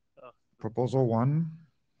 explicitly. Proposal 1?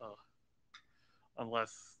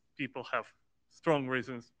 Unless people have strong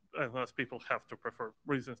reasons, unless people have to prefer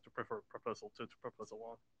reasons to prefer proposal 2 to proposal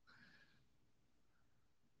 1.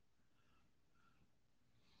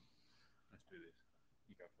 Let's do this.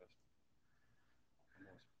 You go first.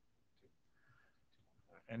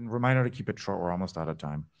 And reminder to keep it short. We're almost out of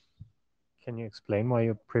time. Can you explain why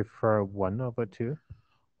you prefer 1 over 2?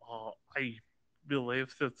 I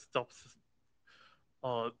believe that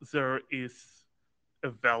there is a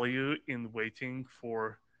value in waiting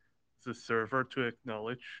for the server to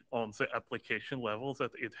acknowledge on the application level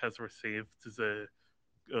that it has received the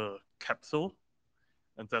capsule,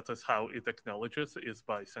 and that is how it acknowledges, is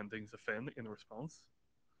by sending the fin in response.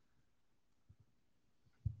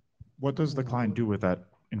 What does the client do with that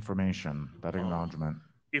information, that acknowledgement?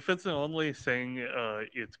 If it's only saying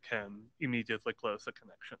it can immediately close the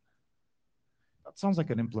connection. That sounds like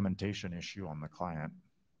an implementation issue on the client.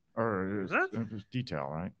 Or Is that? It's detail,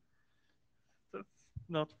 right? That's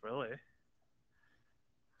not really.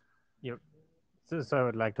 Yep. So I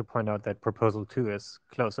would like to point out that proposal 2 is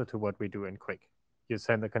closer to what we do in Quick. You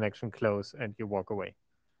send the connection close and you walk away.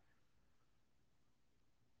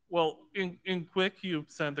 Well, in Quick, you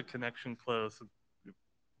send the connection close.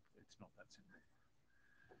 It's not that simple.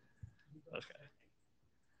 Okay.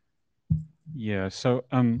 Yeah, so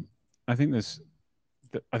I think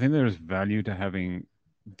there's value to having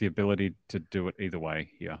the ability to do it either way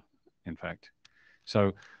here, in fact.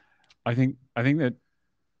 So I think that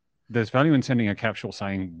there's value in sending a capsule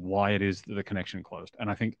saying why it is that the connection closed.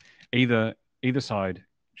 And I think either side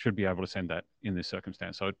should be able to send that in this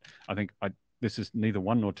circumstance. So I think this is neither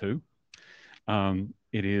 1 nor 2.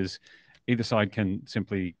 It is either side can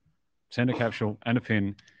simply send a capsule and a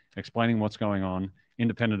fin explaining what's going on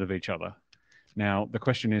independent of each other. Now, the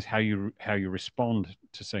question is how you respond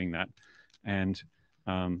to seeing that. And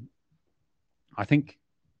I think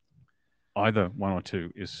either 1 or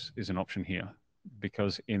 2 is an option here.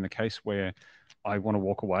 because in the case where I want to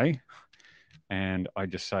walk away and I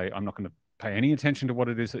just say, I'm not going to pay any attention to what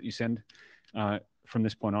it is that you send from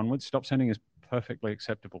this point onwards, stop sending is perfectly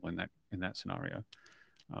acceptable in that scenario.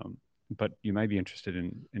 But you may be interested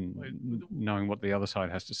in knowing what the other side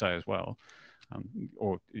has to say as well.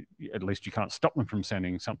 Or at least you can't stop them from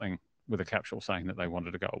sending something with a capsule saying that they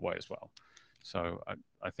wanted to go away as well. So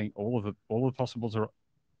I think all of the possible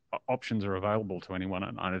options are available to anyone,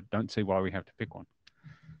 and I don't see why we have to pick one.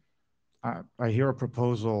 I hear a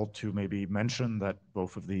proposal to maybe mention that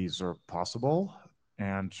both of these are possible,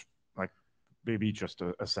 and like maybe just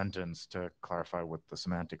a sentence to clarify what the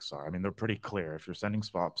semantics are. I mean, they're pretty clear. If you're sending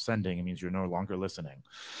stop sending, it means you're no longer listening.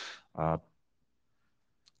 How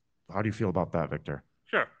do you feel about that, Victor?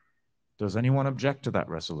 Sure. Does anyone object to that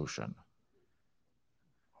resolution?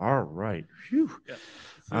 All right. Phew.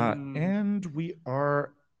 Yeah. And we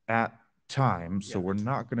are at time, so we're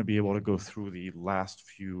not going to be able to go through the last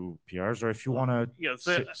few PRs. Or if you want to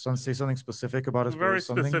say something specific about it, very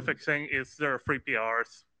specific thing is there are 3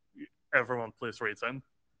 PRs. Everyone, please read them.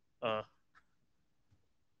 I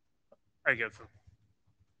guess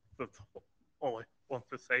that's all I want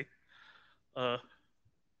to say.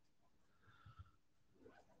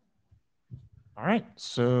 All right,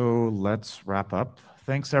 so let's wrap up.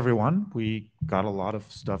 Thanks, everyone. We got a lot of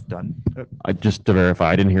stuff done. Just to verify,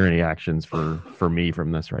 I didn't hear any actions for me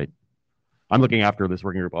from this, right? I'm looking after this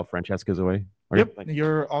working group while Francesca's away. Yep,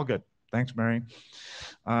 you're all good. Thanks, Mary.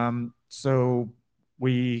 So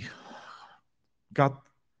we got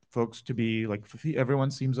folks to be like,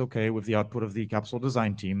 everyone seems okay with the output of the capsule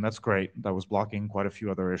design team. That's great. That was blocking quite a few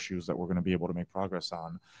other issues that we're going to be able to make progress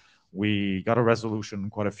on. We got a resolution,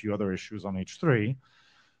 quite a few other issues on H3.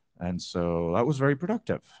 And so that was very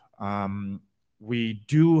productive. We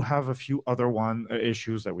do have a few other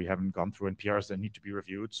issues that we haven't gone through in PRs that need to be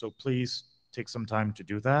reviewed. So please take some time to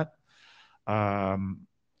do that.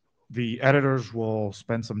 The editors will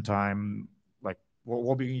spend some time, like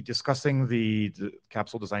we'll be discussing the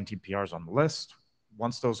capsule design team PRs on the list.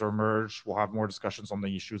 Once those are merged, we'll have more discussions on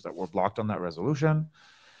the issues that were blocked on that resolution.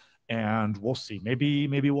 And we'll see. Maybe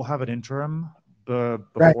we'll have an interim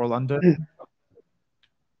before London.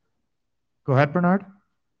 Go ahead, Bernard.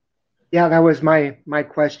 Yeah, that was my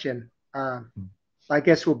question. I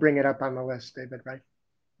guess we'll bring it up on the list, David, right?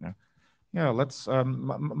 Yeah, let's.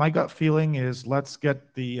 My gut feeling is let's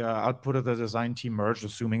get the output of the design team merged,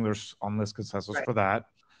 assuming there's on-list consensus for that,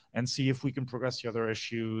 and see if we can progress the other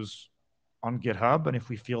issues on GitHub. And if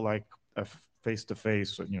we feel like a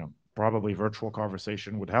face-to-face, probably virtual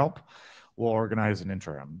conversation would help, we'll organize an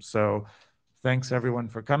interim. So thanks everyone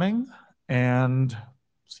for coming, and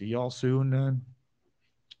see y'all soon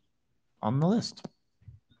on the list.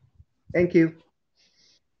 Thank you.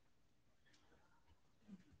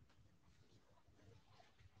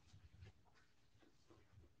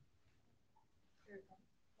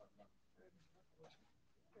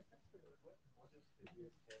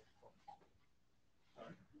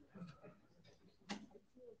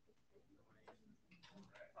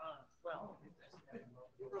 Well.